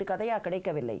 இவர்களுக்கு என்ன வேறு கதையாக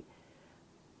கிடைக்கவில்லை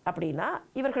அப்படின்னா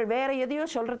இவர்கள் வேறு எதையோ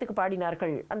சொல்கிறதுக்கு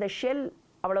பாடினார்கள். அந்த ஷெல்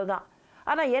அவ்வளோதான்.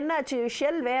 ஆனால் என்னாச்சு,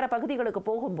 ஷெல் வேறு பகுதிகளுக்கு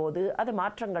போகும்போது அது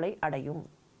மாற்றங்களை அடையும்.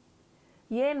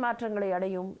 ஏன் மாற்றங்களை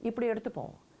அடையும்? இப்படி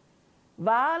எடுத்துப்போம்.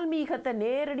 வால்மீகத்தை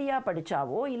நேரடியாக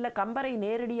படித்தாவோ இல்லை கம்பரை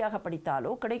நேரடியாக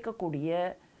படித்தாலோ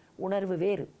கிடைக்கக்கூடிய உணர்வு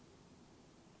வேறு.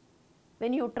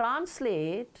 When you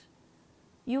translate,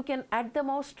 you can at the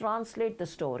most translate the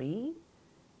story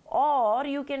or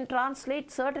you can translate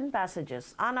certain passages.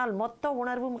 ஆனால் மொத்த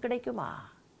உணர்வும் கிடைக்குமா?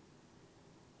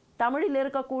 தமிழில்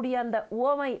இருக்கக்கூடிய அந்த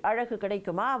உவமை அழகு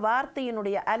கிடைக்குமா?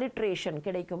 வார்த்தையினுடைய அலிட்ரேஷன்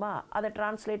கிடைக்குமா அதை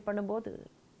டிரான்ஸ்லேட் பண்ணும்போது?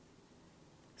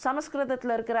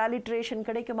 சமஸ்கிருதத்தில் இருக்கிற அலிட்ரேஷன்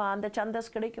கிடைக்குமா? அந்த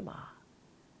சந்தஸ் கிடைக்குமா?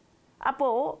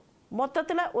 அப்போது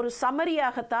மொத்தத்தில் ஒரு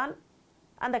சம்மரியாகத்தான்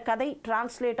அந்த கதை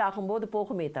டிரான்ஸ்லேட் ஆகும்போது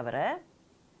போகுமே தவிர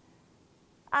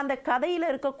அந்த கதையில்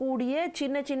இருக்கக்கூடிய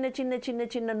சின்ன சின்ன சின்ன சின்ன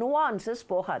சின்ன நுவான்சஸ்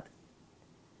போகாது.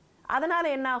 அதனால்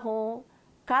என்னாகும்,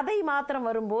 கதை மாத்திரம்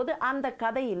வரும்போது அந்த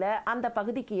கதையில் அந்த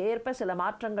பகுதிக்கு ஏற்ப சில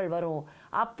மாற்றங்கள் வரும்.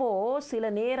 அப்போது சில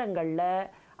நேரங்களில்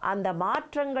அந்த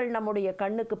மாற்றங்கள் நம்முடைய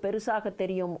கண்ணுக்கு பெருசாக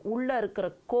தெரியும், உள்ளே இருக்கிற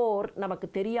கோர் நமக்கு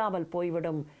தெரியாமல்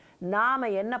போய்விடும். நாம்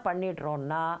என்ன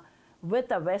பண்ணிடுறோன்னா,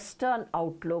 வித் அ வெஸ்டர்ன்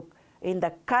அவுட்லுக் இந்த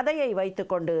கதையை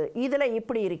வைத்துக்கொண்டு இதில்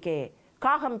இப்படி இருக்கே,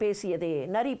 காகம் பேசியதே,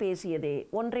 நரி பேசியதே,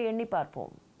 ஒன்றை எண்ணி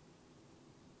பார்ப்போம்.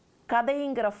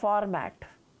 கதைங்கிற ஃபார்மேட்,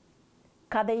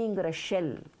 கதைங்கிற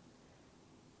ஷெல்,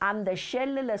 அந்த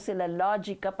ஷெல்லில் சில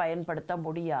லாஜிக்கை பயன்படுத்த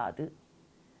முடியாது.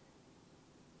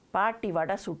 பாட்டி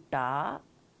வடை சுட்டா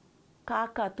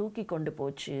காக்கா தூக்கி கொண்டு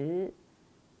போச்சு,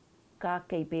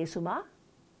 காக்கை பேசுமா,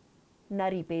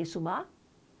 நரி பேசுமா?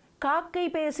 காக்கை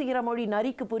பேசுகிற மொழி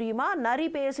நரிக்கு புரியுமா, நரி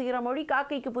பேசுகிற மொழி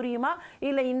காக்கைக்கு புரியுமா,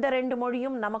 இல்லை இந்த ரெண்டு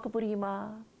மொழியும் நமக்கு புரியுமா?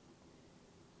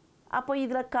 அப்போ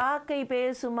இதில் காக்கை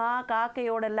பேசுமா,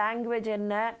 காக்கையோட லாங்குவேஜ்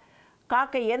என்ன,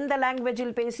 காக்கை எந்த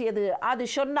லாங்குவேஜில் பேசியது, அது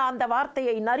சொன்ன அந்த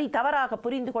வார்த்தையை நரி தவறாக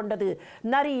புரிந்து கொண்டது,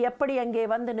 நரி எப்படி அங்கே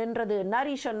வந்து நின்றது,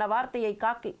 நரி சொன்ன வார்த்தையை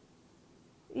காக்கை,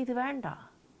 இது வேண்டாம்,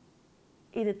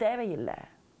 இது தேவையில்லை.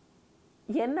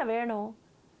 என்ன வேணும்?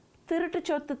 திருட்டு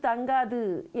சொத்து தங்காது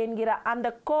என்கிற அந்த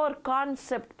கோர்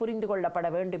கான்செப்ட் புரிந்து கொள்ளப்பட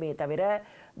வேண்டுமே தவிர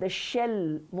இந்த ஷெல்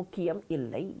முக்கியம்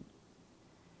இல்லை.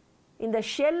 இந்த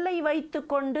ஷெல்லை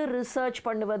வைத்துக்கொண்டு ரிசர்ச்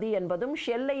பண்ணுவது என்பதும்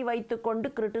ஷெல்லை வைத்துக்கொண்டு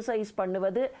கிரிட்டிசைஸ்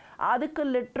பண்ணுவது, அதுக்கு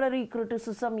லிட்ரரி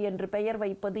கிரிட்டிசிசம் என்று பெயர்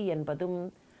வைப்பது என்பதும்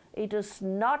it is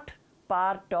not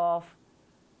part of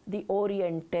the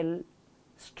oriental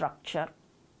structure.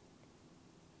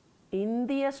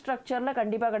 இந்திய ஸ்ட்ரக்சரில்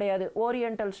கண்டிப்பாக கிடையாது,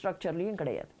 ஓரியண்டல் ஸ்ட்ரக்சர்லேயும்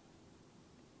கிடையாது.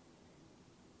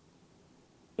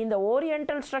 இந்த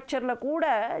ஓரியண்டல் ஸ்ட்ரக்சரில் கூட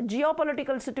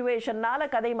ஜியோபொலிட்டிக்கல்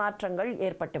சிச்சுவேஷனால் கதை மாற்றங்கள்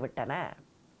ஏற்பட்டு விட்டன.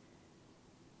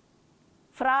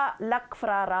 Fro luck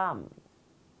fro Ram,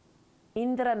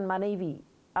 Indiran மனைவி,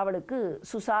 அவளுக்கு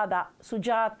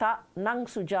சுஜாதா நங்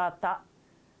சுஜாதா,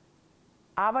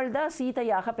 அவள் தான்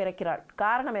சீதையாக பிறக்கிறாள்.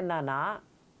 காரணம் என்னன்னா,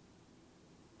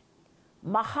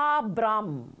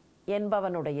 மகாபிராம்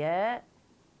என்பவனுடைய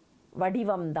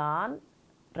வடிவம்தான்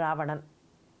ராவணன்.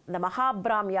 இந்த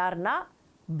மகாபிராம் யார்னா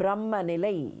பிரம்ம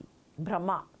நிலை,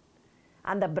 பிரம்மா.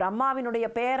 அந்த பிரம்மாவினுடைய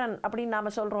பேரன் அப்படின்னு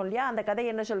நாம் சொல்கிறோம் இல்லையா, அந்த கதை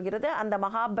என்ன சொல்கிறது, அந்த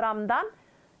மகாபிராம் தான்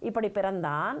இப்படி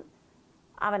பிறந்தான்.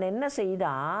 அவன் என்ன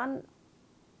செய்தான்,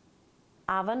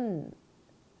 அவன்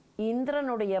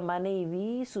இந்திரனுடைய மனைவி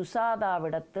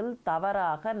சுசாதாவிடத்தில்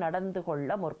தவறாக நடந்து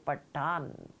கொள்ள முற்பட்டான்.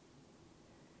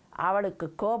 அவளுக்கு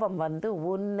கோபம் வந்து,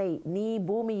 நீ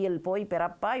பூமியில் போய்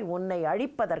பிறப்பாய், உன்னை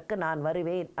அழிப்பதற்கு நான்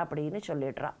வருவேன் அப்படின்னு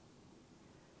சொல்லிடுறான்.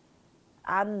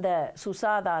 அந்த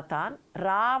சுசாதா தான்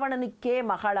ராவணனுக்கே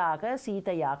மகளாக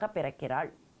சீதையாக பிறக்கிறாள்.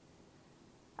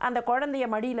 அந்த குழந்தைய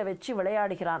மடியில் வச்சு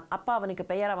விளையாடுகிறான். அப்பா அவனுக்கு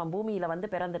பெயர், அவன் பூமியில் வந்து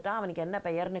பிறந்துட்டான், அவனுக்கு என்ன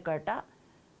பெயர்னு கேட்டால்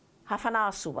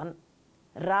ஹஃபனாசுவன்.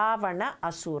 ராவண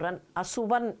அசுரன்,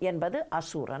 அசுவன் என்பது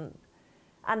அசுரன்.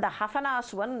 அந்த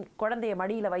ஹஃபனாசுவன் குழந்தைய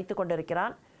மடியில் வைத்து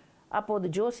கொண்டிருக்கிறான். அப்போது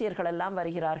ஜோசியர்கள் எல்லாம்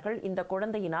வருகிறார்கள், இந்த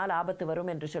குழந்தையினால் ஆபத்து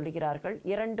வரும் என்று சொல்லுகிறார்கள்.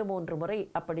 2-3 முறை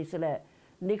அப்படி சில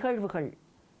நிகழ்வுகள்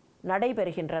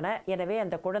நடைபெறுகின்றன. எனவே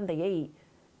அந்த குழந்தையை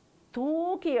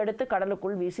தூக்கி எடுத்து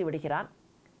கடலுக்குள் வீசி விடுகிறான்.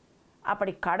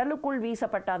 அப்படி கடலுக்குள்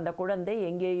வீசப்பட்ட அந்த குழந்தை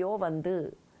எங்கேயோ வந்து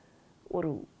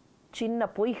ஒரு சின்ன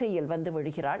பொய்கையில் வந்து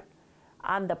விழுகிறாள்.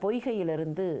 அந்த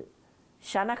பொய்கையிலிருந்து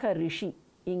சனக ரிஷி,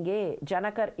 இங்கே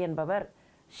ஜனகர் என்பவர்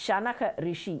சனக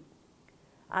ரிஷி,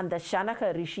 அந்த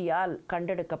சனக ரிஷியால்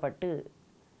கண்டெடுக்கப்பட்டு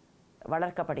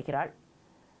வளர்க்கப்படுகிறாள்.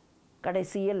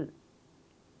 கடைசியில்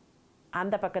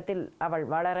அந்த பக்கத்தில் அவள்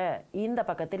வளர, இந்த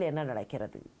பக்கத்தில் என்ன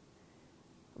நடக்கிறது?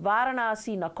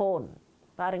 வாரணாசி நகோன்,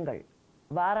 பாருங்கள்,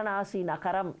 வாரணாசி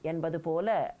நகரம் என்பது போல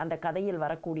அந்த கதையில்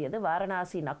வரக்கூடியது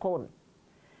வாரணாசி நகோன்.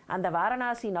 அந்த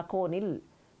வாரணாசி நகோனில்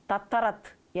தத்தரத்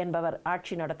என்பவர்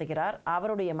ஆட்சி நடத்துகிறார்.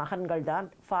 அவருடைய மகன்கள் தான்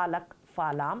ஃபாலக்,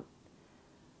 ஃபாலாம்.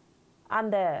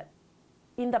 அந்த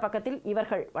இந்த பக்கத்தில்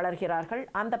இவர்கள் வளர்கிறார்கள்,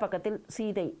 அந்த பக்கத்தில்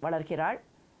சீதை வளர்கிறாள்.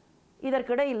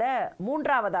 இதற்கிடையில்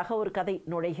மூன்றாவதாக ஒரு கதை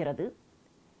நுழைகிறது.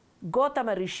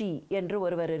 கோதம ரிஷி என்று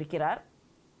ஒருவர் இருக்கிறார்.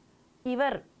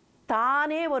 இவர்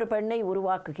தானே ஒரு பெண்ணை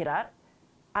உருவாக்குகிறார்.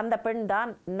 அந்த பெண்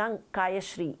தான் நங்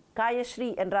காயஸ்ரீ. காயஸ்ரீ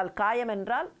என்றால் காயம்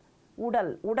என்றால்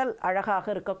உடல், உடல் அழகாக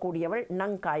இருக்கக்கூடியவள்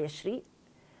நங் காயஸ்ரீ.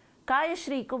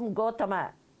 காயஸ்ரீக்கும் கோதம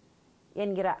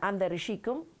என்கிற அந்த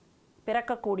ரிஷிக்கும்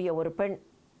பிறக்கக்கூடிய ஒரு பெண்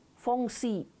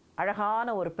ஃபொங்சி, அழகான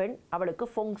ஒரு பெண். அவளுக்கு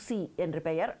ஃபொங்சி என்று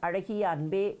பெயர், அழகிய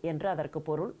அன்பே என்று அதற்கு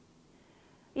பொருள்.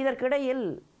 இதற்கிடையில்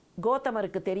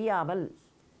கோதமருக்கு தெரியாமல்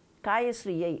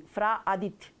காயஸ்ரீயை ஃப்ரா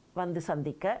அதித் வந்து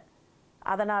சந்திக்க,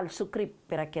 அதனால் சுக்ரிப்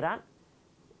பிறக்கிறான்.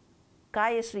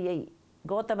 காயஸ்ரீயை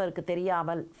கோதமருக்கு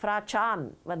தெரியாமல் ஃப்ராச்சான்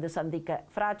வந்து சந்திக்க,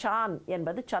 ஃப்ராச்சான்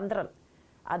என்பது சந்திரன்,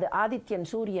 அது ஆதித்யன்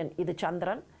சூரியன், இது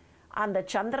சந்திரன். அந்த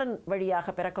சந்திரன் வழியாக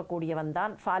பிறக்கக்கூடியவன்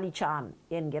தான் ஃபாலிச்சான்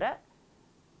என்கிற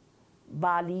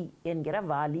பாலி என்கிற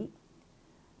வாலி.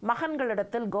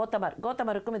 மகன்களிடத்தில்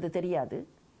கோதமருக்கும் இது தெரியாது.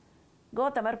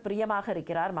 கோதமர் பிரியமாக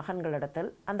இருக்கிறார் மகன்களிடத்தில்.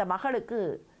 அந்த மகளுக்கு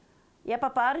எப்போ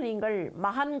பார் நீங்கள்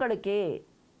மகன்களுக்கே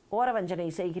ஓரவஞ்சனை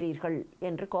செய்கிறீர்கள்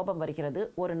என்று கோபம் வருகிறது.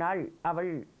 ஒரு நாள்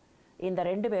அவள், இந்த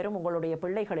 2 பேரும் உங்களுடைய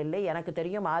பிள்ளைகள் இல்லை, எனக்கு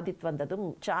தெரியும், ஆதித் வந்ததும்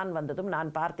சான் வந்ததும்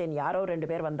நான் பார்த்தேன், யாரோ 2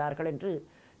 பேர் வந்தார்கள் என்று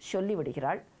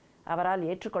சொல்லிவிடுகிறாள். அவரால்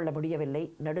ஏற்றுக்கொள்ள முடியவில்லை.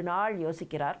 நெடுநாள்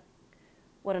யோசிக்கிறார்.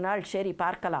 ஒரு நாள் சரி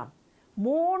பார்க்கலாம்,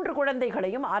 3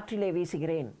 குழந்தைகளையும் ஆற்றிலே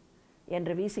வீசுகிறேன்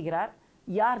என்று வீசுகிறார்.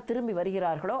 யார் திரும்பி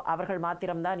வருகிறார்களோ அவர்கள்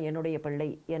மாத்திரம்தான் என்னுடைய பிள்ளை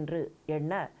என்று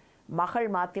எண்ண மகள்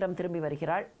மாத்திரம் திரும்பி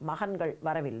வருகிறாள், மகன்கள்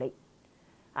வரவில்லை.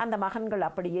 அந்த மகன்கள்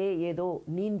அப்படியே ஏதோ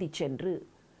நீந்தி சென்று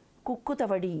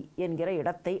குக்குதவடி என்கிற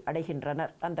இடத்தை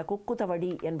அடைகின்றனர். அந்த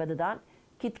குக்குதவடி என்பதுதான்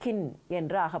கித்கின்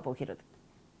என்று ஆகப்போகிறது.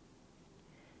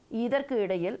 இதற்கு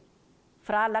இடையில்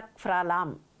ஃப்ராலக்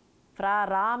ஃப்ராலாம்,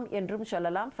 ஃப்ராராம் என்றும்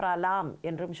சொல்லலாம், ஃப்ராலாம்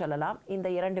என்றும் சொல்லலாம், இந்த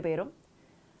 2 பேரும்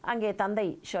அங்கே தந்தை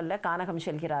சொல்ல கானகம்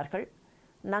செல்கிறார்கள்.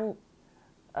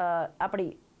 அப்படி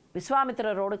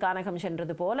விஸ்வாமித்திரரோடு கானகம்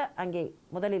சென்றது போல அங்கே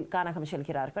முதலில் கானகம்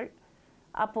செல்கிறார்கள்.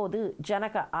 அப்போது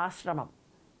ஜனக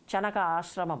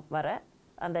ஆசிரமம் வர,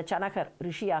 அந்த சனகர்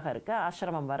ரிஷியாக இருக்க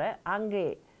ஆசிரமம் வர, அங்கே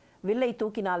வில்லை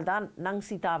தூக்கினால்தான் நங்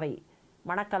சீதாவை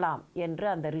மணக்கலாம் என்று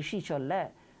அந்த ரிஷி சொல்ல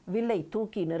வில்லை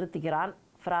தூக்கி நிறுத்துகிறான்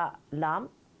ஃப்ராலாம்.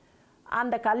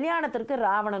 அந்த கல்யாணத்திற்கு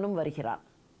ராவணனும் வருகிறான்.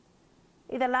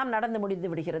 இதெல்லாம் நடந்து முடிந்து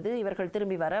விடுகிறது. இவர்கள்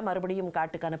திரும்பி வர மறுபடியும்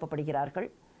காட்டுக்கு அனுப்பப்படுகிறார்கள்.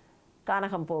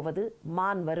 கானகம் போவது,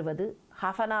 மான் வருவது,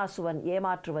 ஹஃபனாசுவன்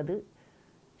ஏமாற்றுவது,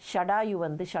 ஷடாயு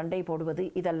வந்து சண்டை போடுவது,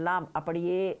 இதெல்லாம்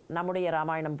அப்படியே நம்முடைய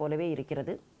ராமாயணம் போலவே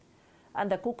இருக்கிறது.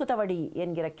 அந்த குக்குதவடி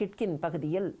என்கிற கிட்கின்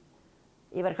பகுதியில்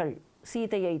இவர்கள்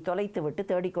சீதையை தொலைத்துவிட்டு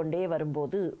தேடிக்கொண்டே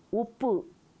வரும்போது உப்பு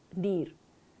நீர்,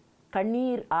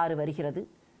 கண்ணீர் ஆறு வருகிறது.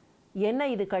 என்ன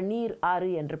இது கண்ணீர் ஆறு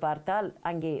என்று பார்த்தால்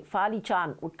அங்கே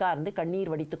ஃபாலிச்சான் உட்கார்ந்து கண்ணீர்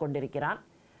வடித்து கொண்டிருக்கிறான்.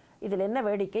 இதில் என்ன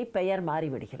வேடிக்கை, பெயர்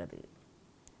மாறிவிடுகிறது.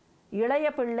 இளைய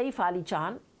பிள்ளை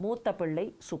ஃபாலிச்சான், மூத்த பிள்ளை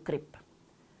சுக்ரிப்.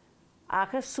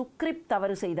 ஆக சுக்ரிப்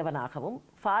தவறு செய்தவனாகவும்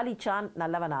ஃபாலிச்சான்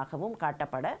நல்லவனாகவும்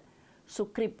காட்டப்பட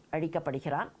சுக்ரிப்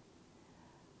அழிக்கப்படுகிறான்.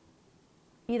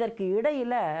 இதற்கு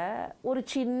இடையில் ஒரு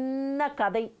சின்ன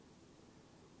கதை.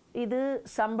 இது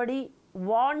somebody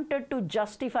wanted to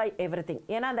justify everything.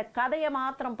 ஏன்னா அந்த கதையை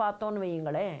மாத்திரம் பார்த்தோன்னு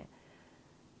வையுங்களேன்,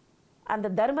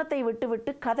 அந்த தர்மத்தை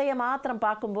விட்டு கதையை மாத்திரம்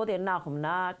பார்க்கும்போது என்ன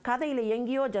ஆகும்னா, கதையில்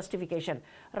எங்கேயோ ஜஸ்டிஃபிகேஷன்.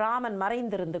 ராமன்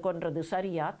மறைந்திருந்து கொன்றது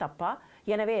சரியா தப்பா,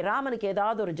 எனவே ராமனுக்கு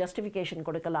ஏதாவது ஒரு ஜஸ்டிஃபிகேஷன்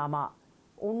கொடுக்கலாமா?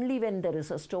 only when there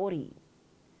is a story,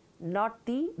 not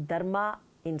the dharma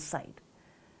inside.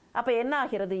 அப்போ என்ன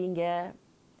ஆகிறது, இங்கே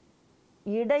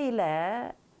இடையில்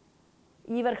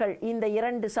இவர்கள் இந்த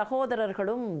 2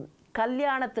 சகோதரர்களும்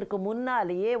கல்யாணத்திற்கு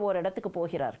முன்னாலேயே ஒரு இடத்துக்கு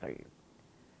போகிறார்கள்.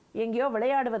 எங்கேயோ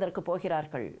விளையாடுவதற்கு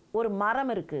போகிறார்கள். ஒரு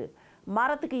மரம் இருக்குது.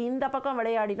 மரத்துக்கு இந்த பக்கம்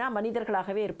விளையாடினா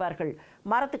மனிதர்களாகவே இருப்பார்கள்.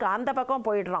 மரத்துக்கு அந்த பக்கம்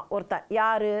போயிடுறான் ஒருத்தன்.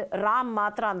 யார்? ராம்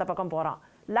மாத்திரம் அந்த பக்கம் போகிறான்.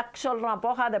 லக் சொல்கிறான்,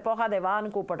 போகாதே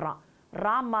வான்னு கூப்பிடுறான்.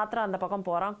 ராம் மாத்திரம் அந்த பக்கம்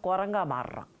போகிறான், குரங்கா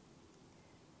மாறுறான்.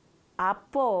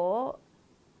 அப்போது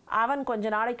அவன் கொஞ்ச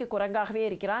நாளைக்கு குரங்காகவே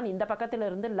இருக்கிறான். இந்த பக்கத்தில்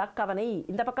இருந்து லக் அவனை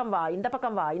இந்த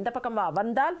பக்கம் வா,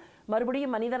 வந்தால்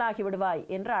மறுபடியும் மனிதனாகி விடுவாய்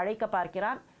என்று அழைக்க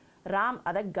பார்க்கிறான். ராம்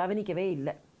அதை கவனிக்கவே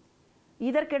இல்லை.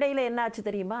 இதற்கிடையில் என்னாச்சு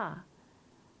தெரியுமா,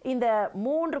 இந்த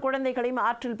 3 குழந்தைகளையும்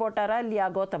ஆற்றில் போட்டாரா இல்லையா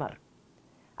கோதமர்?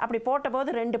 அப்படி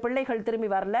போட்டபோது 2 பிள்ளைகள் திரும்பி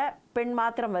வரல, பெண்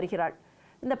மாத்திரம் வருகிறாள்.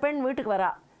 இந்த பெண்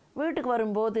வீட்டுக்கு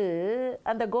வரும்போது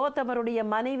அந்த கோதமருடைய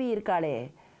மனைவி இருக்காளே,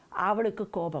 அவளுக்கு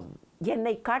கோபம்.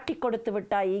 என்னை காட்டி கொடுத்து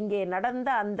விட்டாய், இங்கே நடந்த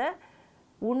அந்த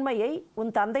உண்மையை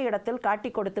உன் தந்தையிடத்தில் காட்டி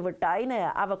கொடுத்து விட்டாய்னு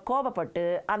அவ கோபப்பட்டு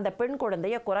அந்த பெண்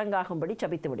குழந்தையை குரங்காகும்படி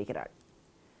சபித்து விடுகிறாள்.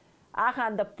 ஆக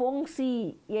அந்த பொங்சி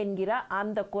என்கிற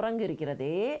அந்த குரங்கு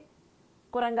இருக்கிறதே,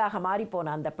 குரங்காக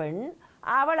மாறிப்போன அந்த பெண்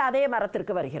அவள் அதே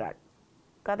மரத்திற்கு வருகிறாள்.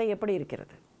 கதை எப்படி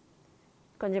இருக்கிறது?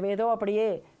 கொஞ்சம் ஏதோ அப்படியே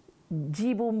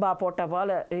ஜீபூம்பா போட்ட போல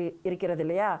இருக்கிறது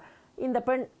இல்லையா? இந்த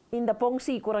பெண், இந்த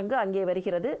பொங்சி குரங்கு அங்கே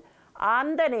வருகிறது.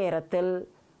 அந்த நேரத்தில்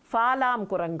ஃபாலாம்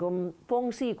குரங்கும்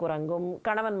பொங்சி குரங்கும்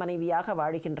கணவன் மனைவியாக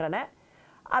வாழ்கின்றன.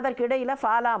 அதற்கிடையில்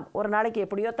ஃபாலாம் ஒரு நாளைக்கு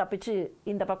எப்படியோ தப்பிச்சு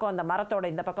இந்த பக்கம் அந்த மரத்தோட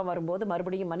இந்த பக்கம் வரும்போது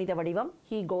மறுபடியும் மனித வடிவம்.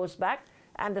 He goes back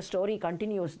and the story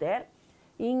continuous தேர்.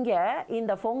 இங்கே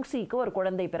இந்த பொங்சிக்கு ஒரு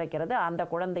குழந்தை பிறக்கிறது. அந்த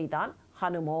குழந்தை தான்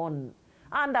ஹனுமோன்.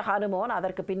 அந்த ஹனுமோன்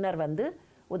அதற்கு பின்னர் வந்து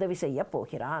உதவி செய்ய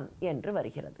போகிறான் என்று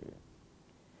வருகிறது.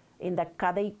 இந்த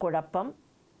கதை குழப்பம்,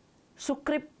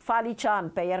 சுக்ரிப் ஃபாலிச்சான்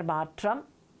பெயர் மாற்றம்,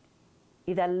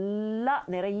 இதெல்லாம்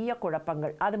நிறைய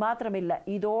குழப்பங்கள். அது மாத்திரமில்லை,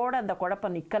 இதோடு அந்த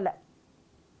குழப்பம் நிற்கலை.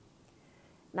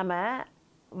 நம்ம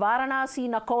வாரணாசி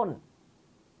நகோன்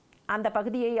அந்த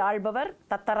பகுதியை ஆள்பவர்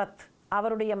தத்தரத்.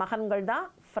 அவருடைய மகன்கள் தான்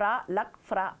ஃப்ரா லக்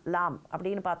ஃப்ரா லாம்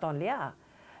அப்படின்னு பார்த்தோம் இல்லையா?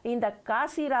 இந்த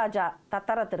காசிராஜா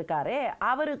தத்தரத் இருக்காரே,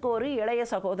 அவருக்கு ஒரு இளைய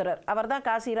சகோதரர். அவர் தான்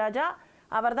காசிராஜா,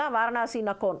 அவர் தான் வாரணாசி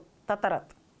நகோன்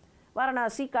தத்தரத்.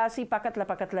 வாரணாசி காசி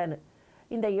பக்கத்துலன்னு.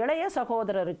 இந்த இளைய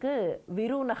சகோதரருக்கு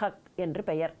விருநகக் என்று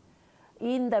பெயர்.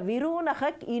 இந்த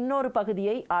விருநகக் இன்னொரு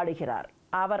பகுதியை ஆளுகிறார்.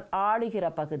 அவர் ஆளுகிற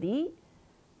பகுதி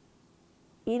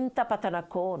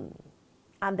இந்தபதனகோன்.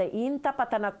 அந்த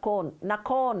இந்தபதனகோன்,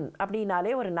 நகோன்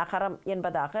அப்படின்னாலே ஒரு நகரம்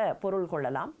என்பதாக பொருள்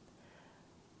கொள்ளலாம்.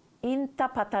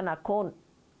 இந்தபதனகோன்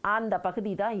அந்த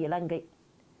பகுதி தான் இலங்கை.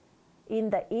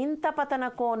 இந்த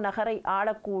இந்தபதனகோன் நகரை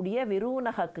ஆளக்கூடிய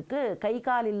விருநகக்கு கை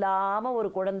கால் இல்லாமல்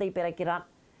ஒரு குழந்தை பிறக்கிறான்.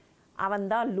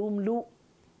 அவன்தான் லூம்லூ.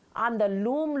 அந்த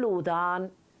லூம்லூ தான்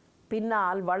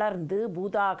பின்னால் வளர்ந்து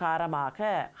பூதாகாரமாக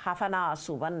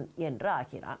ஹஃபனாசுவன் என்று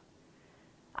ஆகிறான்.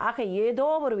 ஆக ஏதோ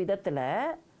ஒரு விதத்தில்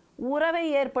உறவை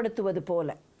ஏற்படுத்துவது போல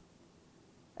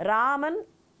ராமன்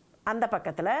அந்த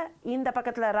பக்கத்தில், இந்த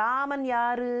பக்கத்தில் ராமன்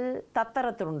யார்?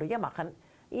 தத்தரத்தினுடைய மகன்.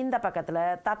 இந்த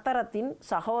பக்கத்தில் தத்தரத்தின்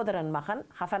சகோதரன் மகன்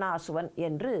ஹஃபனாசுவன்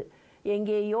என்று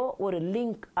எங்கேயோ ஒரு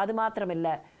லிங்க். அது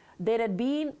மாத்திரமில்லை, there had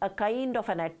been a kind of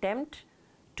an attempt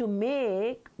to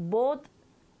make both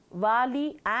Vali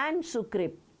and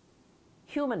Sukrip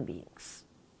human beings.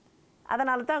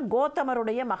 அதனால தான்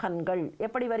கோத்தமருடைய மகன்கள்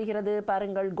எப்படி வருகிறது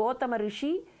பாருங்கள். கோத்தம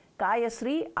ரிஷி,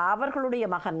 காயஸ்ரீ அவர்களுடைய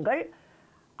மகன்கள்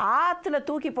ஆற்றுல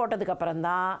தூக்கி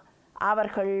போட்டதுக்கப்புறம்தான்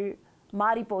அவர்கள்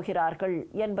மாறிப்போகிறார்கள்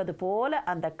என்பது போல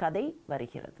அந்த கதை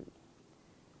வருகிறது.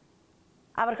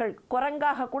 அவர்கள்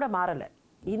குரங்காக கூட மாறலை.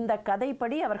 இந்த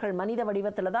கதைப்படி அவர்கள் மனித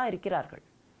வடிவத்தில் தான் இருக்கிறார்கள்.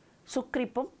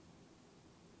 சுக்ரிப்பும்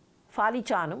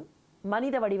ஃபாலிச்சானும்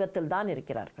மனித வடிவத்தில் தான்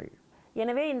இருக்கிறார்கள்.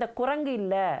 எனவே இந்த குரங்கு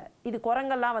இல்லை, இது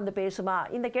குரங்கெல்லாம் வந்து பேசுமா?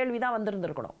 இந்த கேள்வி தான்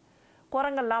வந்திருந்திருக்கணும்.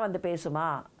 குரங்கெல்லாம் வந்து பேசுமா?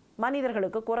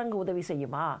 மனிதர்களுக்கு குரங்கு உதவி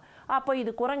செய்யுமா? அப்போ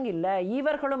இது குரங்கு இல்லை,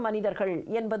 இவர்களும் மனிதர்கள்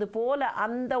என்பது போல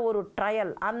அந்த ஒரு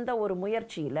ட்ரையல், அந்த ஒரு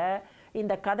முயற்சியில்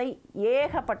இந்த கதை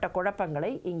ஏகப்பட்ட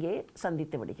குழப்பங்களை இங்கே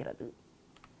சந்தித்து விடுகிறது.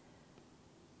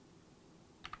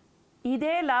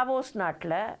 இதே லாவோஸ்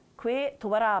நாட்டில் குவே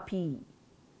துவராபி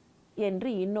என்று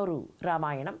இன்னொரு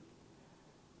ராமாயணம்.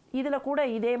 இதில் கூட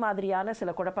இதே மாதிரியான சில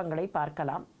குழப்பங்களை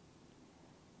பார்க்கலாம்.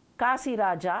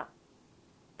 காசிராஜா,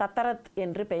 தத்தரத்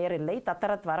என்று பெயர் இல்லை,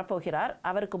 தத்தரத் வரப்போகிறார்.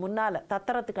 அவருக்கு முன்னால்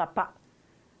தத்தரத்துக்கு அப்பா,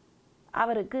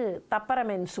 அவருக்கு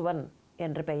தப்பரமென்சுவன்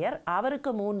என்று பெயர்.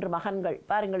 அவருக்கு 3 மகன்கள்.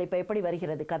 பாருங்கள் இப்போ எப்படி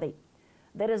வருகிறது கதை.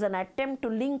 There is an attempt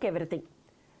to link everything.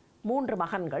 3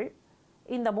 மகன்கள்.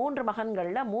 இந்த 3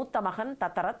 மகன்களில் மூத்த மகன்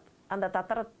தத்தரத். அந்த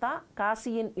தத்தரத் தான்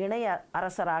காசியின் இணைய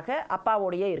அரசராக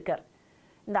அப்பாவோடையே இருக்கார்.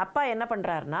 இந்த அப்பா என்ன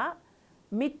பண்ணுறாருனா,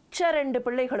 மிச்ச 2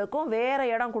 பிள்ளைகளுக்கும் வேறு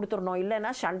இடம் கொடுத்துடணும்,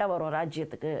 இல்லைன்னா சண்டை வரும்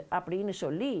ராஜ்யத்துக்கு அப்படின்னு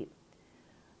சொல்லி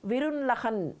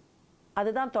விருன்லகன்,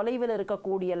 அதுதான் தொலைவில்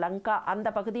இருக்கக்கூடிய லங்கா, அந்த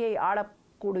பகுதியை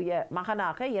ஆளக்கூடிய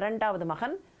மகனாக 2வது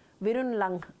மகன்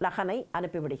விருன்லகனை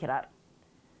அனுப்பிவிடுகிறார்.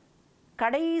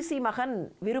 கடைசி மகன்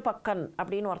விருபக்கன்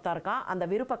அப்படின்னு ஒருத்தர் இருக்கான். அந்த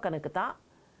விருபக்கனுக்கு தான்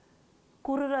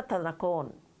குருரதனகோன்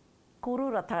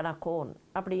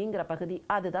அப்படிங்கிற பகுதி,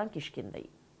 அதுதான் கிஷ்கிந்தை.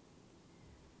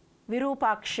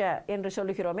 விருபாக்ஷ என்று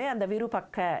சொல்லுகிறோமே, அந்த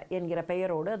விருபக்க என்கிற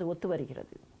பெயரோடு அது ஒத்து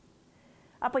வருகிறது.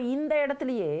 அப்போ இந்த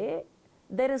இடத்துலையே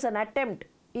தெர் இஸ் அன் அட்டெம்ப்ட்.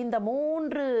 இந்த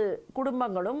 3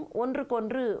 குடும்பங்களும்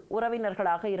ஒன்றுக்கொன்று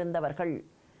உறவினர்களாக இருந்தவர்கள்.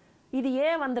 இது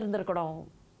ஏன் வந்திருந்திருக்கணும்?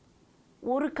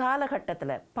 ஒரு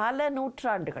காலகட்டத்தில், பல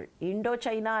நூற்றாண்டுகள், இண்டோ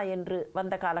சைனா என்று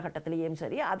வந்த காலகட்டத்திலேயும்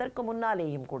சரி, அதற்கு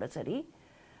முன்னாலேயும் கூட சரி,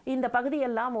 இந்த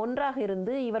பகுதியெல்லாம் ஒன்றாக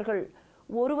இருந்து இவர்கள்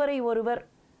ஒருவரை ஒருவர்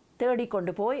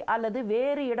தேடிக்கொண்டு போய் அல்லது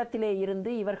வேறு இடத்திலே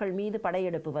இருந்து இவர்கள் மீது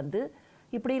படையெடுப்பு வந்து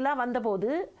இப்படிலாம் வந்தபோது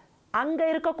அங்கே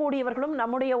இருக்கக்கூடியவர்களும்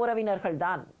நம்முடைய உறவினர்கள்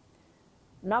தான்.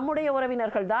 நம்முடைய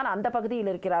உறவினர்கள் தான் அந்த பகுதியில்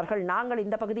இருக்கிறார்கள், நாங்கள்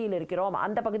இந்த பகுதியில் இருக்கிறோம்,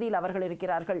 அந்த பகுதியில் அவர்கள்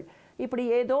இருக்கிறார்கள். இப்படி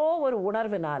ஏதோ ஒரு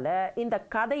உணர்வினால இந்த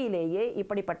கதையிலேயே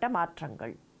இப்படிப்பட்ட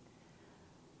மாற்றங்கள்.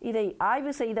 இதை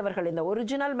ஆய்வு செய்தவர்கள், இந்த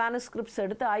ஒரிஜினல் மேனுஸ்கிரிப்ட்ஸ்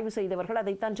எடுத்து ஆய்வு செய்தவர்கள்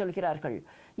அதைத்தான் சொல்கிறார்கள்.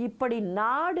 இப்படி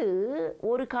நாடு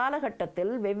ஒரு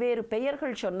காலகட்டத்தில் வெவ்வேறு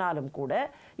பெயர்கள் சொன்னாலும் கூட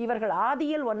இவர்கள்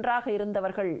ஆதியில் ஒன்றாக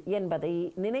இருந்தவர்கள் என்பதை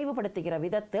நினைவுபடுத்துகிற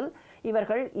விதத்தில்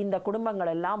இவர்கள் இந்த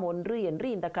குடும்பங்கள் எல்லாம் ஒன்று என்று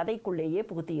இந்த கதைக்குள்ளேயே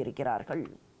புகுத்தியிருக்கிறார்கள்.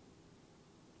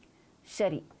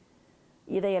 சரி,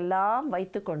 இதையெல்லாம்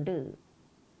வைத்துக்கொண்டு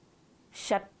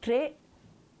சற்றே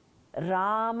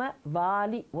ராம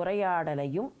வாலி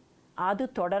உரையாடலையும் அது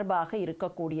தொடர்பாக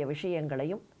இருக்கக்கூடிய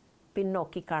விஷயங்களையும்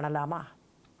பின்னோக்கி காணலாமா?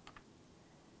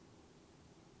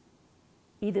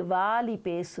 இது வாலி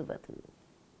பேசுவது.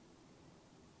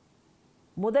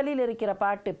 முதலில் இருக்கிற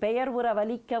பாட்டு, பெயர் உற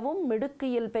வலிக்கவும்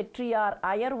மிடுக்கியில் பெற்றியார்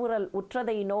அயர் உரல்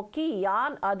உற்றதை நோக்கி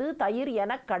யான் அது தயிர்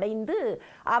எனக் கடைந்து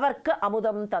அவர்க்கு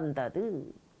அமுதம் தந்தது.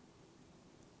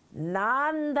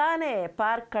 நான் தானே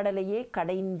பார்க்கடலையே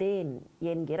கடைந்தேன்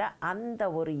என்கிற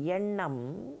அந்த ஒரு எண்ணம்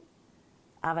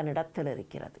அவனிடத்தில்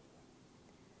இருக்கிறது.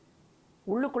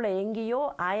 உள்ளுக்குள்ளே எங்கேயோ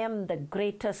ஐ ஆம் த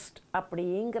கிரேட்டஸ்ட்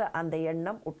அப்படிங்கிற அந்த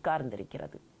எண்ணம்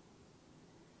உட்கார்ந்திருக்கிறது.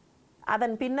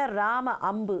 அதன் பின்னர் ராம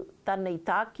அம்பு தன்னை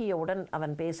தாக்கியவுடன்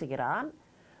அவன் பேசுகிறான்.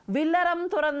 வில்லறம்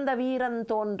துறந்த வீரன்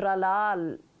தோன்றலால்,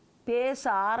 பேச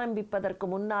ஆரம்பிப்பதற்கு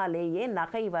முன்னாலேயே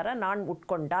நகை வர நான்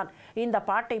உட்கொண்டான். இந்த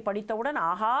பாட்டை படித்தவுடன்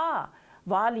ஆஹா,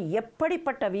 வாலி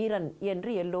எப்படிப்பட்ட வீரன்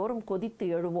என்று எல்லோரும் கொதித்து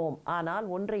எழுவோம். ஆனால்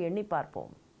ஒன்றை எண்ணி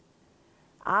பார்ப்போம்.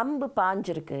 அம்பு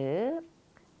பாஞ்சிருக்கு.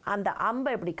 அந்த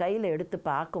அம்பை இப்படி கையில் எடுத்து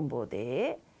பார்க்கும்போதே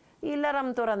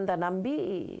இல்லறம் துறந்த நம்பி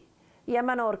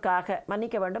எமனோர்க்காக,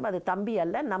 மன்னிக்க வேண்டும், அது தம்பி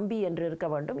அல்ல நம்பி என்று இருக்க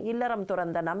வேண்டும். இல்லறம்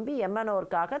துறந்த நம்பி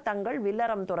எமனோர்க்காக தங்கள்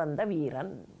வில்லறம் துறந்த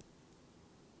வீரன்.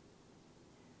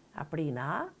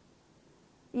 அப்படின்னா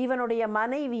இவனுடைய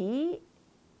மனைவி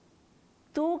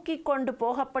தூக்கி கொண்டு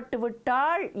போகப்பட்டு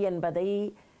விட்டாள் என்பதை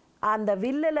அந்த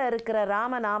வில்லில் இருக்கிற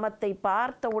ராமநாமத்தை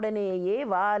பார்த்த உடனேயே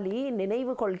வாலி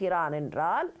நினைவு கொள்கிறான்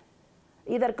என்றால்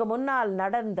இதற்கு முன்னால்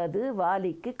நடந்தது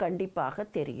வாலிக்கு கண்டிப்பாக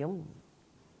தெரியும்.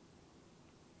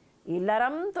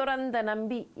 இல்லறம் துறந்த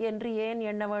நம்பி என்று ஏன்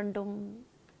எண்ண வேண்டும்?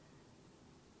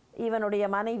 இவனுடைய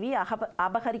மனைவி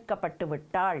அபகரிக்கப்பட்டு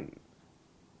விட்டாள்.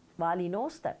 Vaali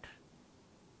knows that.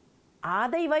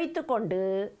 அதை வைத்து கொண்டு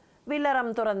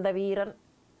வில்லறம் துறந்த வீரன்,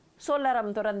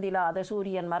 சொல்லறம் துறந்திலாத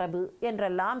சூரியன் மரபு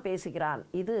என்றெல்லாம் பேசுகிறான்.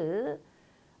 இது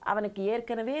அவனுக்கு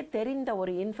ஏற்கனவே தெரிந்த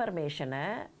ஒரு இன்ஃபர்மேஷனை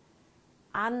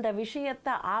அந்த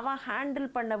விஷயத்தை அவன் ஹேண்டில்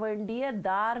பண்ண வேண்டிய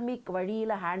தார்மிக்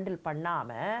வழியில் ஹேண்டில்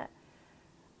பண்ணாமல்,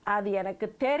 அது எனக்கு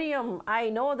தெரியும், ஐ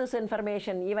நோ திஸ்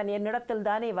இன்ஃபர்மேஷன், இவன் என்னிடத்தில்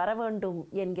தானே வர வேண்டும்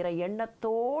என்கிற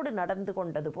எண்ணத்தோடு நடந்து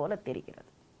கொண்டது போல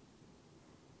தெரிகிறது.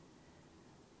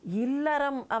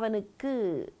 இல்லறம் அவனுக்கு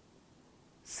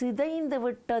சிதைந்து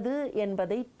விட்டது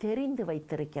என்பதை தெரிந்து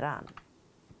வைத்திருக்கிறான்.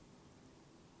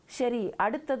 சரி,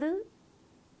 அடுத்தது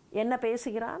என்ன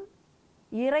பேசுகிறான்?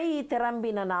 இறை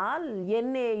திறம்பினால்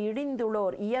என்னே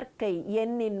இடிந்துளோர் இயற்கை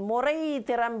என்னின் முறை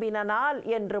திறம்பினால்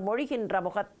என்று மொழிகின்ற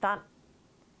முகத்தான்.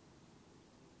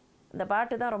 இந்த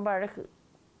பாட்டு தான் ரொம்ப அழகு.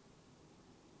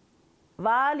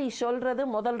 வாலி சொல்றது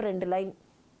முதல் 2 லைன்.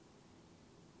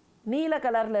 நீல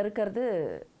கலரில் இருக்கிறது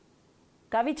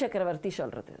கவி சக்கரவர்த்தி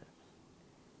சொல்றது.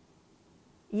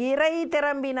 இறை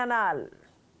திறம்பினால்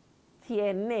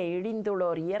என்னை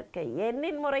இடிந்துள்ளோர் இயற்கை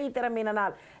என்னின் முறை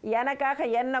திறம்பினால், எனக்காக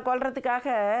என்னை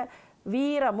கொல்றதுக்காக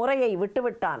வீர முறையை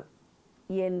விட்டுவிட்டான்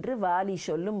என்று வாலி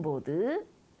சொல்லும்போது,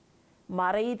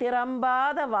 மறை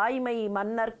திறம்பாத வாய்மை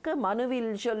மன்னர்க்கு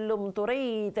மனுவில் சொல்லும் துறை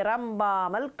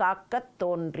திறம்பாமல் காக்கத்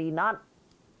தோன்றினான்.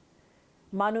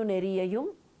 மனு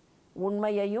நெறியையும்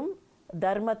உண்மையையும்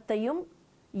தர்மத்தையும்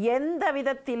எந்த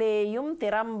விதத்திலேயும்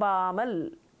திறம்பாமல்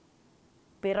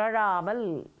பிறழாமல்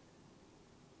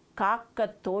காக்க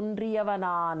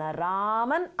தோன்றியவனான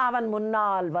ராமன் அவன்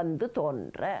முன்னால் வந்து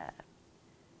தோன்ற.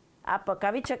 அப்போ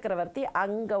கவி சக்கரவர்த்தி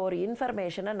அங்கே ஒரு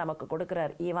இன்ஃபர்மேஷனை நமக்கு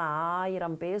கொடுக்குறார். இவன்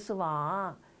 1000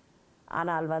 பேசுவான்,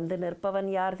 ஆனால் வந்து நிற்பவன்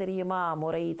யார் தெரியுமா?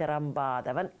 முறை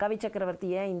திறம்பாதவன். கவி சக்கரவர்த்தி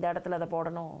ஏன் இந்த இடத்துல அதை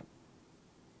போடணும்?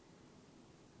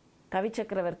 கவி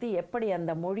சக்கரவர்த்தி எப்படி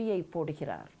அந்த மொழியை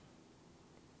போடுகிறார்?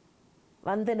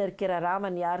 வந்து நிற்கிற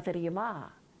ராமன் யார் தெரியுமா?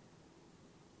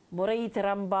 முறை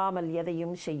திறம்பாமல்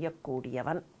எதையும்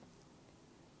செய்யக்கூடியவன்.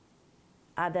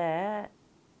 அதை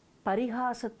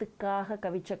பரிகாசத்துக்காக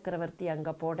கவி சக்கரவர்த்தி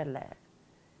அங்கே போடலை.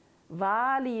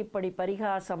 வாலி இப்படி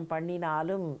பரிகாசம்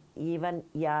பண்ணினாலும் இவன்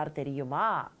யார் தெரியுமா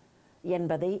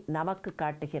என்பதை நமக்கு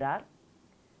காட்டுகிறார்.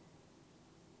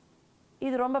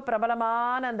 இது ரொம்ப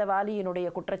பிரபலமான அந்த வாலியினுடைய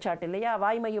குற்றச்சாட்டு இல்லையா?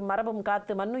 வாய்மையும் மரபும்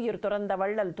காத்து மண்ணுயிர் துறந்த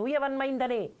வள்ளல் தூயவன்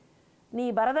மைந்தனே, நீ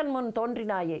பரதன் முன்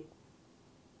தோன்றினாயே,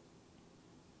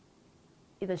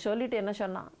 இதை சொல்லிட்டு என்ன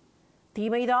சொன்னான்?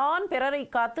 தீமைதான் பிறரை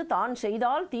காத்து தான்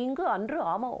செய்தால் தீங்கு அன்று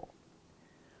ஆமோ.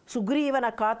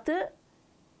 சுக்ரீவனை காத்து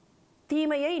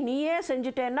தீமையை நீயே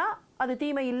செஞ்சுட்டேன்னா அது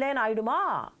தீமை இல்லைன்னு ஆயிடுமா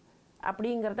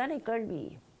அப்படிங்கிறதானே கேள்வி.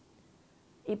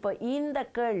 இப்போ இந்த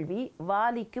கேள்வி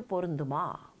வாலிக்கு பொருந்துமா?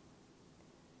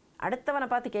 அடுத்தவனை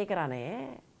பார்த்து கேட்குறானே,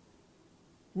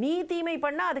 நீ தீமை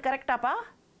பண்ணால் அது கரெக்டாப்பா?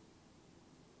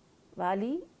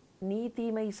 வாலி, நீ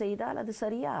தீமை செய்தால் அது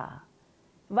சரியா?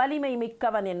 வலிமை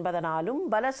மிக்கவன் என்பதனாலும்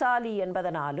பலசாலி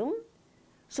என்பதனாலும்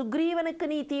சுக்ரீவனுக்கு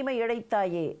நீ தீமை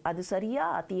இழைத்தாயே, அது சரியா?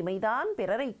 தீமைதான்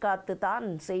பிறரை காத்து தான்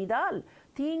செய்தால்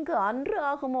தீங்கு அன்று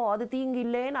ஆகுமோ, அது தீங்கு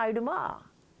இல்லேன்னு ஆயிடுமா?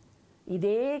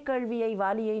 இதே கேள்வியை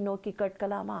வாலியை நோக்கி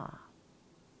கேட்கலாமா?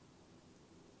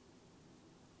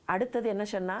 அடுத்தது என்ன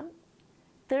சொன்னான்?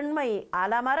 திண்மை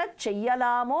அலமரச்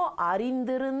செய்யலாமோ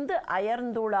அறிந்திருந்து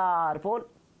அயர்ந்துளார் போல்.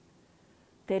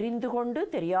 தெரிந்து கொண்டு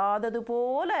தெரியாதது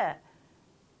போல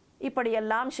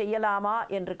இப்படியெல்லாம் செய்யலாமா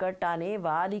என்று கேட்டானே.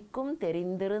 வாலிக்கும்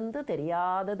தெரிந்திருந்து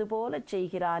தெரியாதது போல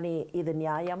செய்கிறானே, இது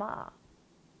நியாயமா?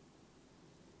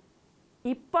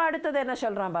 இப்ப அடுத்தது என்ன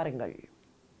சொல்றான் பாருங்கள்.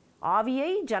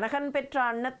 ஆவியை ஜனகன் பெற்ற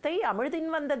அன்னத்தை அமிழ்தின்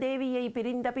வந்த தேவியை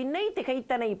பிரிந்த பின்னை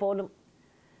திகைத்தனை போலும்.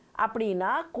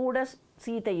 அப்படின்னா கூட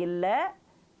சீதை இல்லை,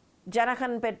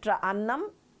 ஜனகன் பெற்ற அன்னம்,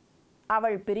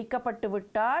 அவள் பிரிக்கப்பட்டு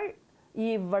விட்டாள்,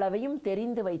 இவ்வளவையும்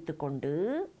தெரிந்து வைத்து கொண்டு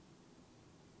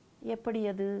எப்படி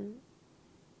அது?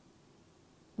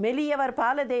 மெலியவர்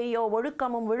பாலதேயோ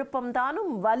ஒழுக்கமும் விழுப்பம்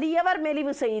தானும் வலியவர்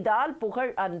மெலிவு செய்தால்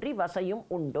புகழ் அன்றி வசையும்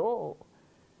உண்டோ.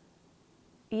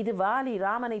 இது வாலி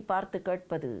ராமனை பார்த்து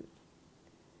கேட்பது.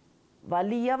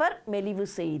 வலியவர் மெலிவு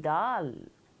செய்தால்,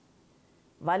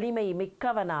 வலிமை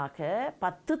மிக்கவனாக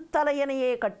 10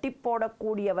 தலையணையே கட்டி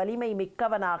போடக்கூடிய வலிமை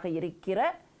மிக்கவனாக இருக்கிற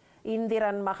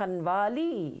இந்திரன் மகன் வாலி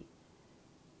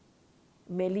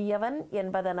மெலியவன்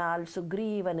என்பதனால்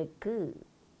சுக்ரீவனுக்கு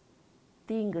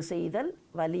தீங்கு செய்தல்,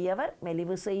 வலியவர்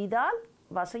மெலிவு செய்தால்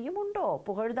வசையும் உண்டோ,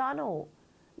 புகழ்தானோ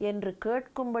என்று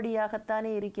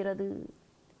கேட்கும்படியாகத்தானே இருக்கிறது.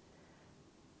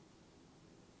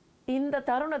 இந்த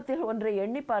தருணத்தில் ஒன்றை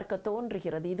எண்ணி பார்க்க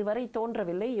தோன்றுகிறது. இதுவரை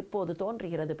தோன்றவில்லை, இப்போது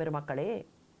தோன்றுகிறது பெருமக்களே.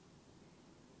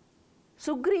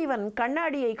 சுக்ரீவன்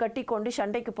கண்ணாடியை கட்டிக்கொண்டு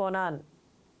சண்டைக்கு போனான்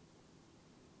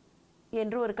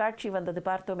என்று ஒரு காட்சி வந்தது,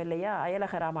 பார்த்தோம் இல்லையா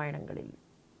அயலக ராமாயணங்களில்.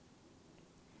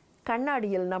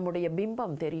 கண்ணாடியில் நம்முடைய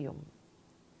பிம்பம் தெரியும்.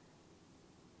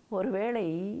 ஒருவேளை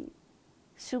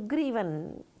சுக்ரீவன்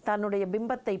தன்னுடைய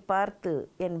பிம்பத்தை பார்த்து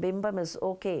என் பிம்பம் இஸ்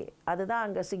ஓகே, அதுதான்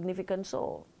அங்கே சிக்னிஃபிகன்ஸோ.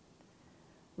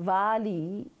 வாலி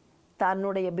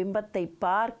தன்னுடைய பிம்பத்தை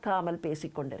பார்க்காமல்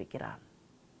பேசிக்கொண்டிருக்கிறான்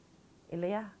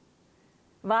இல்லையா?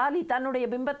 வாலி தன்னுடைய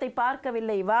பிம்பத்தை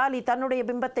பார்க்கவில்லை. வாலி தன்னுடைய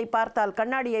பிம்பத்தை பார்த்தால்,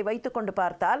 கண்ணாடியை வைத்துக்கொண்டு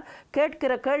பார்த்தால்,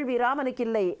 கேட்கிற கேள்வி ராமனுக்கு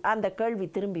இல்லை, அந்த கேள்வி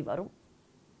திரும்பி வரும்.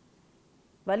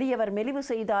 வலியவர் மெலிவு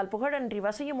செய்தால் புகழன்றி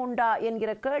வசையும் உண்டா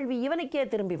என்கிற கேள்வி இவனுக்கே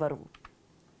திரும்பி வரும்.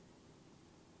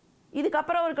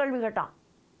 இதுக்கப்புறம் ஒரு கேள்வி கேட்டான்.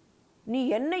 நீ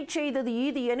என்னை செய்தது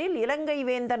ஈது எனில் இலங்கை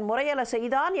வேந்தன் முறையல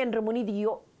செய்தான் என்று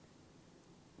முனிதியோ.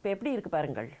 இப்போ எப்படி இருக்கு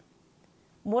பாருங்கள்.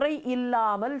 முறை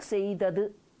இல்லாமல் செய்தது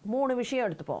 3 விஷயம்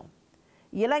எடுத்துப்போம்.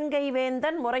 இலங்கை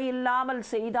வேந்தன் முறையில்லாமல்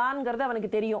செய்தான்ங்கிறது அவனுக்கு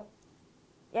தெரியும்.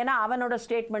 ஏன்னா அவனோட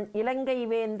ஸ்டேட்மெண்ட், இலங்கை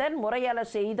வேந்தன் முறையல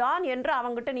செய்தான் என்று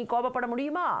அவங்ககிட்ட நீ கோபப்பட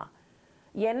முடியுமா?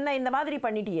 என்ன இந்த மாதிரி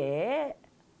பண்ணிட்டியே,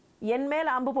 என் மேல்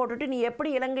அம்பு போட்டுட்டு நீ எப்படி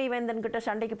இலங்கை வேந்தன்கிட்ட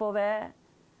சண்டைக்கு போவ?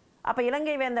 அப்போ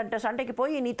இலங்கை வேந்தன்கிட்ட சண்டைக்கு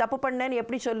போய் நீ தப்பு பண்ணேன்னு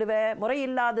எப்படி சொல்லுவ?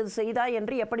 முறையில்லாதது செய்தாய்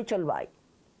என்று எப்படி சொல்வாய்?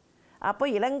 அப்போ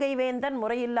இலங்கை வேந்தன்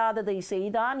முறையில்லாததை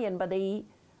செய்தான் என்பதை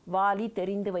வாலி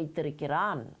தெரிந்து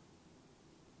வைத்திருக்கிறான்.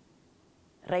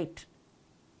 ரைட்.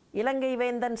 இலங்கை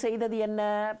வேந்தன் செய்தது என்ன?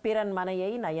 பிறன்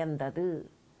மனையை நயந்தது.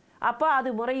 அப்போ அது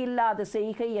முறையில்லாத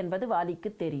செய்கை என்பது வாலிக்கு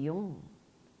தெரியும்.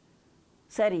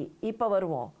 சரி, இப்போ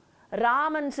வருவோம்.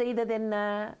 ராமன் செய்தது என்ன?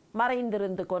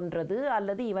 மறைந்திருந்து கொன்றது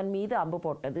அல்லது இவன் மீது அம்பு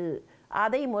போட்டது.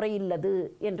 அதை முறையில்லது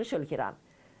என்று சொல்கிறான்.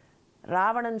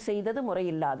 ராவணன் செய்தது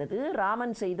முறையில்லாதது,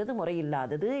 ராமன் செய்தது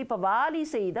முறையில்லாதது. இப்போ வாலி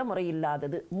செய்த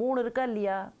முறையில்லாதது 3 இருக்கா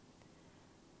இல்லையா?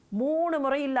 3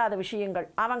 முறையில்லாத விஷயங்கள்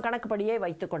அவன் கணக்குப்படியே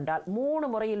வைத்து கொண்டால் 3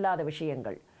 முறையில்லாத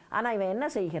விஷயங்கள். ஆனால் இவன் என்ன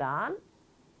செய்கிறான்?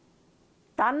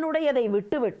 தன்னுடையதை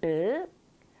விட்டுவிட்டு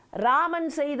ராமன்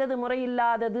செய்தது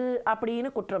முறையில்லாதது அப்படின்னு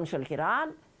குற்றம் சொல்கிறான்.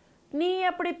 நீ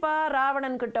எப்படிப்பா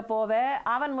ராவணன் கிட்ட போவ?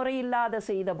 அவன் முறையில்லாத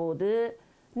செய்த போது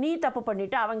நீ தப்பு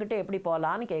பண்ணிட்டு அவன்கிட்ட எப்படி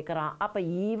போகலான்னு கேட்குறான். அப்போ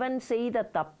இவன் செய்த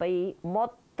தப்பை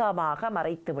மொத்தமாக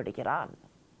மறைத்து விடுகிறான்.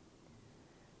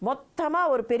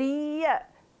 மொத்தமாக ஒரு பெரிய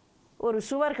ஒரு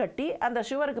சுவர் கட்டி அந்த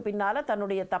சுவருக்கு பின்னால்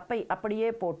தன்னுடைய தப்பை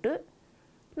அப்படியே போட்டு,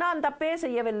 நான் தப்பே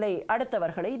செய்யவில்லை,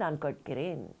 அடுத்தவர்களை நான்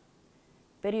கேட்கிறேன்.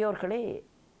 பெரியோர்களே,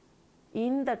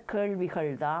 இந்த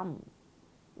கேள்விகள்தான்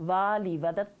வாலி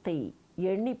வதத்தை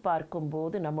எண்ணி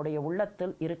பார்க்கும்போது நம்முடைய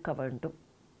உள்ளத்தில் இருக்க வேண்டும்.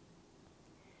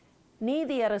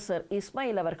 நீதியரசர்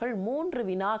இஸ்மாயில் அவர்கள் 3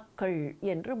 வினாக்கள்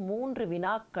என்று 3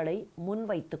 வினாக்களை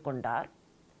முன்வைத்து கொண்டார்.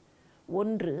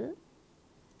 1,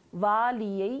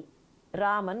 வாலியை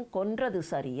ராமன் கொன்றது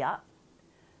சரியா?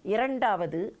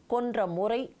 2வது, கொன்ற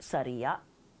முறை சரியா?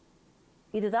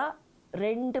 இதுதான்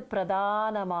 2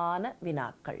 பிரதானமான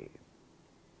வினாக்கள்.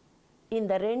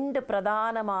 இந்த 2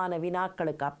 பிரதானமான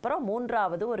வினாக்களுக்கு அப்புறம்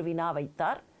 3வது ஒரு வினா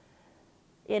வைத்தார்.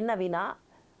 என்ன வினா?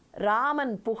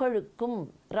 ராமன் புகழுக்கும்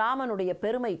ராமனுடைய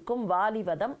பெருமைக்கும்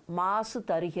வாலிவதம் மாசு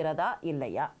தருகிறதா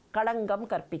இல்லையா, களங்கம்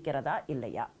கற்பிக்கிறதா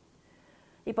இல்லையா?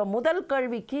 இப்போ முதல்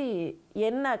கேள்விக்கு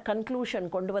என்ன கன்க்ளூஷன்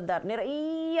கொண்டு வந்தார்?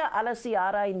 நிறைய அலசி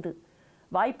ஆராய்ந்து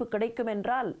வாய்ப்பு கிடைக்கும்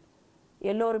என்றால்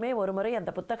எல்லோருமே ஒரு முறை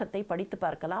அந்த புத்தகத்தை படித்து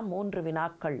பார்க்கலாம். 3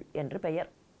 வினாக்கள் என்று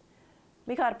பெயர்.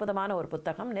 மிக அற்புதமான ஒரு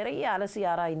புத்தகம். நிறைய அலசி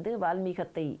ஆராய்ந்து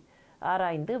வால்மீகத்தை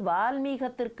ஆராய்ந்து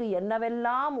வால்மீகத்திற்கு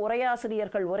என்னவெல்லாம்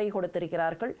உரையாசிரியர்கள் உரை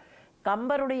கொடுத்திருக்கிறார்கள்,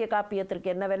 கம்பருடைய காப்பியத்திற்கு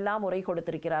என்னவெல்லாம் உரை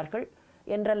கொடுத்திருக்கிறார்கள்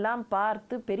என்றெல்லாம்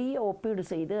பார்த்து பெரிய ஒப்பீடு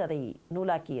செய்து அதை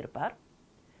நூலாக்கியிருப்பார்.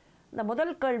 இந்த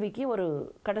முதல் கேள்விக்கு ஒரு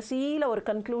கடைசியில் ஒரு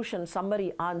கன்க்ளூஷன் சம்மரி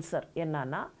ஆன்சர்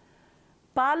என்னன்னா,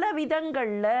 பல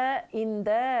விதங்களில்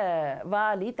இந்த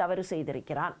வாலி தவறு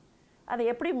செய்திருக்கிறான். அதை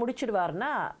எப்படி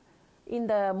முடிச்சிடுவார்னா,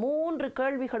 இந்த 3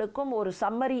 கேள்விகளுக்கும் ஒரு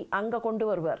சம்மரி அங்கே கொண்டு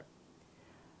வருவார்.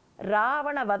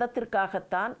 ராவண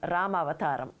வதத்திற்காகத்தான் ராம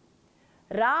அவதாரம்.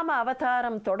 ராம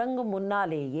அவதாரம் தொடங்கும்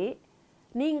முன்னாலேயே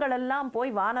நீங்களெல்லாம்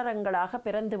போய் வானரங்களாக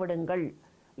பிறந்து விடுங்கள்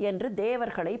என்று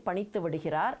தேவர்களை பணித்து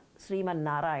விடுகிறார் ஸ்ரீமன்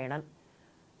நாராயணன்.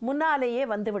 முன்னாலேயே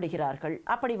வந்து விடுகிறார்கள்.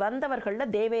 அப்படி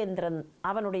வந்தவர்களில் தேவேந்திரன்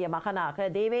அவனுடைய மகனாக,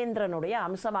 தேவேந்திரனுடைய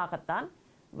அம்சமாகத்தான்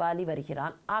வாலி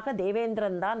வருகிறான். ஆக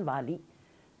தேவேந்திரன் தான் வாலி.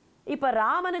 இப்போ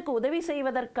ராமனுக்கு உதவி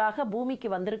செய்வதற்காக பூமிக்கு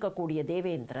வந்திருக்கக்கூடிய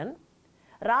தேவேந்திரன்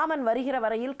ராமன் வருகிற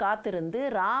வரையில் காத்திருந்து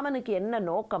ராமனுக்கு என்ன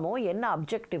நோக்கமோ என்ன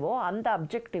அப்ஜெக்டிவோ அந்த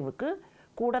அப்ஜெக்டிவுக்கு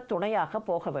கூட துணையாக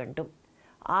போக வேண்டும்.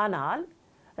 ஆனால்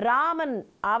ராமன்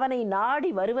அவனை நாடி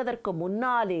வருவதற்கு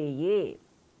முன்னாலேயே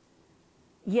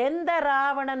எந்த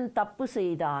ராவணன் தப்பு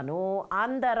செய்தானோ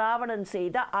அந்த ராவணன்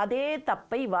செய்த அதே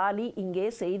தப்பை வாலி இங்கே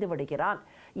செய்து விடுகிறான்.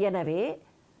 எனவே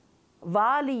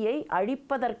வாலியை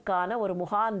அழிப்பதற்கான ஒரு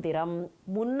முகாந்திரம்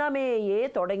முன்னமேயே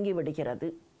தொடங்கி விடுகிறது.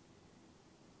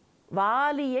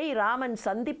 வாலியை ராமன்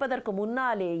சந்திப்பதற்கு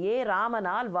முன்னாலேயே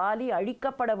ராமனால் வாலி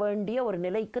அழிக்கப்பட வேண்டிய ஒரு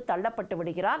நிலைக்கு தள்ளப்பட்டு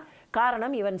விடுகிறான்.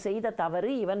 காரணம், இவன் செய்த தவறு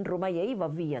இவன் ருமையை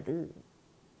வவ்வியது.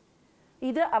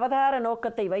 இது அவதார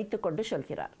நோக்கத்தை வைத்துக்கொண்டு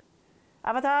சொல்கிறார்.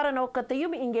 அவதார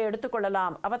நோக்கத்தையும் இங்கே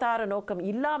எடுத்துக்கொள்ளலாம். அவதார நோக்கம்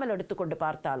இல்லாமல் எடுத்துக்கொண்டு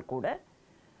பார்த்தால் கூட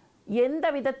எந்த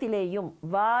விதத்திலேயும்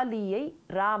வாலியை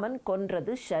ராமன்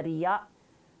கொன்றது சரியா?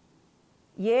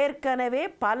 ஏற்கனவே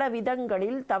பல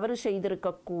விதங்களில் தவறு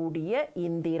செய்திருக்கக்கூடிய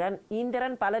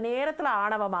இந்திரன் பல நேரத்தில்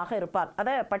ஆணவமாக இருப்பார்.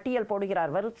 அதை பட்டியல்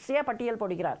போடுகிறார், வரிசையாக பட்டியல்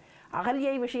போடுகிறார்.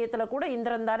 அகல்யை விஷயத்தில் கூட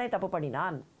இந்திரன் தானே தப்பு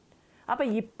பண்ணினான். அப்போ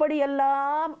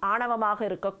இப்படியெல்லாம் ஆணவமாக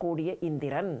இருக்கக்கூடிய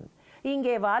இந்திரன்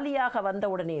இங்கே வாலியாக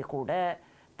வந்தவுடனே கூட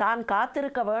தான்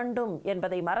காத்திருக்க வேண்டும்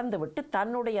என்பதை மறந்துவிட்டு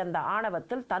தன்னுடைய அந்த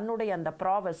ஆணவத்தில் தன்னுடைய அந்த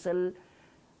ப்ராவஸில்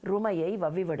ருமையை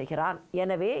வவ்விவிடுகிறான்.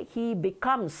 எனவே he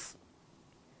becomes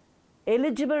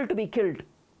eligible to be killed.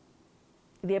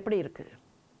 இது எப்படி இருக்கு?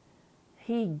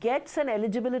 He gets an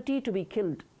eligibility to be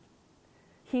killed.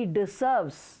 He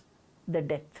deserves the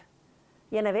death.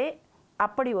 எனவே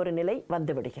அப்படி ஒரு நிலை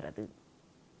வந்துவிடுகிறது.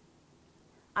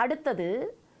 அடுத்தது,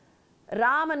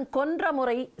 ராமன் கொன்ற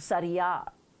முறை சரியா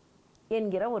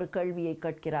என்கிற ஒரு கேள்வியை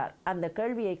கேட்கிறார். அந்த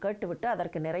கேள்வியை கேட்டுவிட்டு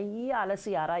அதற்கு நிறைய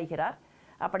அலசி ஆராய்கிறார்.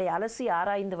 அப்படி அலசி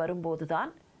ஆராய்ந்து வரும்போது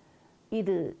தான்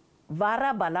இது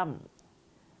வரபலம்,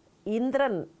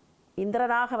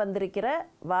 இந்திரனாக வந்திருக்கிற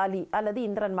வாலி அல்லது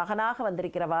இந்திரன் மகனாக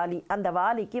வந்திருக்கிற வாலி, அந்த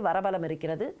வாலிக்கு வரபலம்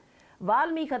இருக்கிறது.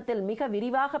 வால்மீகத்தில் மிக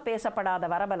விரிவாக பேசப்படாத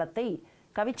வரபலத்தை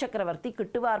கவிச்சக்கரவர்த்தி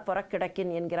கிட்டுவார்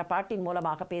புறக்கிடக்கின் என்கிற பாட்டின்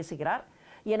மூலமாக பேசுகிறார்.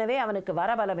 எனவே அவனுக்கு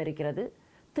வரபலம் இருக்கிறது.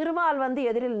 திருமால் வந்து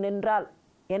எதிரில் நின்றால்,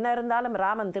 என்ன இருந்தாலும்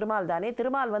ராமன் திருமால் தானே,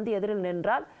 திருமால் வந்து எதிரில்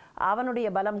நின்றால் அவனுடைய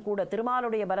பலம் கூட,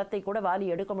 திருமாலுடைய பலத்தை கூட வாலி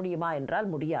எடுக்க முடியுமா என்றால்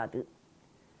முடியாது,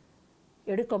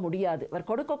 எடுக்க முடியாது. அவர்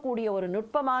கொடுக்கக்கூடிய ஒரு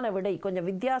நுட்பமான விடை, கொஞ்சம்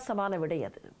வித்தியாசமான விடை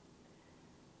அது.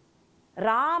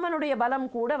 ராமனுடைய பலம்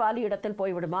கூட வாலி இடத்தில்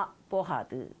போய்விடுமா?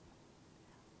 போகாது.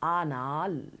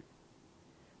 ஆனால்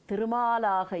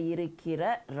திருமாலாக இருக்கிற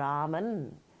ராமன்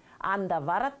அந்த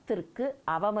வரத்திற்கு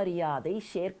அவமரியாதை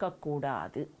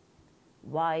சேர்க்கக்கூடாது.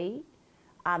 வை?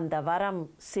 அந்த வரம்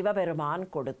சிவபெருமான்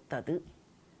கொடுத்தது.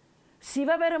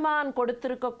 சிவபெருமான்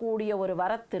கொடுத்திருக்கக்கூடிய ஒரு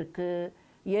வரத்திற்கு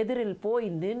எதிரில் போய்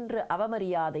நின்று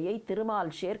அவமரியாதையை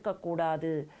திருமால்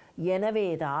சேர்க்கக்கூடாது.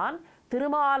 எனவேதான்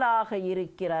திருமாலாக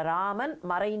இருக்கிற ராமன்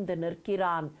மறைந்து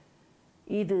நிற்கிறான்.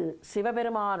 இது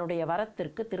சிவபெருமானுடைய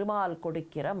வரத்திற்கு திருமால்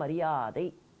கொடுக்கிற மரியாதை.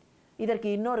 இதற்கு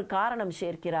இன்னொரு காரணம்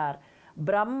சேர்க்கிறார்.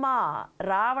 பிரம்மா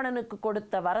ராவணனுக்கு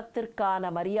கொடுத்த வரத்திற்கான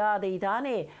மரியாதை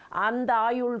தானே அந்த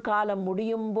ஆயுள் காலம்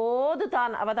முடியும் போது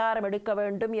தான் அவதாரம் எடுக்க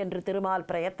வேண்டும் என்று திருமால்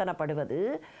பிரயத்தனப்படுவது.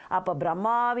 அப்போ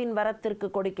பிரம்மாவின் வரத்திற்கு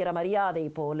கொடுக்கிற மரியாதை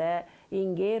போல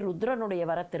இங்கே ருத்ரனுடைய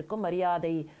வரத்திற்கும்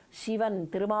மரியாதை. சிவன்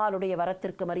திருமாலுடைய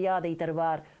வரத்திற்கு மரியாதை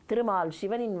தருவார், திருமால்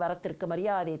சிவனின் வரத்திற்கு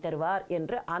மரியாதை தருவார்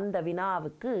என்று அந்த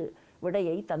வினாவுக்கு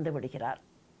விடையை தந்துவிடுகிறார்.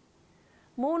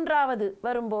 மூன்றாவது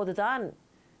வரும்போதுதான்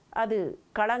அது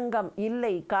களங்கம்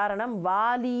இல்லை. காரணம்,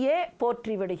 வாலியே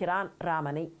போற்றி விடுகிறான்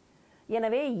ராமனை.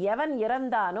 எனவே எவன்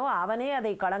இறந்தானோ அவனே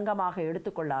அதை களங்கமாக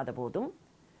எடுத்துக்கொள்ளாத போதும்,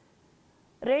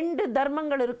 2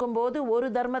 தர்மங்கள் இருக்கும்போது ஒரு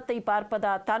தர்மத்தை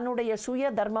பார்ப்பதா, தன்னுடைய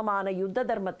சுய தர்மமான யுத்த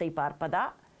தர்மத்தை பார்ப்பதா,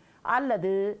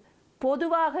 அல்லது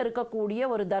பொதுவாக இருக்கக்கூடிய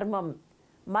ஒரு தர்மம்,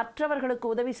 மற்றவர்களுக்கு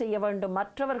உதவி செய்ய வேண்டும்,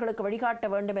 மற்றவர்களுக்கு வழிகாட்ட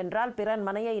வேண்டும் என்றால் பிறன்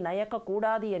மனையை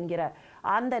நயக்கக்கூடாது என்கிற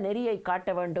அந்த நெறியை காட்ட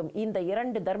வேண்டும். இந்த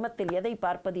 2 தர்மத்தில் எதை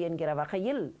பார்ப்பது என்கிற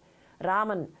வகையில்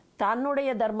ராமன்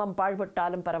தன்னுடைய தர்மம்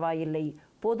பாழ்பட்டாலும் பரவாயில்லை,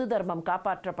 பொது தர்மம்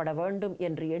காப்பாற்றப்பட வேண்டும்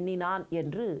என்று எண்ணினான்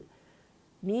என்று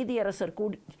நீதியரசர்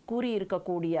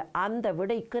கூறியிருக்கக்கூடிய அந்த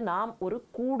விடைக்கு நாம் ஒரு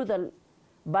கூடுதல்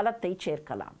பலத்தை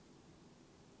சேர்க்கலாம்.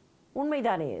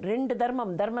 உண்மைதானே? 2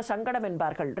 தர்மம், தர்ம சங்கடம்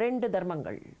என்பார்கள். 2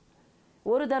 தர்மங்கள்.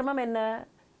 ஒரு தர்மம் என்ன?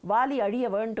 வாலி அழிய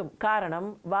வேண்டும். காரணம்,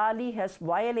 Vaali has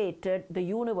violated the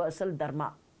universal dharma.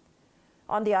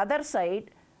 On the other side,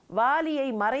 வாலியை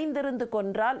மறைந்திருந்து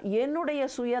கொன்றால் என்னுடைய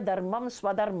சுய தர்மம்,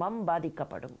 ஸ்வதர்மம்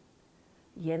பாதிக்கப்படும்.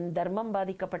 என் தர்மம்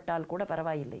பாதிக்கப்பட்டால் கூட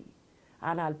பரவாயில்லை,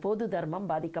 ஆனால் பொது தர்மம்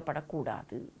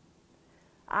பாதிக்கப்படக்கூடாது.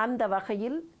 அந்த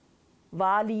வகையில்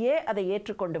வாலியே அதை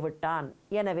ஏற்றுக்கொண்டு விட்டான்.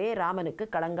 எனவே ராமனுக்கு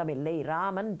களங்கமில்லை.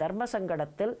 ராமன் தர்ம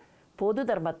சங்கடத்தில் பொது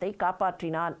தர்மத்தை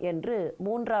காப்பாற்றினான் என்று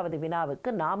மூன்றாவது வினாவுக்கு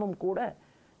நாமும் கூட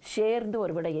சேர்ந்து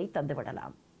ஒரு விடையை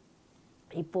தந்துவிடலாம்.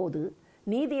 இப்போது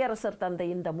நீதியரசர் தந்த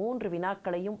இந்த 3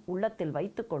 வினாக்களையும் உள்ளத்தில்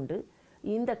வைத்துக்கொண்டு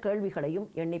இந்த கேள்விகளையும்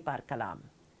எண்ணி பார்க்கலாம்.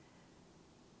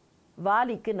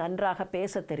 வாலிக்கு நன்றாக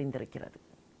பேச தெரிந்திருக்கிறது.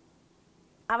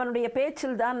 அவனுடைய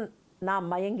பேச்சில்தான் நாம்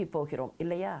மயங்கி போகிறோம்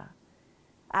இல்லையா?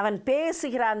 அவன்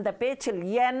பேசுகிற அந்த பேச்சில்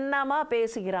என்னமா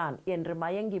பேசுகிறான் என்று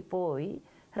மயங்கி போய்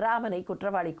ராமனை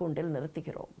குற்றவாளி கூண்டில்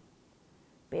நிறுத்துகிறோம்.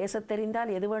 பேச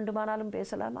தெரிந்தால் எது வேண்டுமானாலும்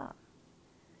பேசலாமா?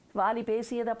 வாலி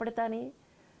பேசியது அப்படித்தானே.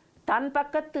 தன்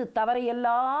பக்கத்து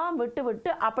தவறையெல்லாம்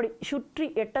விட்டு அப்படி சுற்றி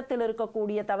எட்டத்தில்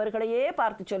இருக்கக்கூடிய தவறுகளையே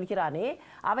பார்த்து சொல்கிறானே,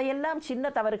 அவையெல்லாம்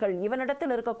சின்ன தவறுகள்.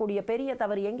 இவனிடத்தில் இருக்கக்கூடிய பெரிய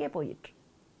தவறு எங்கே போயிற்று?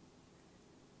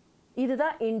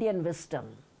 இதுதான் இந்தியன்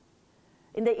விஸ்டம்.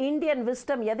 இந்த இந்தியன்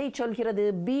விஸ்டம் எதை சொல்கிறது?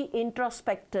 B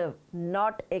introspective,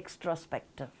 not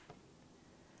எக்ஸ்ட்ரோஸ்பெக்டிவ்.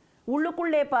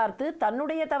 உள்ளுக்குள்ளே பார்த்து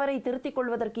தன்னுடைய தவறை திருத்திக்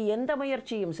கொள்வதற்கு எந்த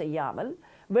முயற்சியும் செய்யாமல்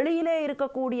வெளியிலே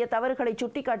இருக்கக்கூடிய தவறுகளை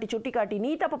சுட்டிக்காட்டி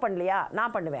நீ தப்பு பண்ணலையா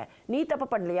நான் பண்ணுவேன், நீ தப்பு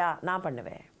பண்ணலையா நான்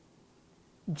பண்ணுவேன்.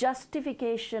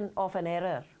 Justification of an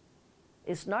error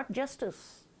is not justice.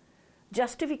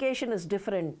 Justification is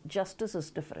different, justice is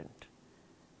different.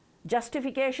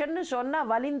 ஜஸ்டிஃபிகேஷன்னு சொன்னால்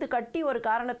வலிந்து கட்டி ஒரு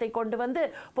காரணத்தை கொண்டு வந்து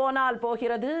போனால்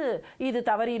போகிறது, இது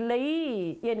தவறில்லை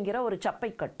என்கிற ஒரு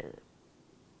சப்பைக்கட்டு.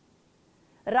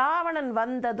 ராவணன்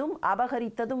வந்ததும்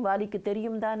அபகரித்ததும் வாலிக்கு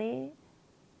தெரியும் தானே.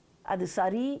 அது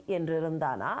சரி என்று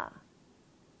இருந்தானா?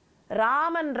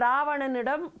 ராமன்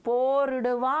ராவணனிடம்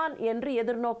போரிடுவான் என்று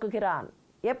எதிர்நோக்குகிறான்.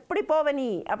 எப்படி போவ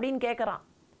நீ அப்படின்னு கேட்குறான்.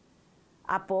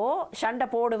 அப்போ சண்டை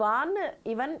போடுவான்னு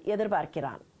இவன்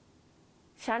எதிர்பார்க்கிறான்.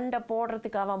 சண்டை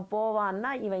போடுறதுக்கு அவன் போவான்னா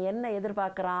இவன் என்ன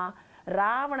எதிர்பார்க்குறான்?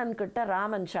 ராவணன் கிட்ட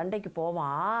ராமன் சண்டைக்கு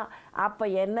போவான். அப்போ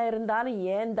என்ன இருந்தாலும்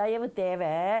ஏன் தயவு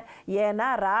தேவை, ஏன்னா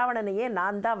ராவணனையே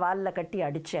நான் தான் வாலில் கட்டி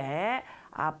அடித்தேன்,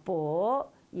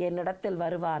 அப்போது என்னிடத்தில்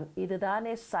வருவான்.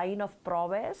 இதுதானே சைன் ஆஃப்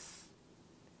ப்ராவெஸ்.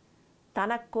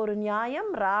 தனக்கு ஒரு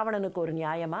நியாயம், ராவணனுக்கு ஒரு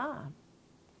நியாயமா?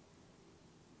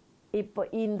 இப்போ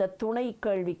இந்த துணை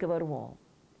கேள்விக்கு வருவோம்.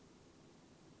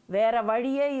 வேற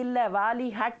வழியே இல்லை. Vaali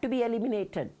had to be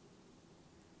eliminated.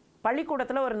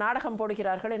 பள்ளிக்கூடத்தில் ஒரு நாடகம்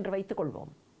போடுகிறார்கள் என்று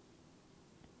வைத்துக்கொள்வோம்.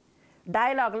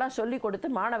 டயலாக்லாம் சொல்லி கொடுத்து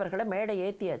மாணவர்களை மேடை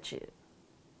ஏற்றியாச்சு.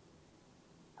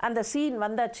 அந்த சீன்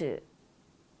வந்தாச்சு.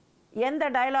 எந்த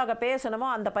டயலாகை பேசணுமோ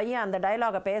அந்த பையன் அந்த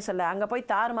டயலாகை பேசலை. அங்கே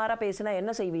போய் தாறுமாறாக பேசினா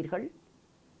என்ன செய்வீர்கள்?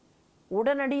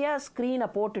 உடனடியாக ஸ்க்ரீனை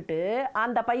போட்டுட்டு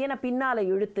அந்த பையனை பின்னால்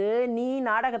இழுத்து, நீ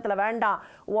நாடகத்தில் வேண்டாம்,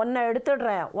 உன்னை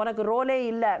எடுத்துடுறேன், உனக்கு ரோலே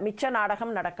இல்லை, மிச்ச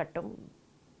நாடகம் நடக்கட்டும்.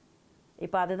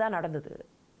 இப்போ அதுதான் நடந்தது.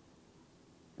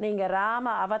 நீங்கள் ராம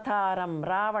அவதாரம்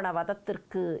ராவண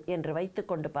வதத்திற்கு என்று வைத்து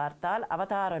கொண்டு பார்த்தால்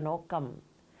அவதார நோக்கம்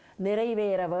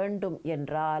நிறைவேற வேண்டும்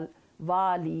என்றால்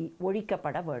வாலி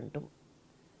ஒழிக்கப்பட வேண்டும்.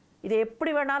 இதை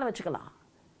எப்படி வேணாலும் வச்சுக்கலாம்.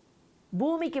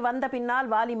 பூமிக்கு வந்த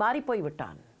பின்னால் வாலி மாறி போய்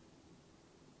விட்டான்.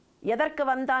 எதற்கு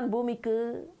வந்தான் பூமிக்கு?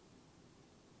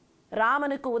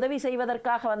 ராமனுக்கு உதவி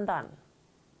செய்வதற்காக வந்தான்.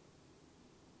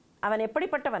 அவன்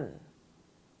எப்படிப்பட்டவன்?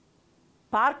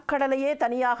 பார்க்கடலையே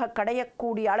தனியாக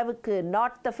கடையக்கூடிய அளவுக்கு,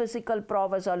 நாட் த ஃபிசிக்கல்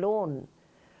ப்ராவஸ் அலோன்,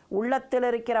 உள்ளத்தில்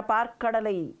இருக்கிற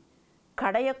பார்க்கடலை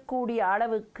கடையக்கூடிய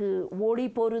அளவுக்கு ஒளி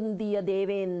பொருந்திய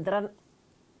தேவேந்திரன்.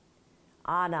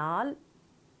 ஆனால்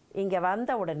இங்கே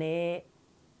வந்தவுடனே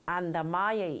அந்த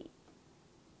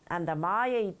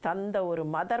மாயை தந்த ஒரு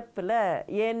மதர்ப்பில்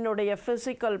என்னுடைய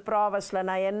ஃபிசிக்கல் ப்ராவஸில்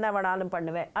நான் என்ன வேணாலும்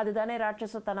பண்ணுவேன். அதுதானே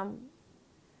ராட்சசத்தனம்.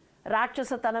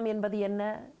 ராட்சசத்தனம் என்பது என்ன?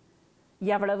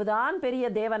 எவ்வளவுதான் பெரிய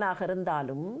தேவனாக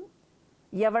இருந்தாலும்,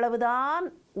 எவ்வளவுதான்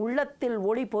உள்ளத்தில்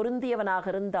ஒளி பொருந்தியவனாக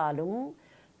இருந்தாலும்,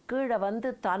 கீழே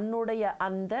வந்து தன்னுடைய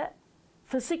அந்த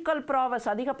ஃபிசிக்கல் ப்ராவஸ்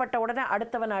அதிகப்பட்ட உடனே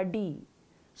அடுத்தவன் அடி,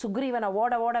 சுக்ரீவனை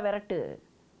ஓட ஓட விரட்டு.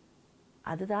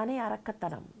 அதுதானே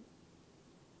அரக்கத்தனம்.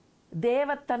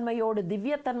 தேவத்தன்மையோடு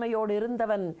திவ்யத்தன்மையோடு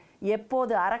இருந்தவன்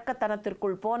எப்போது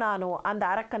அரக்கத்தனத்திற்குள் போனானோ அந்த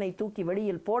அரக்கனை தூக்கி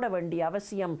வெளியில் போட வேண்டிய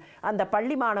அவசியம் அந்த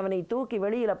பள்ளி மாணவனை தூக்கி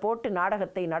வெளியில் போட்டு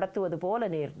நாடகத்தை நடத்துவது போல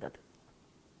நேர்ந்தது.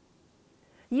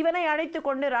 இவனை அழைத்து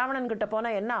கொண்டு ராவணன் கிட்ட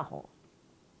போனால் என்ன ஆகும்?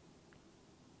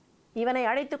 இவனை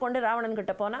அழைத்து கொண்டு ராவணன்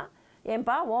கிட்ட போனால்,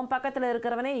 ஏன்பா உன் பக்கத்தில்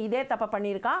இருக்கிறவனே இதே தப்பை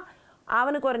பண்ணியிருக்கான்,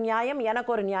 அவனுக்கு ஒரு நியாயம்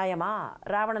எனக்கு ஒரு நியாயமா?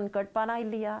 ராவணன் கேட்பானா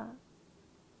இல்லையா?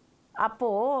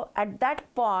 அப்போது at that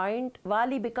point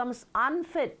Vaali becomes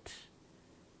unfit.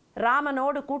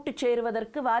 ராமனோடு கூட்டு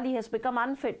சேருவதற்கு Vaali has become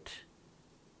unfit.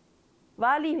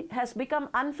 Vaali has become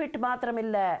unfit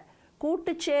மாத்திரமில்லை,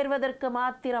 கூட்டு சேர்வதற்கு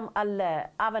மாத்திரம் அல்ல,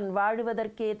 அவன்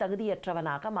வாழுவதற்கே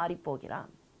தகுதியற்றவனாக மாறிப்போகிறான்.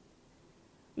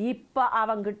 இப்போ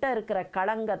அவங்கிட்ட இருக்கிற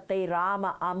களங்கத்தை ராம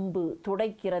அம்பு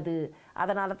துடைக்கிறது.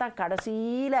 அதனால தான்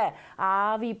கடைசியில்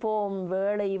ஆவி போம்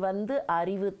வேளை வந்து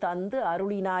அறிவு தந்து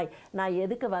அருளினாய். நான்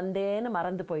எதுக்கு வந்தேன்னு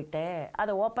மறந்து போயிட்டேன்.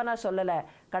 அதை ஓப்பனாக சொல்லலை.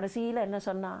 கடைசியில் என்ன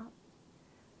சொன்னா?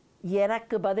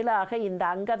 எனக்கு பதிலாக இந்த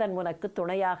அங்கதன் உனக்கு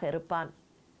துணையாக இருப்பான்.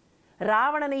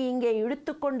 ராவணனை இங்கே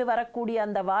இழுத்து கொண்டு வரக்கூடிய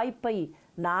அந்த வாய்ப்பை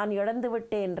நான் இழந்து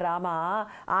விட்டேன் ராமா,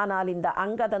 ஆனால் இந்த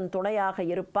அங்கதன் துணையாக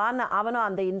இருப்பான். அவனும்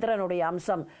அந்த இந்திரனுடைய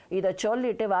அம்சம். இதை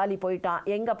சொல்லிட்டு வாலி போயிட்டான்.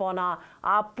 எங்கே போனான்?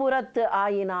 அப்புறத்து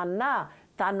ஆயினான்னா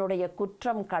தன்னுடைய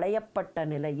குற்றம் களையப்பட்ட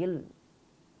நிலையில்,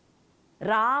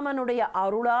 ராமனுடைய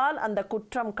அருளால் அந்த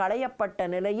குற்றம் களையப்பட்ட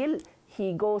நிலையில் ஹி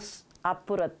கோஸ்,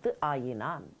 அப்புறத்து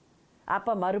ஆயினான்.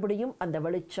 அப்போ மறுபடியும் அந்த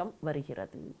வெளிச்சம்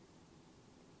வருகிறது.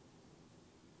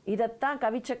 இதைத்தான்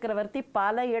கவி சக்கரவர்த்தி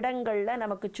பல இடங்களில்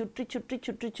நமக்கு சுற்றி சுற்றி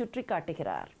சுற்றி சுற்றி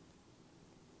காட்டுகிறார்.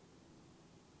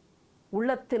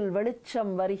 உள்ளத்தில்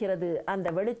வெளிச்சம் வருகிறது. அந்த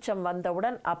வெளிச்சம்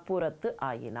வந்தவுடன் அப்புறத்து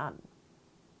ஆயினான்.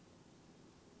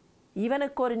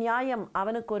 இவனுக்கு ஒரு நியாயம்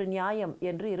அவனுக்கு ஒரு நியாயம்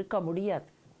என்று இருக்க முடியாது.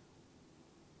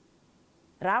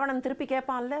 ராவணன் திருப்பி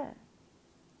கேட்பான்ல,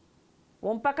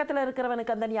 உன் பக்கத்தில்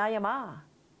இருக்கிறவனுக்கு அந்த நியாயமா?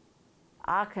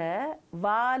 ஆக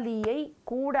வாலியை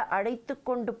கூட அழைத்து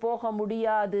கொண்டு போக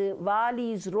முடியாது.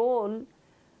 Wallis role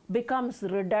becomes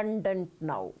redundant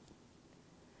now.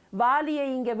 வாலியை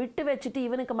இங்கே விட்டு வச்சுட்டு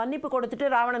இவனுக்கு மன்னிப்பு கொடுத்துட்டு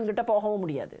ராவணன் கிட்ட போகவும்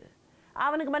முடியாது.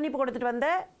 அவனுக்கு மன்னிப்பு கொடுத்துட்டு வந்த,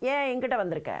 ஏன் என்கிட்ட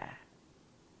வந்திருக்க?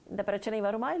 இந்த பிரச்சனை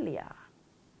வருமா இல்லையா?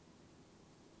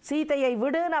 சீதையை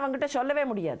விடுன்னு அவன்கிட்ட சொல்லவே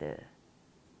முடியாது.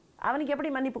 அவனுக்கு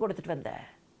எப்படி மன்னிப்பு கொடுத்துட்டு வந்த?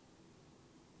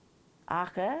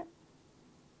 ஆக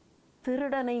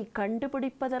திருடனை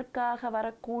கண்டுபிடிப்பதற்காக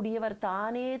வரக்கூடியவர்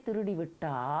தானே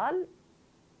திருடிவிட்டால்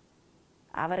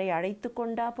அவரை அழைத்து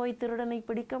கொண்டா போய் திருடனை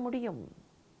பிடிக்க முடியும்?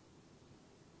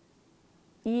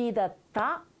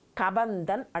 இதத்தான்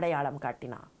கபந்தன் அடையாளம்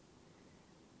காட்டினான்.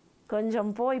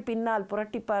 கொஞ்சம் போய் பின்னால்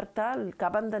புரட்டி பார்த்தால்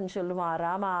கபந்தன் சொல்லுவான்,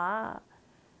 ராமா,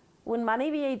 உன்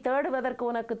மனைவியை தேடுவதற்கு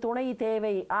உனக்கு துணை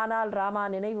தேவை. ஆனால் ராமா,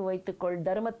 நினைவு வைத்துக்கொள்,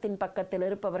 தர்மத்தின் பக்கத்தில்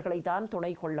இருப்பவர்களை தான்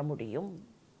துணை கொள்ள முடியும்.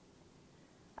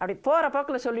 அப்படி போகிற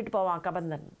போக்கில் சொல்லிட்டு போவான்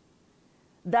கபந்தன்.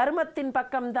 தர்மத்தின்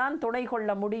பக்கம்தான் துணை கொள்ள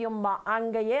முடியும்மா.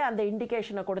 அங்கேயே அந்த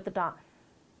இண்டிகேஷனை கொடுத்துட்டான்.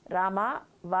 ராமா,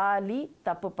 வாலி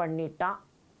தப்பு பண்ணிட்டான்,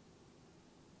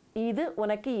 இது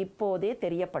உனக்கு இப்போதே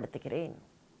தெரியப்படுத்துகிறேன்.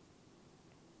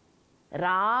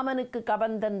 ராமனுக்கு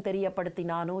கபந்தன்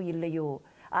தெரியப்படுத்தினானோ இல்லையோ,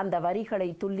 அந்த வரிகளை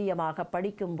துல்லியமாக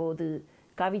படிக்கும்போது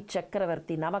கவி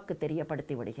சக்கரவர்த்தி நமக்கு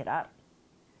தெரியப்படுத்தி விடுகிறார்.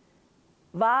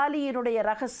 வாலியினுடைய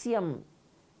ரகசியம்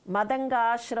மதங்க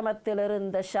ஆசிரமத்தில்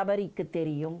இருந்த சபரிக்கு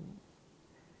தெரியும்.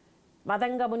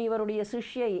 மதங்க முனிவருடைய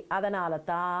சிஷ்யை. அதனால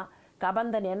தான்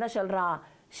கபந்தன் என்ன சொல்கிறான்?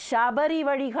 சபரி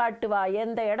வழி காட்டுவா.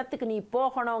 எந்த இடத்துக்கு நீ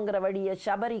போகணுங்கிற வழியை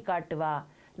சபரி காட்டுவா.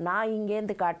 நான்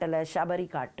இங்கேருந்து காட்டலை, சபரி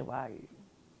காட்டுவாள்.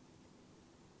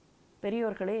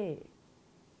 பெரியோர்களே,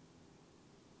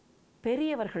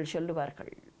 பெரியவர்கள்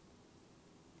சொல்லுவார்கள்,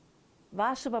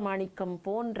 வாசுபமாணிக்கம்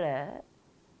போன்ற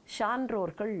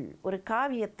சான்றோர்கள் ஒரு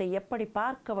காவியத்தை எப்படி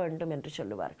பார்க்க வேண்டும் என்று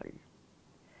சொல்லுவார்கள்.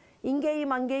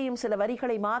 இங்கேயும் அங்கேயும் சில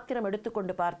வரிகளை மாத்திரம்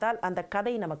எடுத்துக்கொண்டு பார்த்தால் அந்த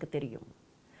கதை நமக்கு தெரியும்.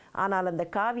 ஆனால் அந்த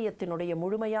காவியத்தினுடைய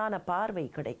முழுமையான பார்வை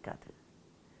கிடைக்காது.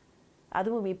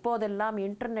 அதுவும் இப்போதெல்லாம்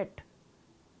இன்டர்நெட்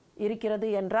இருக்கிறது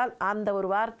என்றால் அந்த ஒரு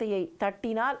வார்த்தையை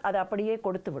தட்டினால் அது அப்படியே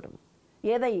கொடுத்துவிடும்.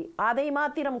 அதை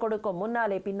மாத்திரம் கொடுக்கும்,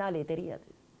 முன்னாலே பின்னாலே தெரியாது.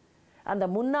 அந்த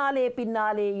முன்னாலே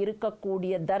பின்னாலே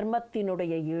இருக்கக்கூடிய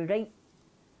தர்மத்தினுடைய இழை,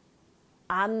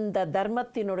 அந்த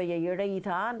தர்மத்தினுடைய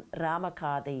இழைதான்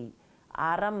ராமகாதை.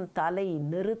 அறம் தலை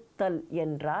நிறுத்தல்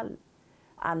என்றால்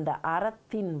அந்த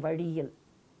அறத்தின்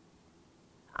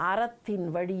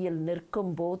வழியில்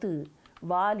நிற்கும்போது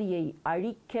வாலியை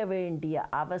அழிக்க வேண்டிய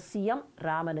அவசியம்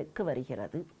ராமனுக்கு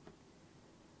வருகிறது.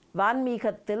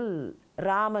 வான்மீகத்தில்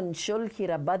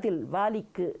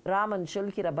வாலிக்கு ராமன்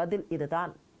சொல்கிற பதில்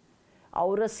இதுதான்.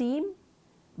 ஔரசீம்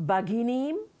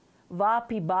பகினீம்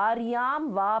வாபி பாரியாம்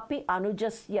வாபி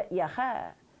அனுஜஸ்ய யஹ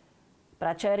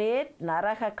பிரச்சரேத்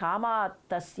நரக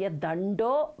காமாத்தஸ்ய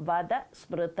தண்டோ வத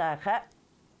ஸ்மிருதக.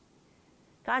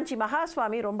 காஞ்சி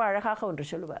மகாஸ்வாமி ரொம்ப அழகாக ஒன்று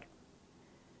சொல்லுவார்.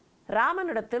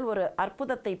 ராமனிடத்தில் ஒரு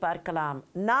அற்புதத்தை பார்க்கலாம்.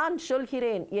 நான்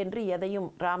சொல்கிறேன் என்று எதையும்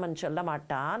ராமன் சொல்ல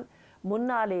மாட்டான்.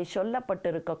 முன்னாலே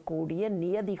சொல்லப்பட்டிருக்கக்கூடிய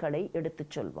நியதிகளை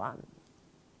எடுத்துச் சொல்வான்.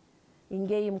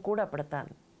 இங்கேயும் கூட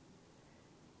அப்படித்தான்.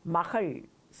 மகள்,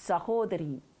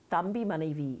 சகோதரி, தம்பி,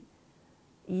 மனைவி,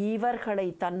 இவர்களை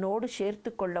தன்னோடு சேர்த்து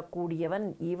கொள்ளக்கூடியவன்,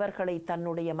 இவர்களை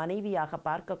தன்னுடைய மனைவியாக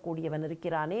பார்க்கக்கூடியவன்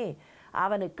இருக்கிறானே,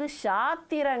 அவனுக்கு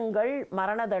சாத்திரங்கள்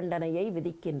மரண தண்டனையை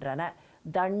விதிக்கின்றன.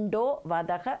 தண்டோ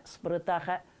வதக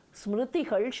ஸ்மிருதக,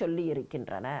 ஸ்மிருதிகள் சொல்லி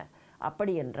இருக்கின்றன.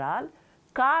 அப்படி என்றால்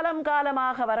காலம்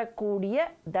காலமாக வரக்கூடிய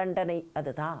தண்டனை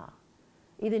அதுதான்.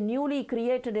 இது நியூலி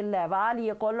கிரியேட்டட் இல்லை.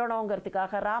 வாலியை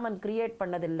கொல்லணுங்கிறதுக்காக ராமன் கிரியேட்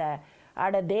பண்ணதில்லை.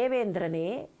 அட தேவேந்திரனே,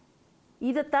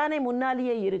 இதுதானே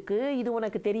முன்னாலேயே இருக்கு, இது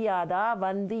உனக்கு தெரியாதா?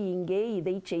 வந்து இங்கே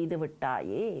இதை செய்து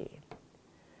விட்டாயே.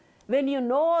 when you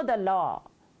know the law,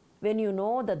 when you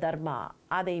know the dharma,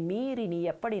 அதை மீறி நீ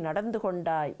எப்படி நடந்து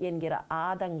கொண்டாய் என்கிற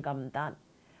ஆதங்கம்தான்,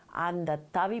 அந்த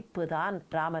தவிப்பு தான்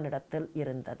ராமனிடத்தில்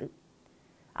இருந்தது.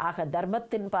 ஆக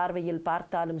தர்மத்தின் பார்வையில்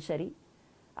பார்த்தாலும் சரி,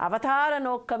 அவதார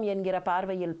நோக்கம் என்கிற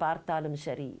பார்வையில் பார்த்தாலும்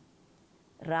சரி,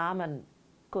 ராமன்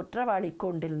குற்றவாளி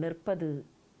கூண்டில் நிற்பது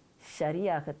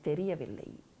சரியாக தெரியவில்லை.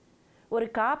 ஒரு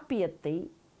காப்பியத்தை,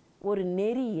 ஒரு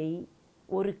நெறியை,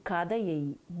 ஒரு கதையை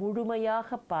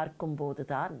முழுமையாக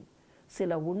பார்க்கும்போதுதான்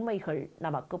சில உண்மைகள்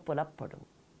நமக்கு புலப்படும்.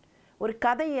 ஒரு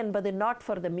கதை என்பது not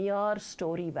for the மியர்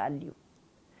story value.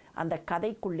 அந்த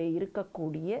கதைக்குள்ளே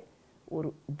இருக்கக்கூடிய ஒரு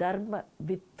தர்ம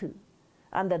வித்து,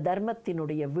 அந்த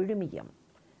தர்மத்தினுடைய விழுமியம்,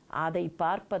 அதை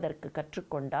பார்ப்பதற்கு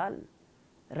கற்றுக்கொண்டால்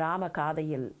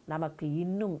ராமகாதையில் நமக்கு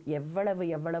இன்னும்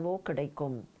எவ்வளவோ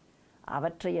கிடைக்கும்.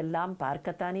 அவற்றையெல்லாம்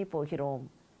பார்க்கத்தானே போகிறோம்.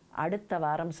 அடுத்த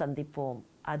வாரம் சந்திப்போம்.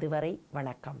 அதுவரை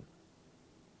வணக்கம்.